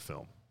best Thor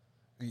film.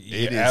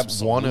 It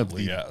is one of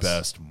the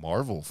best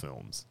Marvel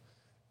films.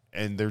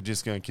 And they're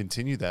just going to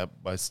continue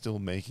that by still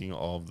making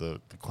all of the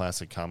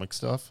classic comic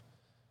stuff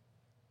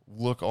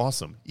look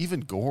awesome.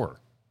 Even Gore.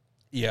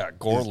 Yeah,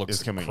 Gore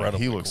looks coming.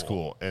 incredibly He looks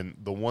cool. And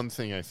the one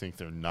thing I think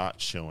they're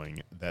not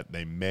showing that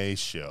they may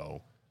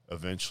show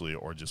eventually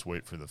or just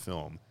wait for the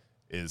film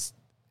is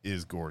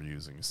Gore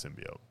using a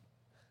symbiote.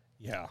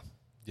 Yeah.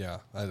 Yeah,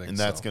 I think And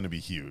that's going to be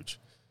huge.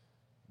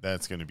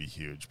 That's going to be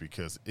huge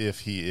because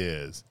if he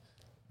is,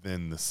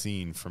 then the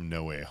scene from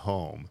No Way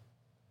Home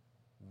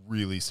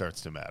really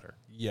starts to matter.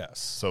 Yes.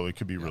 So it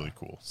could be really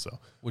cool. So,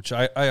 which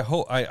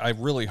I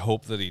really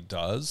hope that he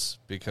does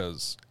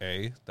because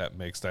that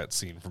makes that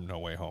scene from No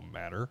Way Home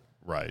matter.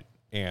 right.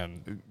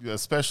 And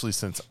Especially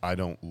since I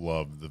don't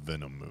love the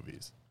Venom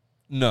movies.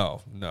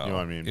 no. You know what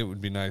I mean? It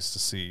would be nice to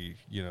see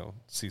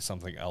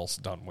something else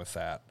done with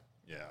that.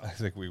 I Yeah.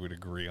 think we would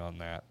agree on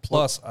that.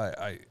 Plus,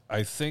 I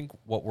think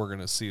what we're going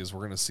to see is we're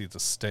going to see the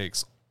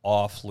stakes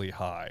awfully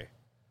high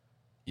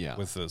Yeah.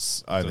 with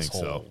this I this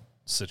think so. whole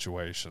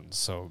situation.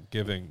 So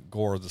giving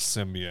Gore the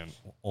symbiont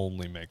will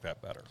only make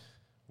that better.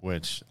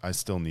 Which I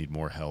still need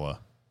more Hela,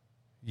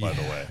 by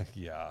the way.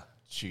 Yeah.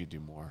 She could do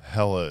more.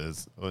 Hela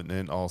is,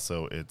 and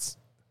also it's,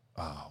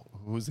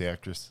 who's the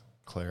actress?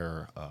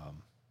 Claire.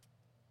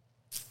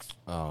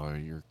 Oh,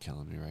 you're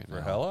killing me right For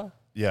now. Hela?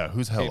 Yeah,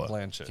 who's Hela?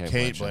 Blanchett.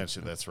 Kate Blanchett.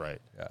 Blanchett, that's right.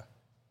 Yeah.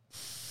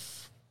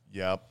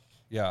 Yep.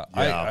 Yeah.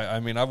 Yeah. I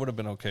mean, I would have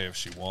been okay if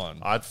she won.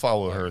 I'd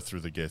follow her through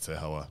the gates of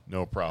Hela.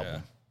 No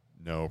problem.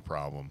 Yeah. No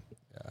problem.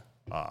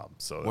 Yeah.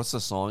 So What's the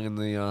song in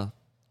the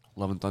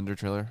Love and Thunder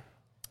trailer?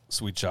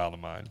 Sweet Child of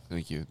Mine.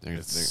 Thank you.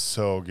 it's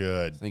so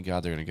good. Thank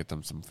God they're going to get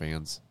them some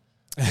fans.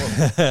 We're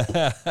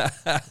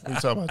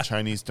talking about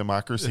Chinese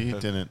democracy.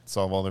 Didn't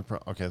solve all their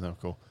okay, no,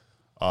 cool.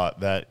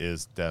 That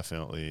is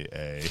definitely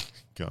a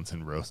Guns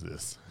N'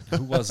 Roses.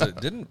 Who was it?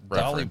 Didn't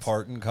Dolly Reference.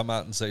 Parton come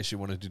out and say she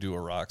wanted to do a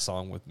rock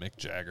song with Mick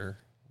Jagger?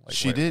 Like,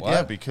 She wait, did, what?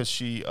 yeah, because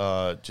she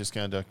just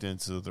got inducted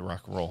into the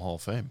Rock and Roll Hall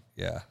of Fame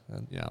Yeah.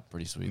 And Yeah,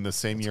 pretty sweet. in the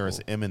same year as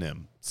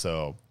Eminem.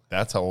 So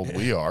that's how old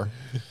we are.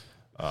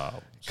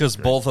 because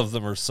both of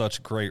them are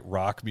such great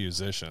rock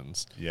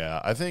musicians. Yeah,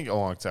 I think a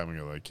long time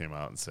ago they came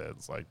out and said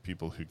it's like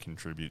people who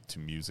contribute to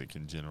music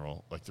in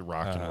general, like the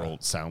rock and roll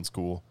sounds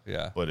cool.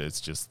 Yeah. but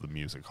it's just the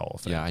Music Hall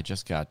of Fame. Yeah, I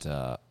just got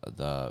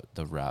the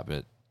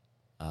rabbit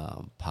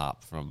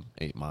pop from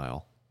 8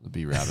 Mile. The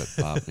bee rabbit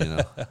pop,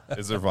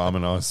 Is there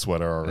vomit on his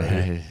sweater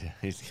already?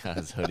 He's got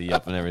his hoodie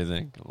up and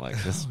everything. I'm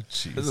like, this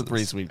is a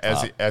pretty sweet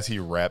pop. As he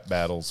rap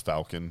battles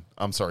Falcon.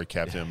 I'm sorry,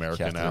 Captain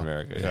America Captain now.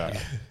 America,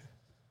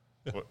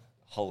 yeah.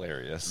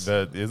 hilarious.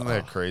 Isn't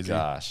that crazy?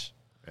 Gosh.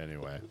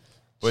 Anyway.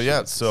 But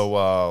yeah, so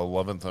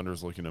Love and Thunder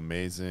is looking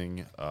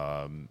amazing.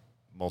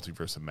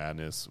 Multiverse of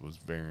Madness was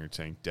very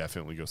entertaining.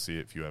 Definitely go see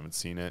it if you haven't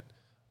seen it.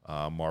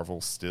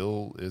 Marvel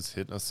still is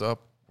hitting us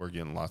up. We're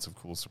getting lots of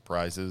cool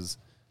surprises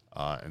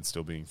and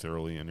still being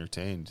thoroughly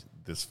entertained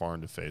this far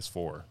into Phase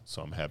 4.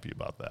 So I'm happy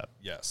about that.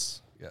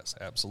 Yes,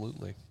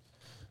 absolutely.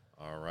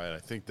 All right, I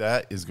think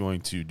that is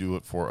going to do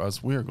it for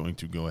us. We are going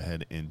to go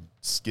ahead and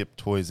skip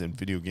toys and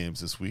video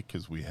games this week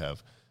because we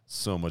have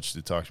so much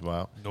to talk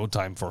about. No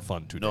time for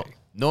fun today.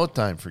 No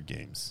time for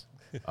games.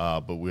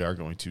 But we are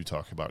going to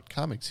talk about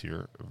comics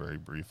here very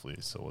briefly.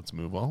 So let's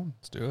move on.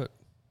 Let's do it.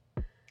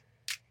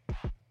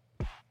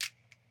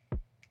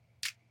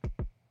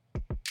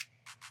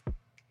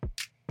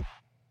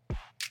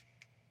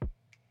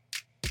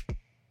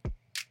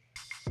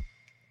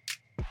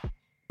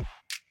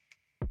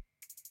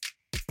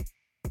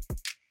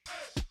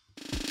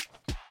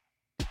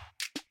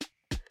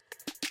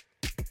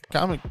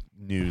 Comic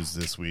news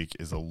this week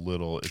is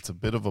it's a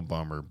bit of a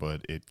bummer,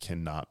 but it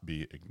cannot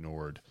be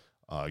ignored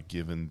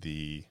given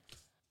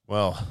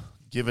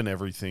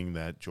everything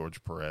that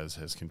George Perez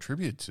has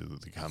contributed to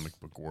the comic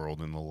book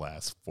world in the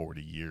last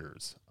 40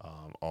 years.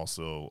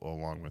 Also,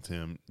 along with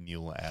him,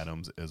 Neil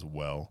Adams as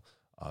well.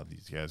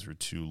 These guys were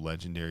two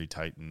legendary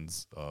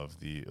titans of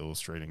the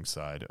illustrating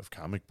side of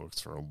comic books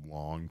for a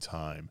long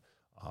time,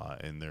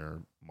 and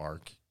their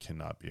mark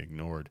cannot be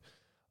ignored.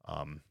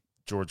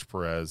 George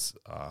Perez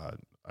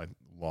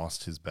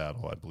lost his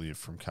battle, I believe,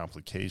 from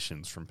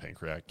complications from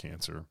pancreatic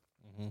cancer.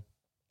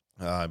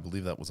 Mm-hmm. I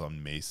believe that was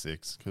on May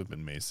 6th. Could have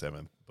been May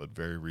 7th, but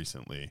very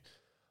recently.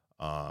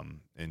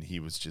 And he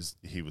was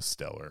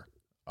stellar.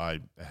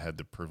 I had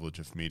the privilege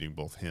of meeting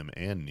both him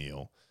and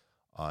Neil.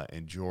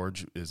 And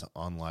George is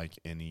unlike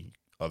any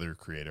other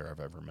creator I've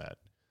ever met.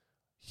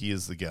 He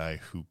is the guy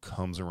who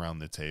comes around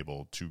the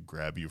table to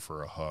grab you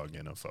for a hug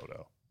and a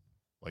photo.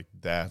 Like,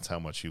 that's how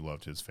much he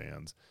loved his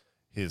fans.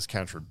 His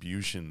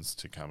contributions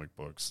to comic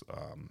books,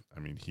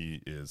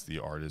 he is the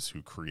artist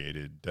who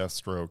created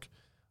Deathstroke.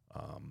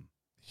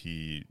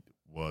 He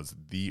was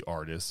the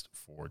artist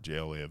for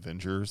JLA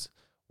Avengers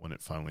when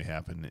it finally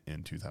happened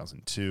in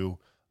 2002.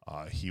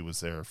 He was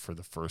there for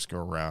the first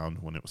go-around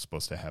when it was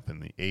supposed to happen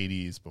in the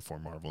 80s before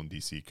Marvel and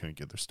DC couldn't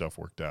get their stuff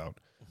worked out.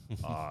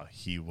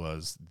 He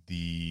was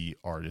the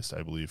artist,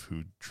 I believe,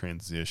 who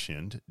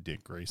transitioned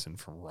Dick Grayson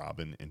from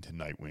Robin into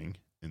Nightwing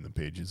in the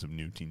pages of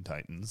New Teen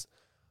Titans.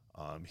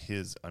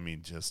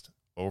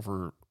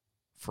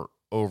 For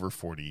over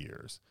 40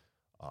 years,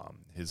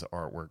 his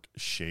artwork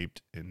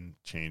shaped and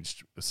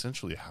changed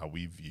essentially how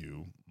we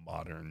view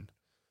modern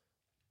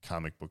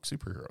comic book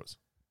superheroes.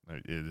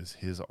 It is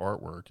his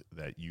artwork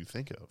that you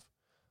think of,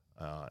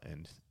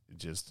 and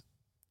just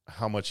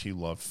how much he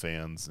loved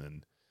fans,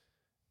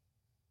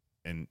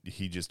 and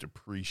he just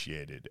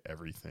appreciated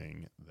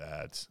everything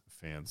that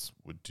fans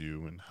would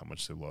do and how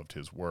much they loved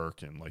his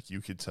work. And like,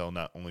 you could tell,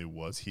 not only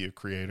was he a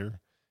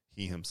creator,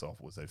 he himself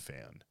was a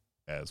fan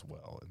as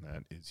well, and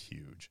that is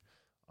huge.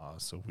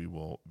 So we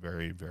will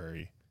very,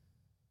 very,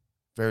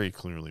 very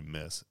clearly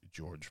miss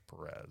George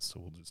Perez.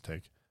 So we'll just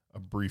take a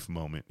brief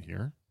moment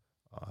here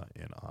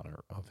in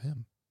honor of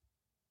him.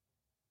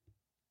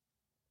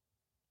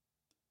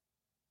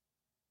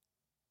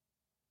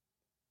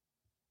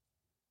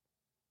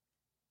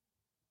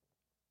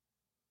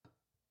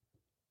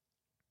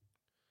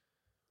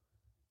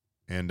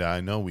 And I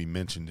know we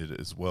mentioned it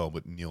as well,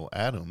 but Neil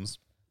Adams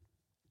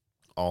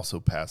also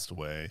passed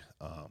away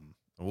a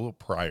little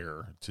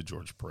prior to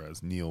George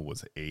Perez. Neil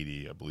was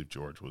 80. I believe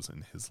George was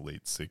in his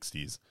late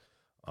 60s.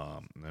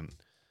 And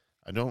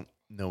I don't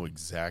know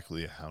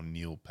exactly how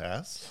Neil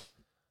passed,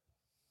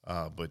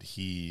 but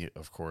he,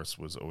 of course,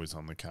 was always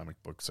on the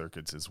comic book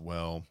circuits as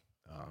well.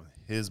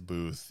 His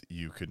booth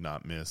you could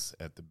not miss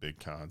at the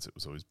big cons. It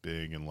was always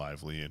big and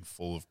lively and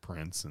full of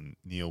prints, and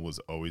Neil was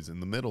always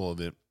in the middle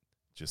of it,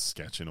 just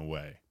sketching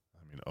away.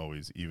 I mean,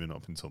 always, even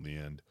up until the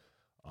end.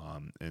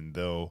 And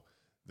though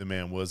the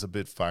man was a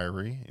bit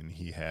fiery and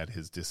he had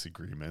his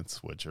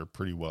disagreements, which are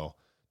pretty well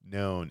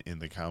known in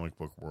the comic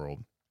book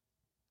world,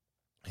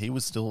 he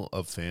was still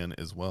a fan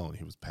as well.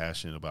 He was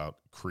passionate about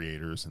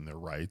creators and their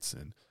rights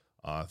and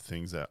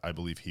things that I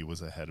believe he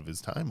was ahead of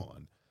his time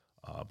on.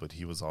 But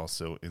he was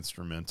also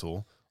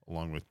instrumental,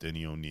 along with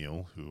Denny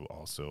O'Neil, who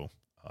also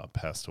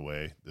passed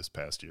away this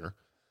past year.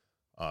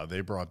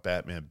 They brought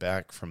Batman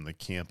back from the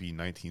campy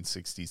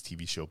 1960s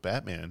TV show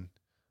Batman,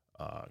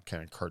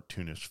 kind of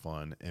cartoonish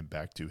fun, and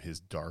back to his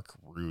dark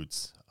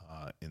roots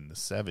in the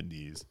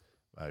 70s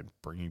by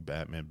bringing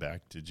Batman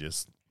back to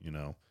just,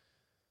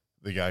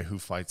 the guy who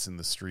fights in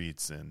the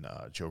streets, and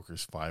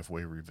Joker's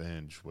 5-Way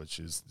Revenge, which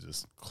is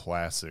this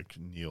classic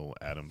Neil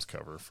Adams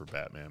cover for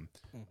Batman,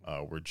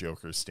 where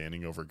Joker's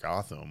standing over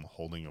Gotham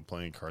holding a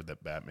playing card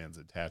that Batman's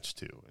attached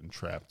to and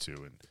trapped to,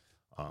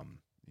 and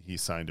he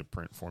signed a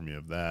print for me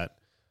of that.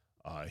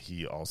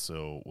 He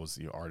also was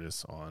the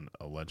artist on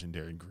a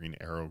legendary Green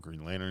Arrow,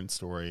 Green Lantern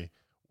story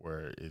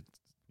where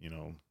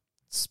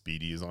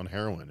Speedy is on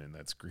heroin, and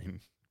that's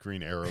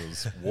Green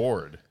Arrow's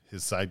ward,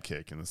 his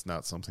sidekick, and it's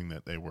not something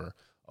that they were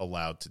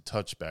allowed to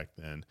touch back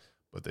then,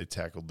 but they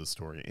tackled the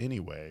story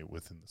anyway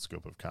within the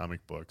scope of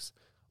comic books,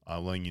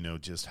 letting you know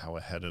just how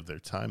ahead of their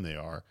time they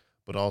are,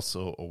 but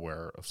also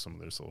aware of some of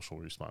their social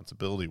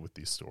responsibility with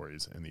these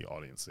stories and the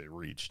audience they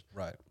reached.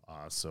 Right.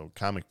 So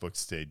comic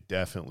books today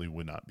definitely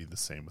would not be the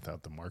same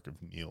without the mark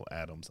of Neil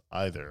Adams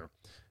either.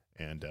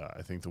 And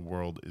I think the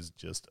world is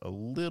just a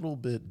little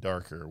bit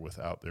darker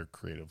without their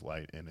creative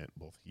light in it,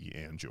 both he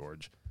and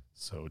George.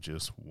 So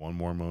just one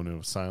more moment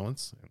of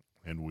silence,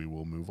 and we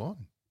will move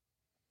on.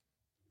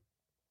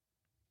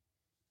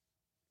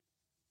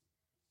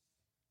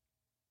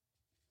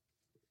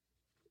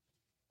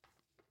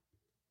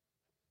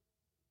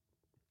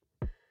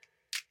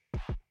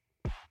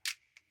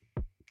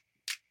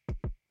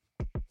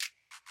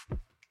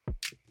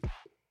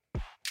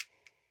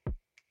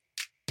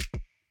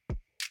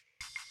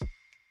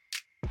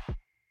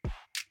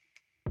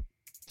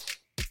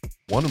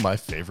 One of my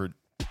favorite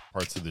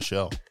parts of the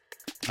show.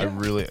 And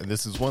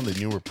this is one of the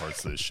newer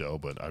parts of the show,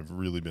 but I've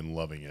really been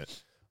loving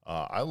it.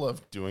 I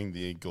love doing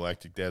the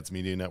Galactic Dads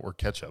Media Network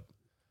catch-up,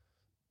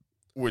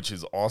 which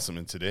is awesome.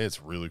 And today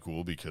it's really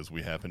cool because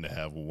we happen to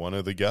have one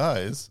of the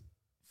guys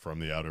from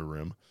the Outer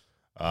Rim,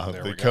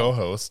 the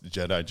co-host,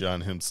 Jedi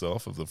John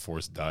himself of the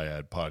Force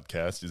Dyad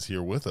podcast, is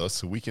here with us,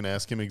 so we can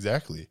ask him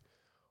exactly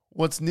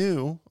what's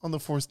new on the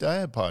Force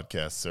Dyad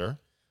podcast, sir.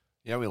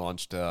 Yeah, we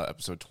launched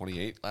episode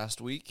 28 last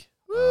week.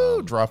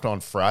 Woo! Dropped on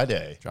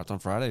Friday.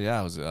 Yeah,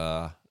 it was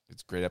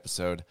it's a great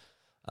episode.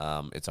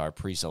 It's our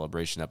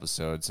pre-celebration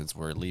episode since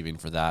we're leaving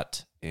for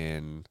that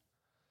in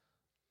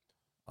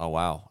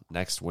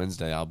next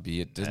Wednesday I'll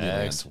be at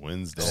Disneyland. Next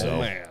Wednesday.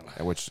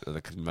 So, which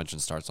the convention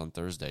starts on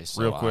Thursday.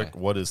 So real quick,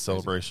 what is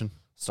Celebration?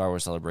 Star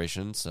Wars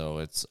Celebration. So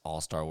it's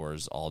all Star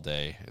Wars all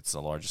day. It's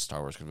the largest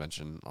Star Wars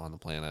convention on the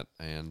planet,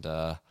 and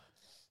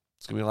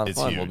it's gonna be a lot of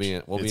fun.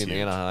 Huge. We'll be in huge.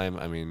 Anaheim.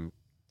 I mean,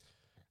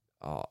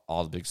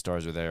 all the big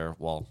stars are there.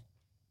 Well,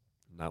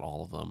 not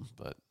all of them,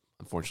 but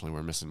unfortunately,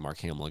 we're missing Mark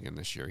Hamill again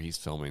this year. He's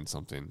filming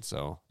something,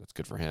 so that's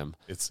good for him.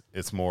 It's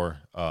more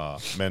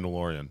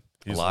Mandalorian.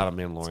 A lot of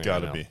Mandalorian. It's got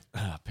to be.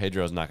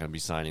 Pedro's not going to be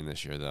signing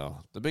this year, though.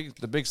 The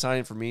big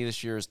signing for me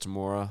this year is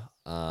Tamura.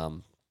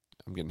 I'm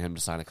getting him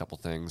to sign a couple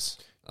things.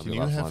 Can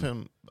you have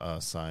him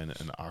sign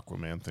an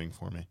Aquaman thing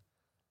for me?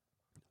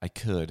 I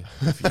could,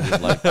 if you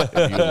would like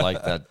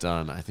that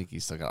done. I think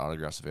he's still got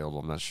autographs available.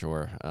 I'm not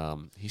sure. I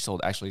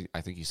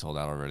think he sold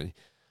out already.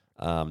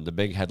 The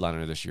big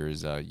headliner this year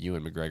is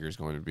Ewan McGregor is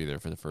going to be there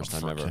for the first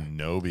time ever.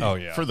 Kenobi. Oh,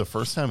 yeah. For the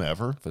first time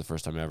ever? For the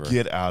first time ever.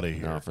 Get out of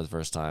here. No, for the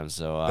first time.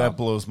 So that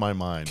blows my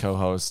mind.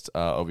 Co-host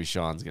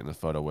Obi-Shawn's getting a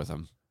photo with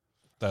him.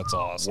 That's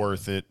awesome.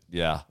 Worth it.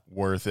 Yeah.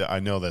 Worth it.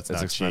 I know that's It's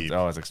not expensive. cheap.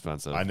 Oh, it's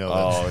expensive. I know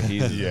Oh, that.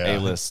 he's Yeah. an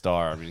A-list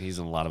star. I mean, he's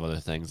in a lot of other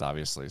things,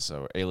 obviously.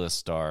 So A-list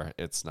star,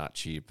 it's not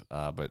cheap.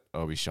 But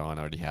Obi-Shawn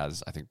already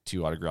has, I think,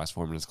 2 autographs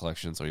for him in his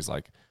collection. So he's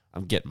like,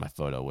 I'm getting my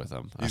photo with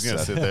him. He's going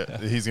to sit there.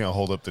 He's going to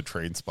hold up the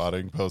Train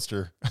Spotting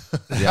poster.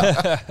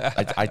 Yeah.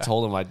 I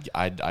told him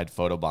I'd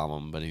photobomb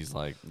him, but he's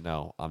like,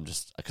 no, I'm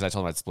just, because I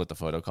told him I'd split the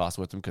photo cost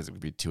with him because it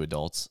would be 2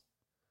 adults.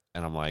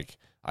 And I'm like,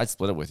 I'd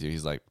split it with you.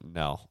 He's like,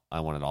 no,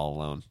 I want it all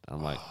alone.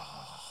 I'm like,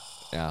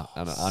 yeah,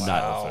 I'm not. And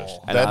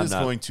That I'm is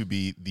not- going to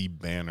be the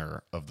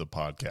banner of the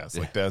podcast.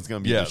 Like, that's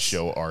going to be Yes. the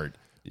show art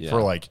Yeah.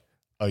 for like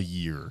a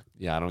year.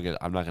 Yeah,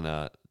 I'm not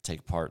gonna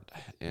take part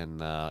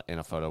in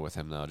a photo with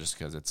him though, just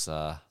because it's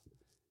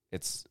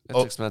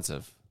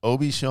expensive.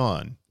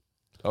 Obi-Shawn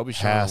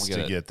Obi-Shawn has will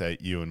to get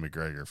that Ewan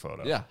McGregor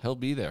photo. Yeah, he'll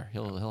be there.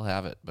 He'll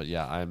have it. But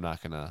yeah, I'm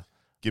not gonna.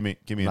 Give me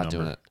a Not number.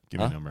 doing it. Give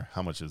me a Huh? number.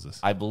 How much is this?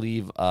 I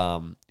believe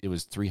it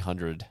was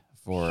 $300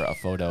 for a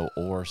photo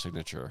or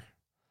signature.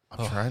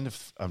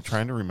 I'm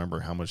trying to remember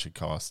how much it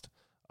cost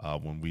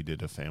when we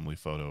did a family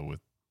photo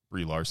with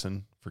Brie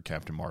Larson for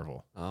Captain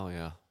Marvel. Oh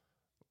yeah,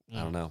 I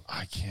don't know.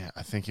 I can't.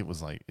 I think it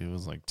was like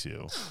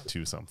two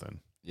something.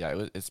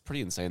 Yeah, it's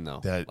pretty insane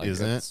though. That Like,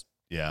 isn't it's-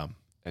 it? Yeah.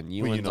 And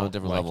you Well, went on a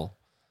different like, level.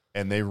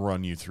 And they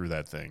run you through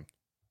that thing.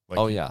 Like,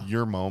 Oh, yeah.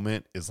 Your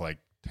moment is like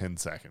 10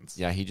 seconds.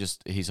 Yeah,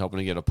 he's hoping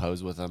to get a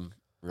pose with him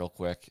real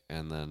quick,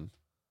 and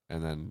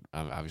then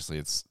obviously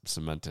it's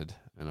cemented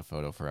in a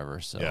photo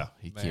forever. So Yeah.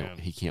 he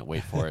can't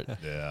wait for it.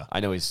 Yeah. I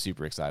know he's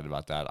super excited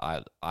about that.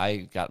 I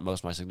got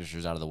most of my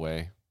signatures out of the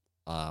way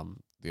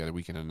the other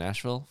weekend in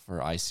Nashville for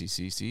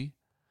ICCC.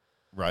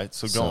 Right.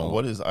 So, So, go on.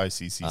 What is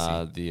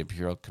ICCC? The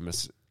Imperial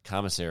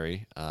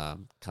Commissary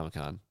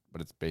Comic-Con,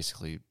 but it's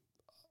basically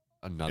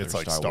another It's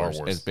like Star Star Wars.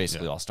 Wars. It's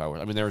basically Yeah. all Star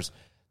Wars. I mean, there's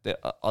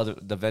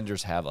the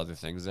vendors have other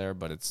things there,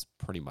 but it's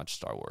pretty much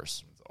Star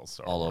Wars It's all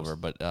Star all Wars. over.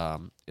 But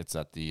it's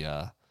at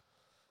the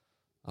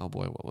oh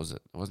boy, what was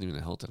it? It wasn't even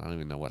the Hilton. I don't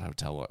even know what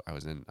hotel I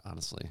was in.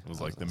 Honestly, It was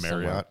like the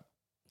somewhere. Marriott.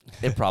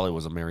 It probably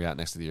was a Marriott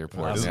next to the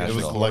airport. It in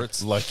was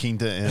Nashville. La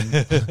Quinta Inn.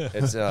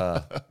 It's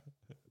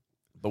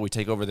but we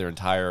take over their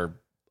entire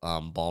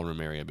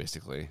ballroom area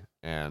basically,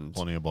 and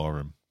Plenty of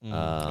ballroom.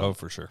 Oh,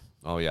 for sure.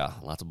 oh yeah,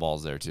 lots of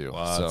balls there too.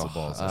 Lots So, of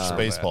balls. uh,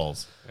 Space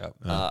balls. Yep.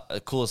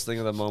 The coolest thing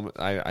of the moment,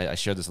 I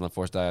shared this on the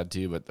Force Dyad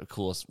too, but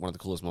one of the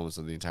coolest moments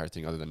of the entire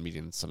thing, other than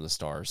meeting some of the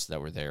stars that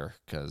were there,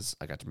 because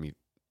I got to meet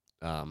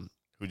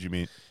Who'd you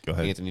meet? Go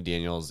ahead. Anthony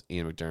Daniels,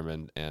 Ian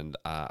McDermott, and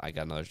I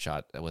got another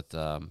shot with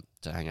to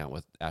hang out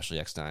with Ashley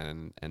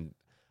Eckstein, and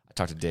I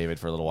talked to David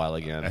for a little while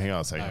again. Hang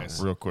on a second,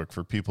 real quick.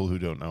 For people who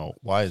don't know,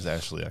 why is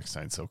Ashley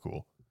Eckstein so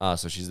cool?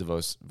 So she's the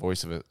voice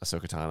of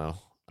Ahsoka Tano.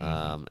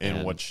 In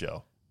and, what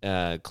show?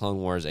 Clone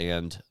Wars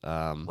and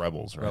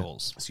Rebels, right?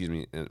 Rebels. Excuse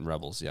me, and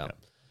Rebels. Yeah.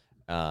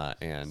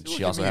 And See, she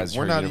look also at me. has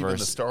We're her not universe. even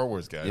the Star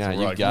Wars guys. Yeah, We're you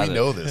like, got we it.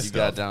 know this You stuff.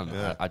 got it down.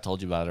 Yeah. I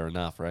told you about her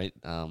enough, right?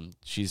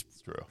 She's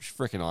true. She's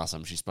freaking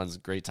awesome. She spends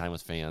great time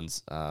with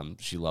fans.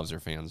 She loves her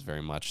fans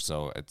very much.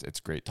 So it's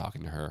great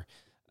talking to her.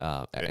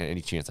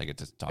 Any chance I get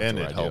to talk And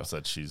to her, it I helps do.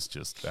 that she's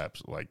just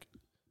like,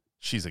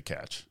 she's a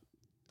catch.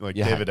 Like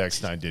Yeah. David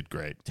Eckstein did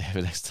great.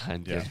 David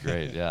Eckstein did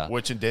great. Yeah.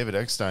 Which in David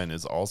Eckstein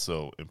is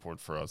also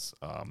important for us.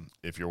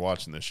 If you're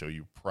watching this show,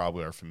 you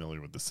probably are familiar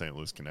with the St.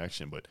 Louis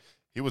connection, but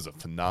he was a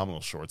phenomenal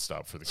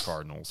shortstop for the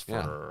Cardinals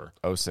for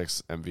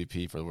 06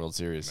 MVP for the World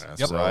Series.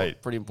 That's So, right.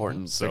 Pretty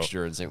important So-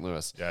 fixture in St.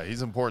 Louis. Yeah,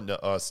 he's important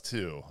to us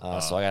too.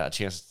 So I got a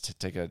chance to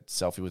take a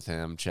selfie with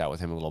him, chat with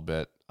him a little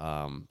bit.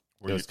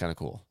 It was kind of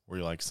cool. Were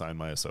you like, sign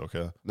my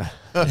Ahsoka?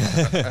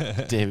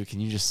 David, can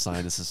you just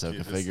sign this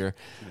Ahsoka figure?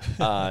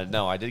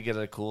 No, I did get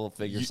a cool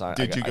figure sign.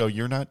 Did you go,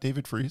 you're not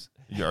David Freeze?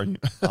 Are you?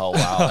 Oh,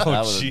 wow. That would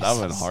have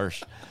been Jesus.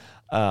 harsh.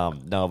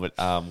 No,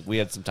 but we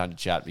had some time to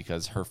chat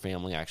because her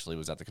family actually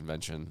was at the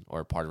convention,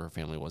 or part of her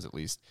family was at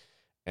least.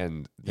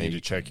 And You need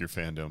to check your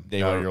fandom.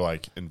 they Now were- you're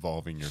like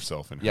involving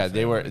yourself in her yeah,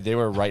 they family.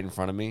 were right in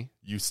front of me.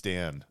 You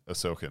stand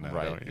Ahsoka now,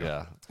 Right. don't you?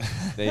 Yeah.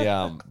 They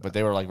but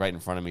they were like right in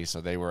front of me, so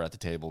they were at the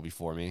table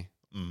before me.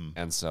 Mhm.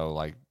 And so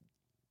like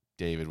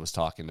David was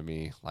talking to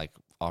me like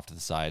off to the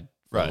side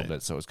for a Right. little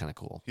bit, so it was kind of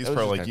cool. He's It was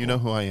probably just like, kinda you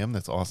cool. know who I am?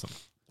 That's awesome.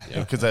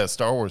 Because at a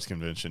Star Wars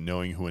convention,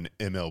 knowing who an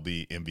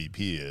MLB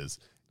MVP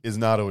is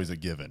not always a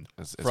given.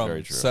 It's From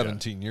very true.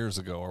 17 years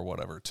ago or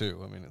whatever,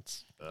 too. I mean,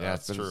 it's Yeah,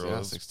 it's That's been true.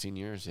 yeah, 16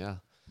 years. Yeah.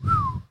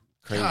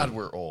 Crazy. God,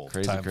 we're old.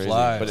 Crazy, Time crazy.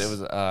 flies. But it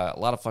was a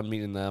lot of fun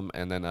meeting them.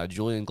 And then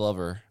Julian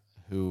Glover,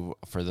 who,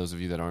 for those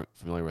of you that aren't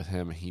familiar with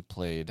him, he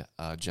played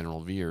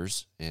General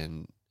Veers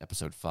in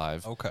episode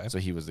 5. Okay. So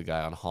he was the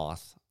guy on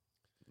Hoth.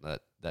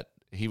 That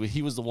he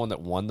was the one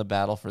that won the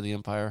battle for the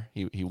Empire.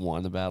 He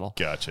won the battle.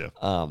 Gotcha.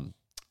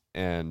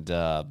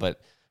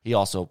 But he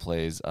also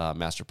plays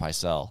Master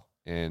Pycelle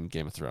in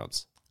Game of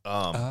Thrones.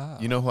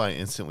 You know who I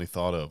instantly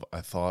thought of?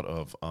 I thought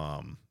of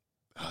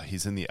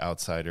he's in The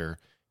Outsider.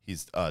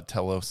 He's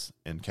Telos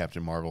in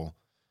Captain Marvel.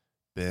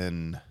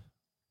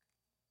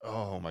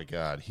 Oh my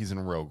God, he's in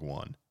Rogue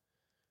One.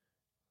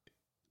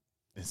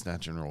 It's not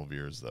General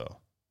Veers though.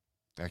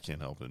 I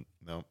can't help it.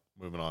 No,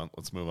 moving on.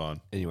 Let's move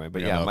on. Anyway,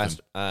 but We yeah, got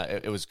nothing.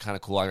 it was kind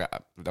of cool.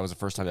 That was the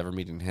first time ever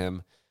meeting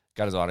him.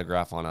 Got his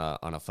autograph on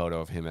a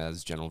photo of him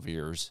as General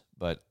Veers,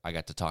 but I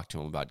got to talk to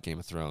him about Game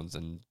of Thrones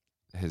and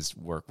his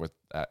work with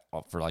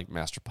for like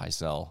Master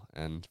Pycelle.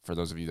 And for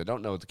those of you that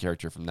don't know the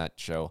character from that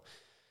show,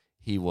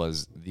 he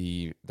was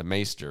the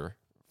maester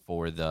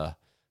for the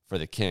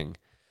king.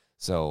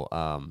 So,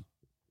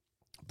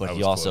 but That he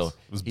was also close.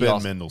 It was he Ben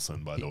also-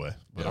 Mendelsohn, by the way.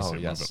 But Oh, okay,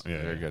 yes.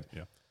 yeah, Very good.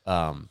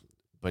 Yeah.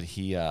 But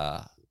he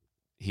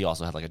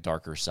also had like a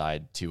darker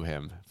side to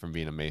him from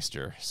being a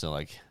maester. So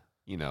like,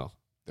 you know,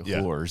 the Yeah.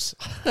 whores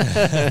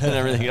and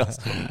everything else.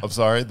 I'm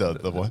sorry. The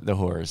what? The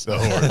whores. The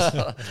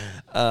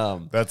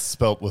horse. That's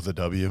spelt with a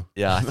W.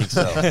 Yeah, I think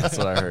so. That's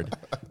what I heard.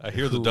 I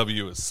hear the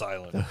W is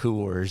silent. The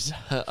whores.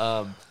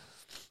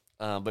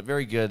 But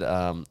very good.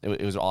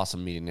 It was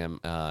awesome meeting him.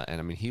 And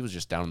I mean, he was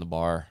just down in the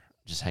bar,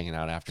 just hanging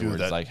out afterwards,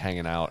 that- like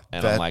hanging out.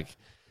 And that- I'm like,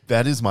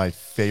 That is my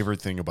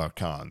favorite thing about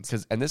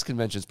cons. and this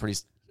convention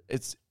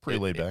is pretty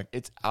laid back.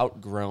 It's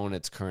outgrown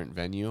its current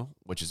venue,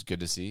 which is good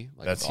to see.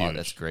 Like, That's it's huge.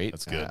 That's great.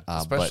 That's good.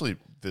 But- Especially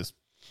this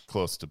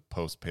close to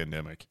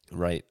post-pandemic.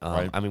 right.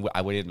 Right. I mean,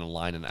 I waited in a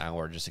line an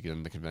hour just to get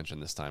in the convention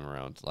this time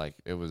around. Like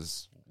it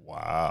was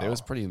Wow. It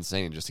was pretty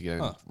insane just to get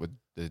in with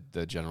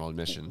the general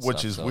admission. Which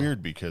stuff, is so.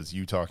 weird because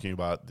you talking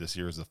about this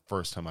year is the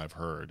first time I've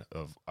heard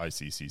of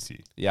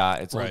ICCC. Yeah,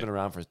 it's only Right. been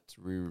around for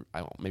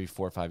maybe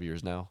 4 or 5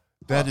 years now.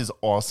 That is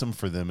awesome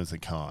for them as a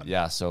con.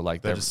 Yeah, so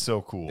like That is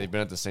so cool. they've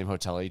been at the same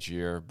hotel each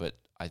year, but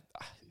I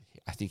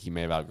think he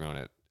may have outgrown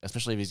it,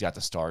 especially if he's got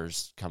the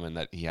stars coming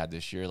that he had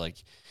this year. Like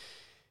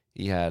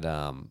he had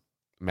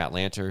Matt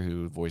Lanter,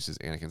 who voices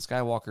Anakin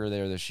Skywalker,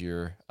 there this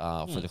year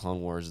for the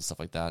Clone Wars and stuff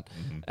like that,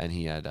 and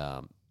he had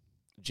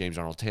James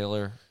Arnold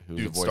Taylor, who's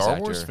Dude, a voice Star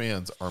actor. Wars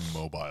fans are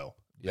mobile.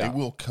 Yeah. They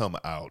will come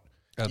out.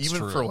 That's Even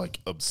true. for like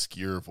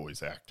obscure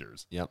voice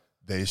actors. Yep.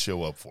 They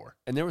show up for.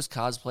 And there was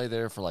cosplay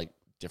there for like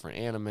different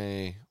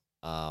anime,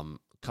 a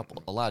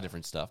lot of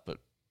different stuff, but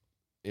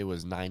it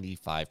was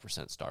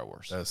 95% Star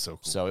Wars. That's so cool.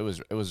 So it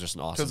was just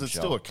an awesome Because it's show.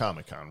 still a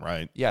Comic-Con,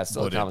 right? Yeah, it's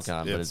still But a Comic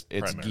Con, but it's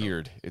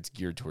primarily-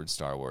 geared towards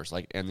Star Wars.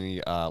 Like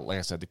like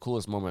I said, the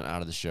coolest moment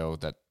out of the show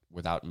that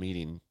without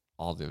meeting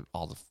all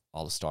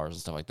the stars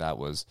and stuff like that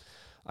was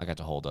I got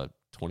to hold a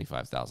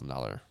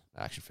 $25,000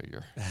 action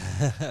figure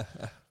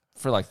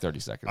for like 30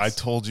 seconds. I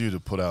told you to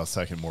put out a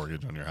second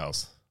mortgage on your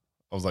house.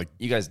 I was like,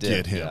 you guys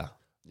did, get him.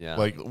 yeah.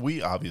 Like,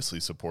 we obviously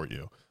support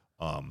you.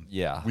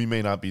 Yeah. we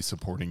may not be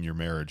supporting your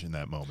marriage in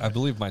that moment. I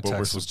believe my But we're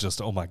text was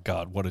just, "Oh my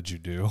God, what did you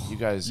do?" You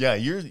guys, Yeah,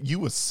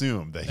 you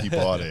assumed that he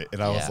bought it,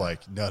 and I was Yeah.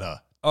 like, no.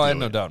 Oh, I had do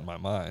no it. doubt in my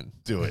mind.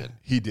 Do it.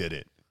 He did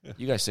it.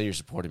 you guys say you're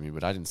supporting me,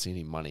 but I didn't see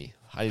any money.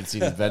 I didn't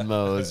see any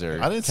Venmos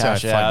or I didn't say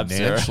Cash I Apps.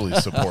 financially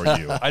support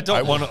you. I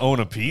don't want to own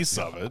a piece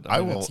of it. I I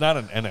mean, will- it's not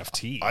an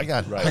NFT. I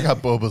got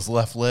Boba's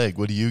left leg.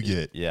 What do you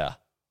get? Yeah.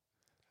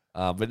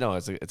 But no,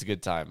 it's a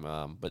good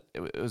time. But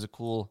it was a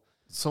cool.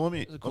 So let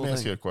me a cool ask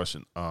thing. you a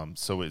question.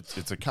 So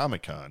it's a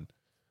Comic-Con,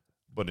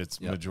 but it's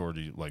Yep.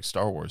 majority like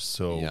Star Wars.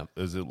 So Yep.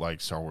 is it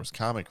like Star Wars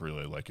comic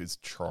really? Like is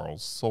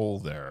Charles Soule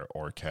there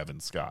or Kevin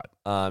Scott?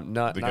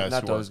 Not The guys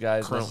not who those are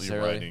guys currently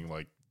necessarily. writing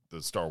like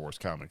the Star Wars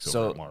comics over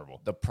So at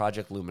Marvel. the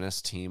Project Luminous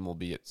team will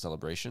be at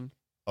Celebration,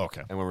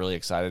 Okay. and we're really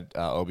excited.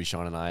 Obi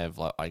Sean and I have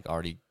like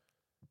already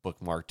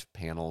bookmarked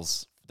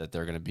panels that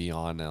they're going to be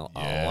on,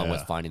 along with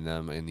Yeah. finding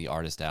them in the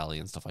Artist Alley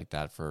and stuff like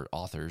that for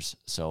authors.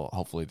 So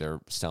hopefully they're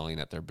selling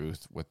at their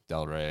booth with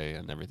Del Rey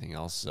and everything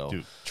else. So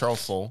Dude, Charles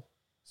Soule,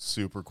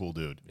 super cool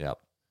dude. yep.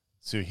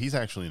 So he's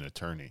actually an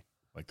attorney.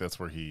 Like that's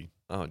where he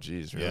Oh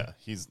geez, really? Yeah,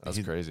 That's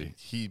crazy.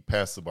 He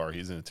passed the bar.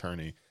 He's an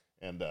attorney,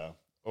 and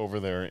over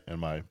there in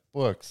my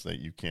books that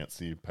you can't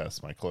see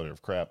past my clutter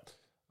of crap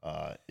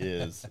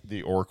is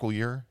the Oracle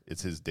Year.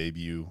 It's his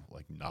debut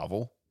like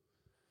novel,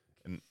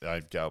 and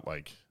I've got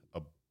like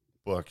a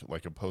book,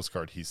 like a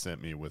postcard he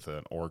sent me with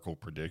an Oracle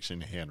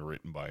prediction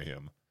handwritten by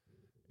him.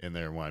 In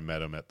there, when I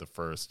met him at the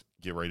first,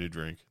 get ready to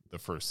drink the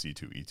first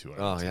C2E2.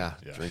 Oh yeah.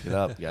 Drink it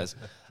up, guys.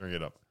 drink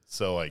it up.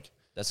 So like,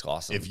 That's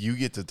awesome. if you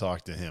get to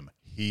talk to him,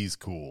 he's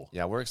cool.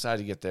 Yeah, we're excited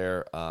to get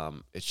there.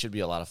 It should be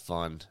a lot of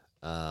fun.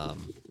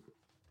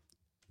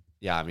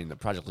 Yeah, I mean, the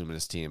Project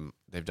Luminous team,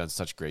 they've done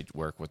such great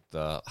work with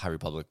the High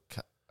Republic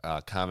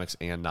comics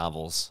and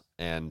novels.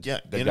 And Yeah,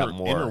 they've got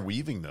more.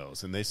 interweaving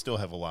those, and they still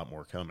have a lot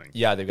more coming.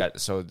 Yeah, they've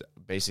got, so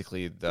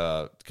basically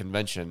the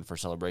convention for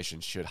Celebration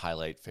should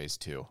highlight phase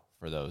 2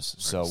 for those.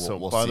 So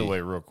we'll by see. the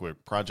way, real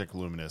quick, Project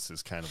Luminous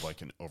is kind of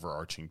like an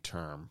overarching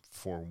term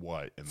for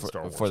what in the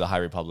Star Wars for the High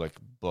Republic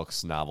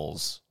books,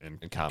 novels, and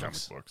and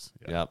comics. books.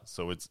 Yep.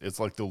 So it's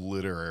like the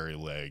literary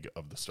leg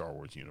of the Star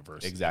Wars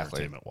universe, Exactly.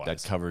 entertainment-wise.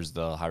 That covers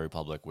the High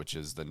Republic, which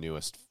is the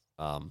newest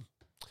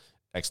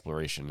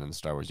exploration in the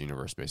Star Wars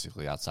universe,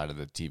 basically, outside of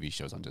the TV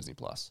shows on Disney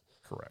Plus.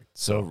 correct.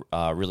 So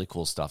really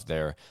cool stuff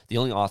there. The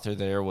only author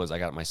there was I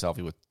got my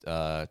selfie with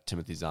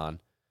Timothy Zahn.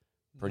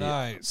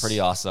 Pretty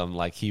awesome.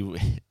 Like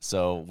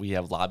so we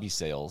have lobby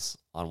sales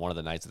on one of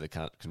the nights of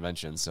the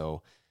convention.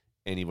 So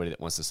anybody that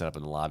wants to set up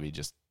in the lobby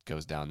just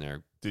goes down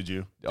there. Did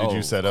you? Did Oh,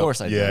 you set of up?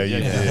 course I yeah, did. you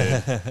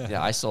Yeah. did.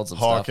 Yeah, I sold some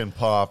Hawk stuff. and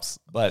Pops.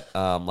 But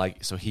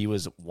so he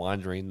was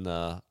wandering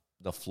the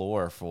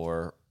floor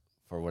for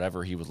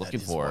whatever he was looking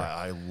That is for. why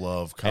I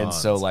love cons. And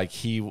so like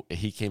he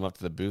came up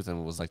to the booth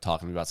and was like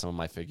talking to me about some of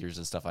my figures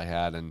and stuff I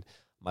had, and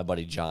my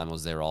buddy John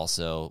was there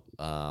also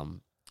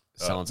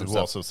selling some who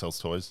stuff. also sells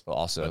toys.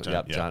 Also, John,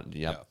 yep, yeah. John,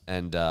 yep.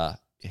 And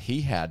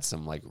he had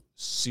some like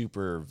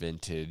super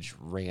vintage,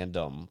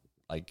 random,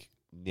 like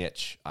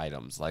niche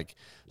items, like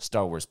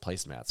Star Wars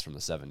placemats from the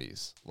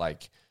 70s,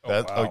 like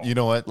That you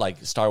know what?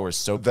 like Star Wars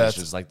soap That's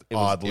dishes. Like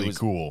oddly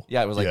cool.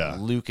 Yeah, it was like Yeah.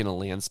 Luke in a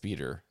land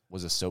speeder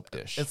was a soap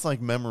dish. It's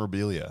like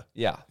memorabilia.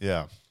 yeah,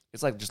 Yeah.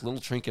 it's like just little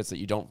trinkets that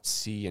you don't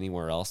see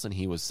anywhere else, and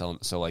he was selling.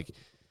 So like,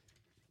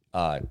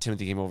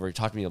 Timothy came over, he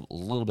talked to me a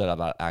little bit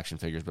about action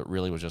figures, but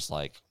really was just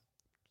like,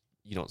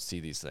 you don't see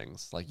these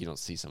things. Like you don't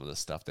see some of the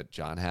stuff that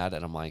John had,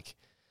 and I'm like,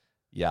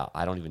 yeah,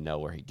 I don't even know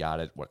where he got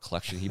it, what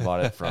collection he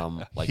bought it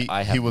from. Like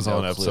he was no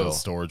on an clue. episode of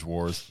Storage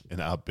Wars and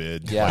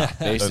outbid. Yeah,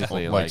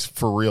 basically, like like,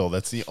 for real.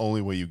 That's the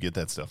only way you get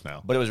that stuff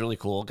now. but it was really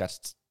cool. Got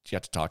to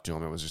talk to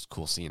him. It was just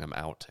cool seeing him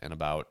out and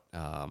about.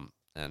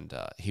 And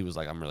he was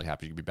like, I'm really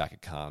happy to be back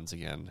at cons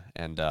again.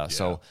 And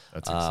so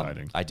that's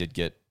exciting. I did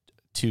get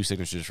 2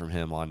 signatures from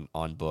him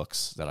on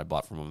books that I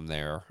bought from him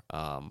there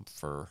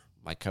for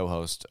my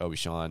co-host Obi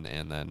Sean,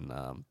 and then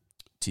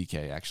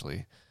TK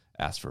actually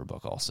asked for a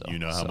book also. You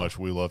know how much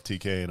we love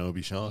TK and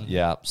Obi Sean.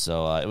 Yeah,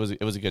 so it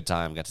was a good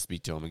time. Got to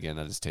speak to him again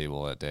at his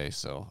table that day.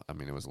 So I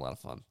mean, it was a lot of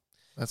fun.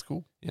 That's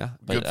cool. Yeah,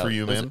 Good for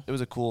you, man. It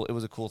was a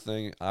cool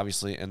thing,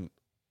 obviously, and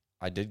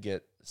I did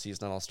get see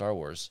it's not all Star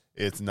Wars.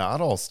 It's not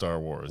all Star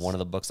Wars. One of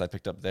the books I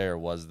picked up there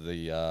was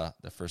the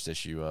first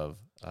issue of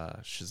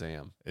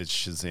Shazam. It's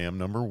Shazam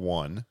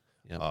 #1.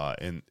 Yep.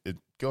 And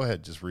go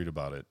ahead, just read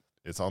about it.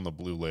 It's on the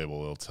blue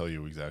label. It'll tell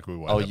you exactly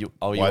why. You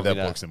why want that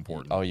me to- book's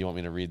important. Oh, you want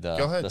me to read go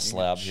ahead. the You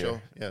slab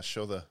can here?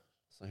 show the.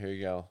 So here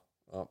you go.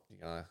 Oh, you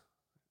gotta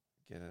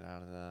get it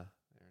out of the.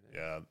 There it is.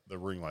 Yeah, the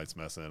ring light's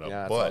messing it up.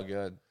 Yeah, it's but all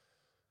good.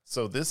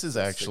 so this is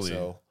actually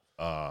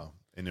 6-0.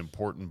 an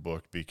important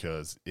book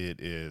because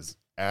it is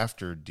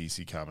after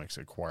DC Comics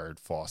acquired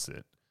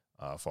Fawcett.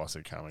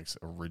 Fawcett Comics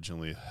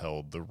originally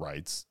held the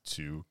rights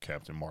to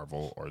Captain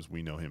Marvel, or as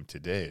we know him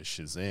today as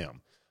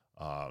Shazam.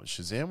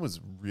 Shazam was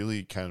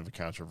really kind of a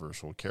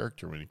controversial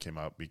character when he came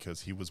out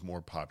because he was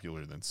more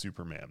popular than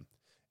Superman.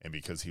 And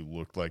because he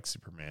looked like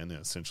Superman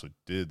and essentially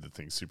did the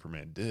things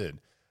Superman did,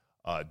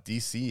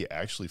 DC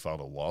actually filed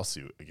a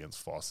lawsuit against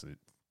Fawcett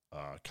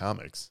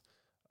Comics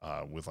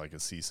with like a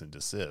cease and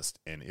desist,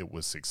 and it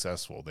was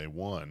successful. They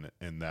won,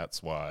 and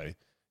that's why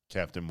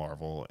Captain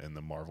Marvel and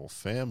the Marvel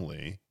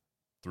family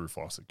through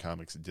Fawcett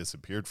Comics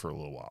disappeared for a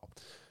little while.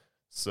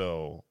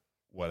 So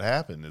what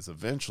happened is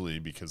eventually,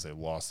 because they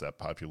lost that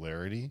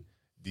popularity,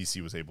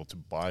 DC was able to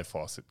buy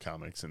Fawcett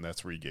Comics, and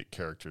that's where you get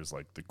characters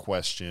like The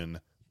Question,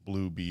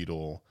 Blue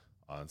Beetle,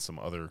 and some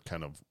other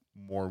kind of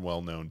more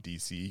well-known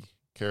DC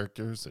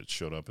characters that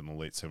showed up in the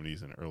late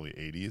 70s and early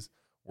 80s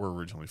were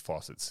originally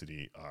Fawcett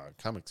City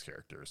Comics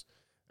characters.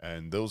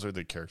 And those are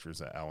the characters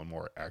that Alan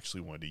Moore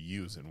actually wanted to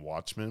use in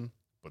Watchmen,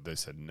 but they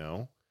said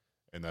no.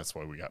 And that's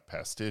why we got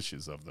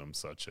pastiches of them,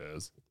 such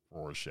as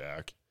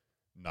Rorschach,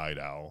 Night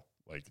Owl,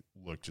 like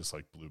look just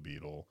like Blue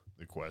Beetle,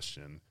 The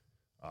Question.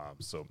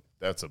 So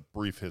that's a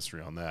brief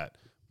history on that.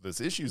 This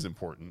issue is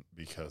important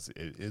because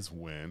it is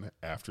when,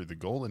 after the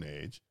Golden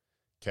Age,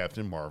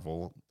 Captain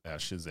Marvel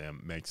as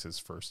Shazam makes his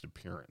first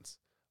appearance,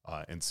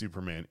 and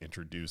Superman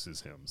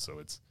introduces him. So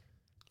it's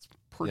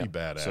pretty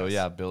badass. So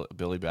yeah,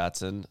 Billy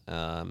Batson,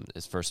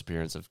 his first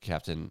appearance of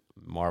Captain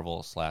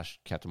Marvel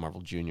 / Captain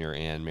Marvel Jr.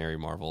 and Mary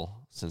Marvel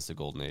since the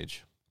Golden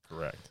Age.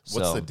 Correct.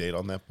 What's So- the date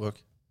on that book?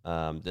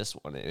 This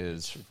one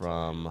is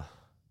from,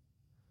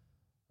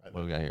 what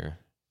do we got here?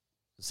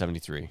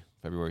 73,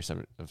 February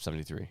of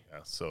 73. Yeah.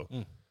 So,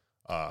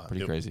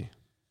 Pretty crazy.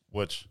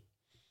 Which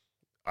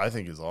I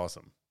think is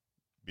awesome,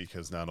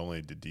 because not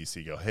only did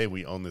DC go, hey,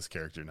 we own this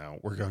character now,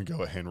 we're going to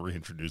go ahead and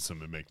reintroduce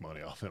him and make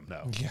money off him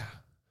now. Yeah.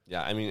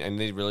 Yeah, I mean, and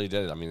they really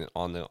did. I mean,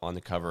 on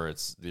the cover,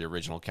 it's the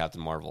original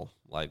Captain Marvel.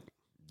 Like,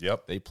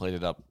 Yep. they played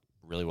it up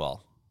really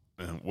well.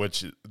 And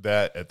which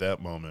that at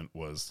that moment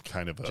was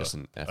kind of Just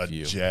an a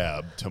FU.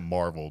 jab to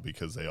Marvel,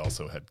 because they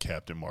also had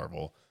Captain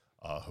Marvel,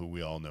 who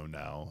we all know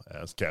now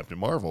as Captain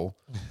Marvel.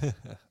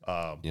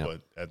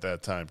 But at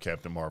that time,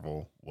 Captain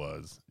Marvel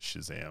was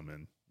Shazam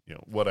and,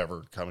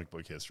 whatever, comic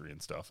book history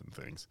and stuff and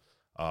things.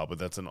 But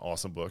that's an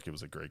awesome book. It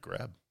was a great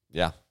grab.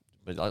 Yeah,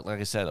 but like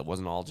I said, it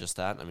wasn't all just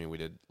that. I mean, we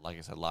did, like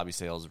I said, lobby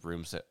sales,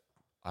 room sale.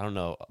 I don't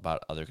know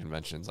about other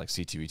conventions like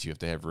C2E2 if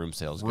they have room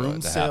sales. Room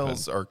to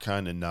sales happen. are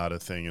kind of not a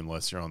thing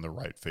unless you're on the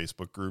right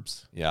Facebook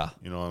groups. Yeah,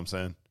 You know what I'm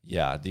saying?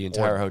 yeah. The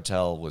entire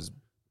hotel was,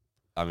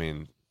 I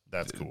mean,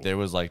 That's cool. there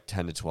was like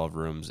 10 to 12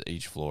 rooms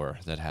each floor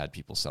that had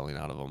people selling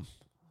out of them.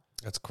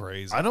 That's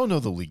crazy. I don't know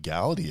the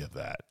legality of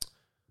that.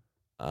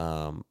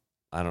 I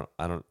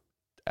don't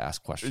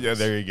ask questions. Yeah,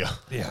 there you go.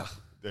 Yeah.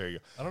 There you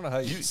go. I don't know how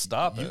you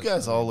stop it. You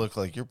guys all look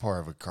like you're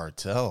part of a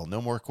cartel.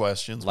 No more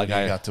questions. Like What do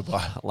you I- got to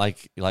buy?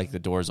 like the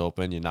doors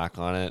open, you knock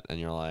on it, and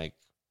you're like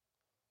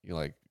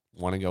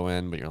want to go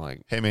in, but you're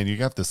like, Hey man, you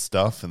got the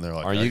stuff, and they're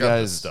like, are I you got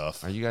guys this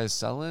stuff? Are you guys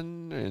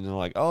selling? And they're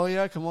like, oh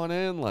yeah, come on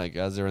in. Like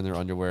as they're in their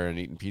underwear and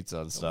eating pizza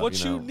and stuff. what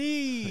you know?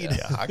 need.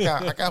 Yeah,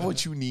 I got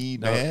what you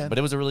need, No, man. but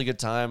it was a really good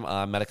time.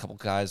 I met a couple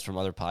guys from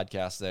other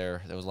podcasts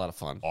there. It was a lot of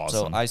fun.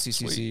 Awesome. So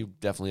ICCC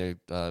definitely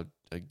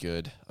a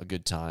good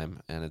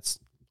time, and it's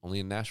only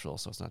in Nashville,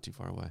 so it's not too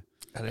far away.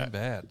 That ain't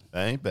bad.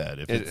 That ain't bad.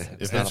 If It- it's,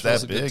 it's if not it's a- that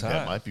it's a good big, that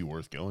time. might be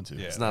worth going to.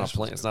 Yeah. It's not a Nashville's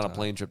plane. a It's good not a time.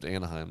 plane trip to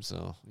Anaheim,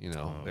 so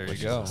There you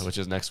which go. which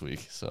is next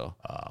week. So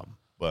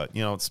But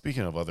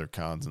speaking of other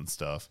cons and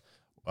stuff,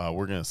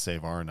 we're gonna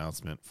save our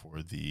announcement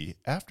for the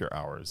After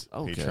Hours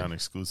Okay. Patreon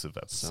exclusive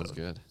episode. Sounds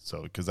good.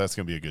 So because that's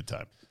gonna be a good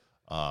time.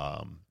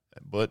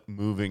 But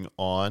moving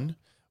on,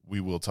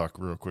 we will talk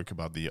real quick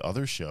about the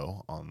other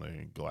show on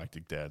the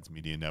Galactic Dads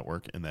Media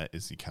Network, and that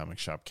is the Comic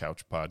Shop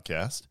Couch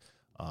podcast.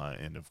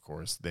 And of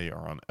course, they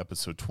are on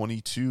episode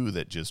 22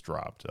 that just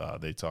dropped.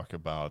 They talk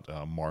about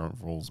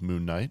Marvel's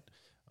Moon Knight.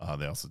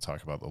 They also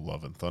talk about the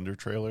Love and Thunder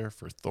trailer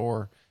for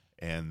Thor,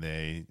 and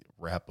they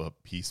wrap up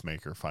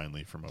Peacemaker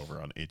finally from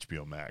over on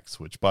HBO Max,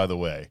 which, by the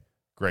way,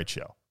 great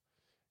show.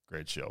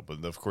 Great show.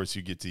 But of course,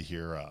 you get to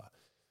hear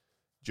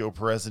Joe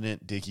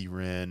President, Dickie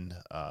Wren,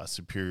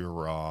 Superior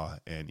Raw,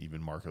 and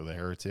even Marco the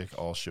Heretic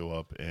all show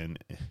up and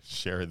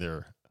share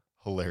their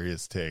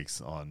hilarious takes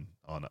on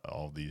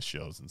all these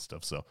shows and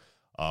stuff. So,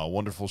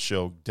 wonderful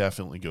show.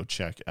 Definitely go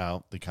check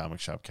out the Comic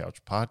Shop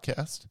Couch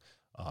podcast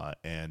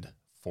and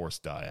Force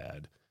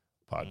Dyad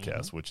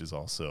podcast, which is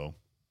also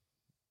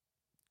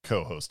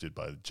co-hosted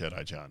by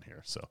Jedi John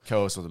here. So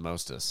co-host with the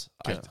Mostess.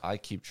 Yeah. I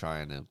keep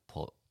trying to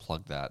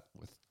plug that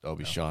with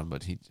Obi Sean,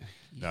 but he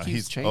no, keeps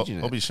he's changing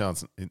it. Obi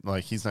Sean's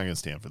like he's not going to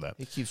stand for that.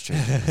 He keeps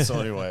changing it. So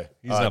anyway,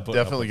 He's not putting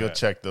up definitely with go that.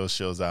 check those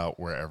shows out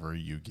wherever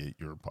you get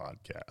your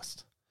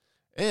podcast.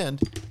 And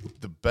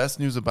the best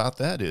news about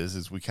that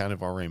is we kind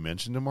of already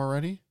mentioned them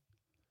already.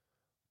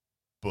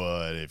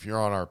 But if you're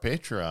on our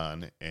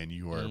Patreon and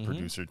you are a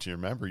producer to your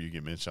member, you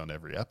get mentioned on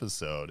every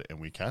episode. And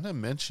we kind of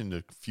mentioned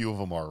a few of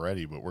them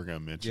already, but we're going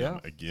to mention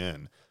them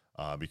again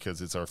because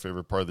it's our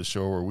favorite part of the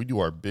show where we do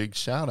our big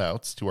shout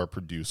outs to our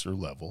producer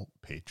level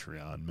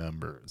Patreon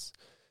members.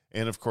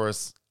 And of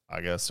course,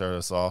 I got to start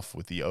us off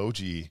with the OG,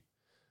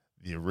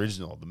 the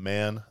original, the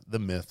man, the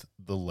myth,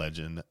 the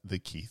legend, the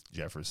Keith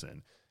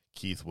Jefferson.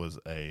 Keith was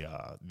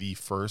the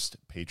first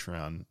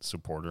Patreon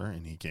supporter,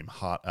 and he came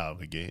hot out of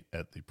the gate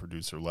at the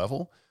producer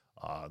level.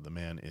 The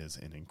man is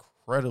an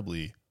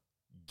incredibly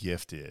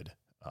gifted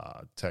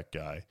tech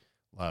guy.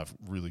 A lot of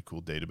really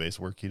cool database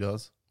work he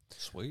does,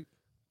 Sweet.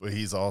 But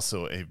he's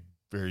also a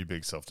very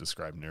big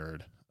self-described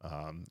nerd.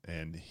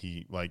 And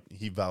he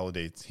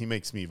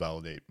makes me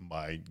validate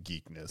my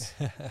geekness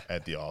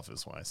at the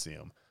office when I see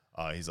him.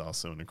 He's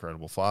also an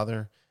incredible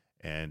father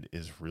and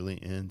is really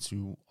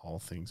into all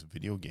things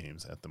video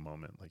games at the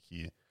moment. Like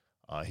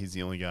he's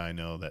the only guy I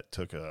know that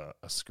took a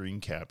screen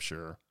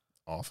capture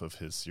off of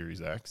his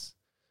Series X,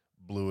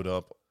 blew it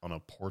up on a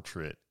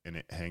portrait, and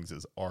it hangs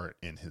as art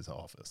in his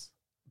office.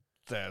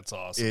 That's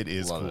awesome. It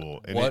is Love cool.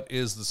 It. And What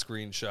is the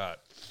screenshot?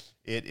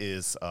 It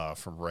is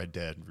from Red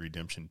Dead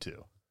Redemption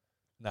 2.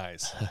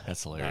 Nice.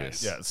 That's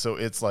hilarious. Yeah, so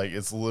it's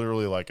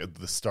literally like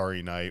the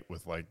starry night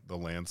with like the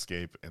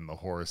landscape and the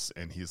horse,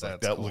 and he's like,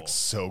 That's that cool. looks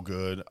so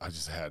good. I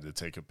just had to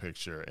take a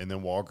picture. And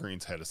then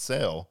Walgreens had a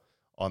sale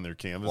on their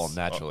canvas. Well,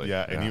 naturally,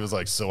 and yeah. he was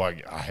like, so I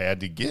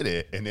had to get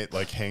it, and it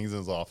like hangs in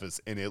his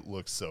office, and it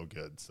looks so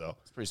good. So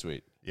It's pretty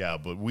sweet. yeah,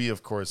 but we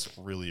of course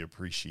really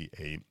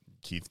appreciate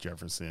Keith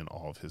Jefferson,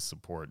 all of his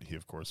support. He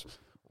of course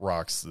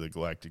rocks the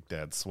Galactic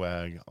Dad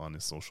swag on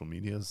his social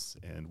medias,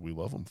 and we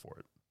love him for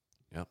it.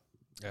 Yep,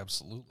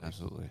 Absolutely.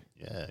 absolutely.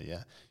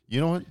 Yeah.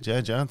 You know what,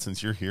 Jad John,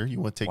 since you're here, you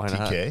want to take Why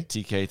not? TK?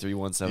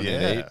 TK31788.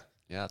 Yeah.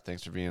 Yeah,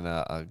 thanks for being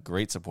a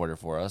great supporter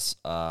for us.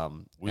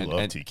 We love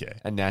TK.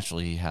 And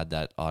naturally, he had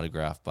that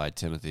autograph by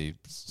Timothy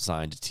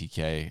signed to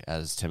TK,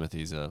 as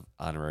Timothy's a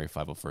honorary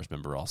 501st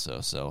member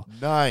also. So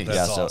Nice.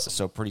 That's yeah, awesome.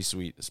 so pretty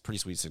sweet. It's a pretty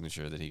sweet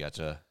signature that he got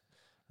to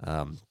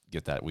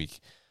get that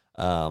week.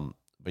 But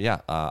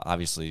yeah,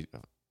 obviously,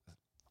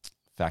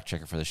 fact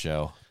checker for the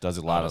show, does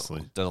a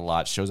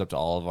lot, shows up to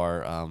all of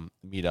our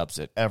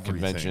meetups at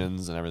Everything.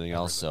 conventions and everything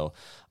else. So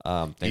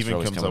thanks for Even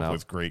always comes coming up out.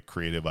 with great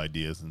creative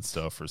ideas and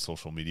stuff for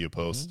social media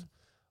posts.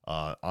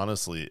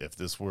 Honestly, if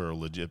this were a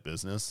legit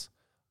business,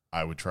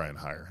 I would try and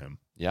hire him.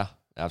 Yeah,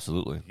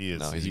 absolutely.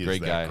 He's a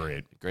great guy,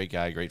 great.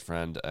 great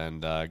friend,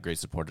 and great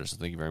supporter. So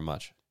thank you very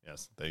much.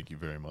 Yes, thank you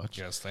very much.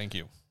 Yes, thank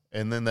you.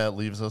 And then that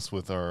leaves us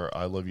with our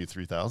I Love You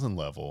 3000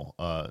 level.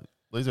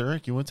 Laser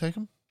Eric, you want to take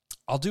him?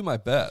 I'll do my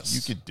best.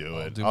 You could do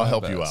it. do I'll my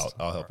help you best. out.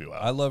 I'll help you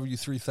out. I Love You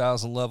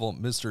 3000 level,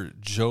 Mr.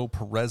 Joe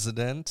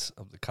President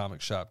of the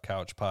Comic Shop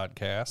Couch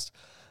podcast.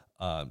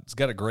 It's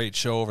got a great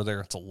show over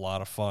there. It's a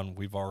lot of fun.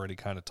 We've already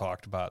kind of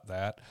talked about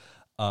that.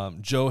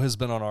 Joe has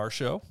been on our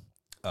show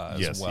as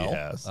Yes, he well.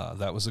 has.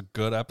 That was a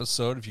good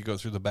episode. If you go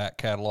through the back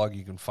catalog,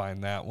 you can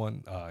find that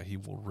one. He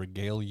will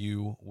regale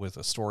you with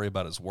a story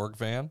about his work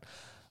van.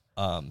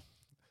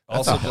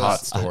 That's a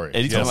hot story.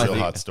 Anytime, Yes, a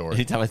hot story.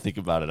 anytime I think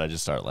about it, I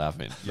just start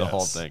laughing. The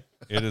whole Yes. thing.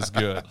 It is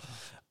good.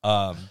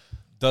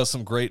 Does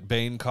some great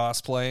Bane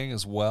cosplaying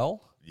as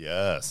well.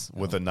 Yes,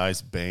 with a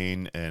nice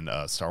Bane and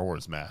Star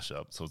Wars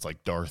mashup. So it's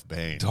like Darth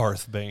Bane.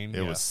 Darth Bane.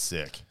 It yeah. was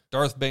sick.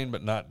 Darth Bane,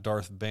 but not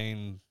Darth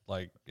Bane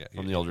like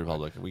From the Old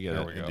Republic. We get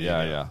There it. we go.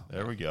 Yeah.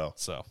 There we go.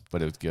 So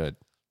But it was good.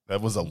 That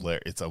was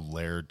it's a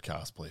layered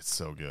cosplay. It's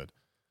so good.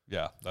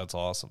 yeah, that's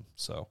awesome.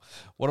 So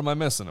what am I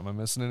missing? Am I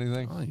missing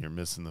anything? Oh, you're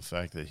missing the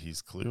fact that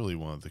he's clearly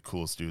one of the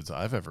coolest dudes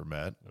I've ever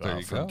met There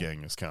you from go.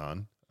 Genghis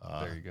Khan.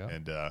 There you go.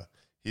 And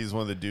he's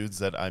one of the dudes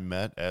that I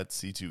met at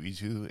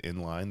C2E2 in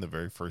line the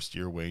very first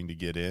year waiting to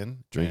get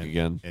in. Drink and,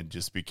 again. And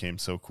just became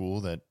so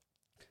cool that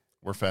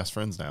we're fast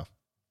friends now.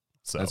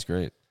 So That's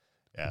great.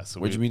 Yeah. So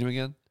Where'd you meet him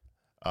again?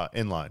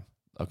 in line.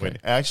 Okay. Wait,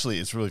 actually,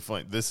 it's really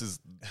funny. This is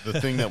the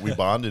thing that we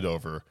bonded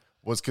over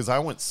was because I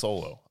went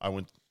solo. I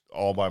went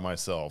all by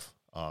myself,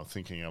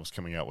 thinking I was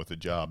coming out with a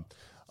job.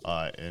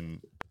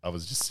 And I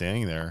was just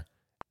standing there,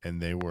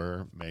 and they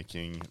were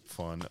making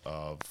fun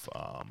of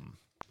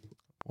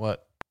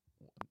what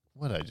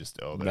I just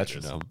there it is.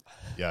 Metronome.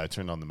 Yeah, I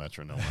turned on the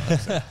metronome.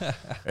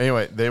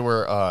 Anyway, they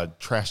were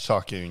trash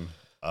talking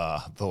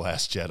The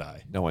Last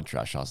Jedi. No one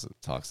trash talks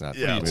that.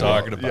 What are you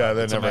talking about? Yeah,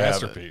 that It's a never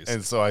happened. masterpice.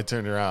 And so I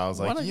turned around. I was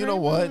like, What a you know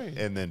great what?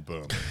 movie. And then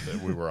boom,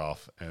 we were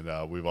off,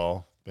 and we've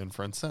all been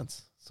friends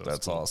since. So it's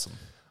That's cool. awesome.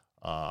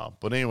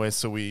 But anyway,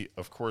 so we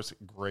of course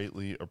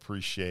greatly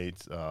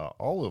appreciate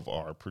all of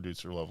our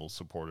producer level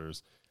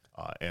supporters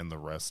and the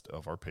rest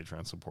of our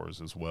Patreon supporters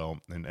as well.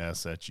 And as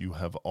such, you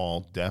have all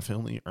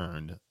definitely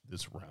earned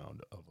this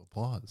round of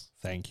applause.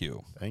 Thank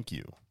you. Thank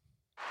you.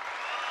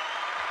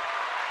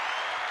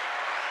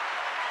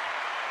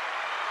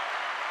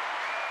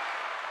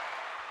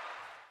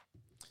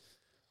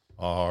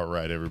 All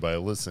right, everybody,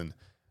 listen.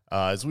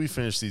 As we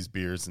finish these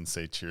beers and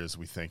say cheers,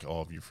 we thank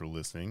all of you for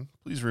listening.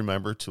 Please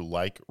remember to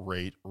like,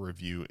 rate,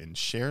 review, and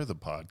share the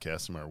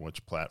podcast, no matter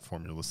which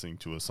platform you're listening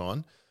to us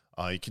on.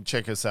 You can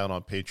check us out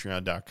on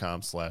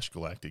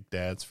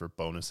patreon.com/galacticdads for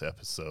bonus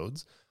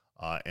episodes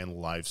and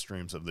live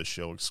streams of the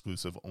show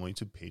exclusive only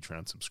to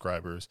Patreon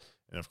subscribers.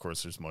 And, of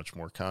course, there's much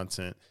more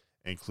content,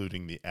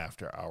 including the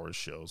after-hours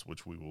shows,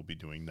 which we will be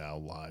doing now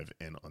live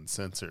and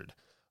uncensored.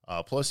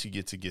 Plus, you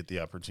get the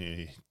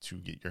opportunity to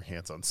get your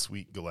hands on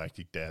sweet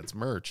Galactic Dads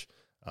merch,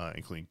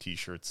 including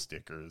T-shirts,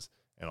 stickers,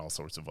 and all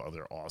sorts of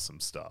other awesome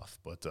stuff.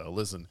 But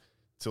listen,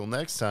 till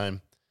next time,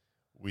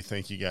 we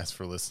thank you guys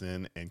for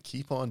listening and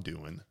keep on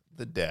doing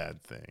the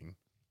dad thing.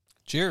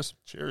 Cheers.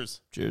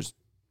 Cheers. Cheers.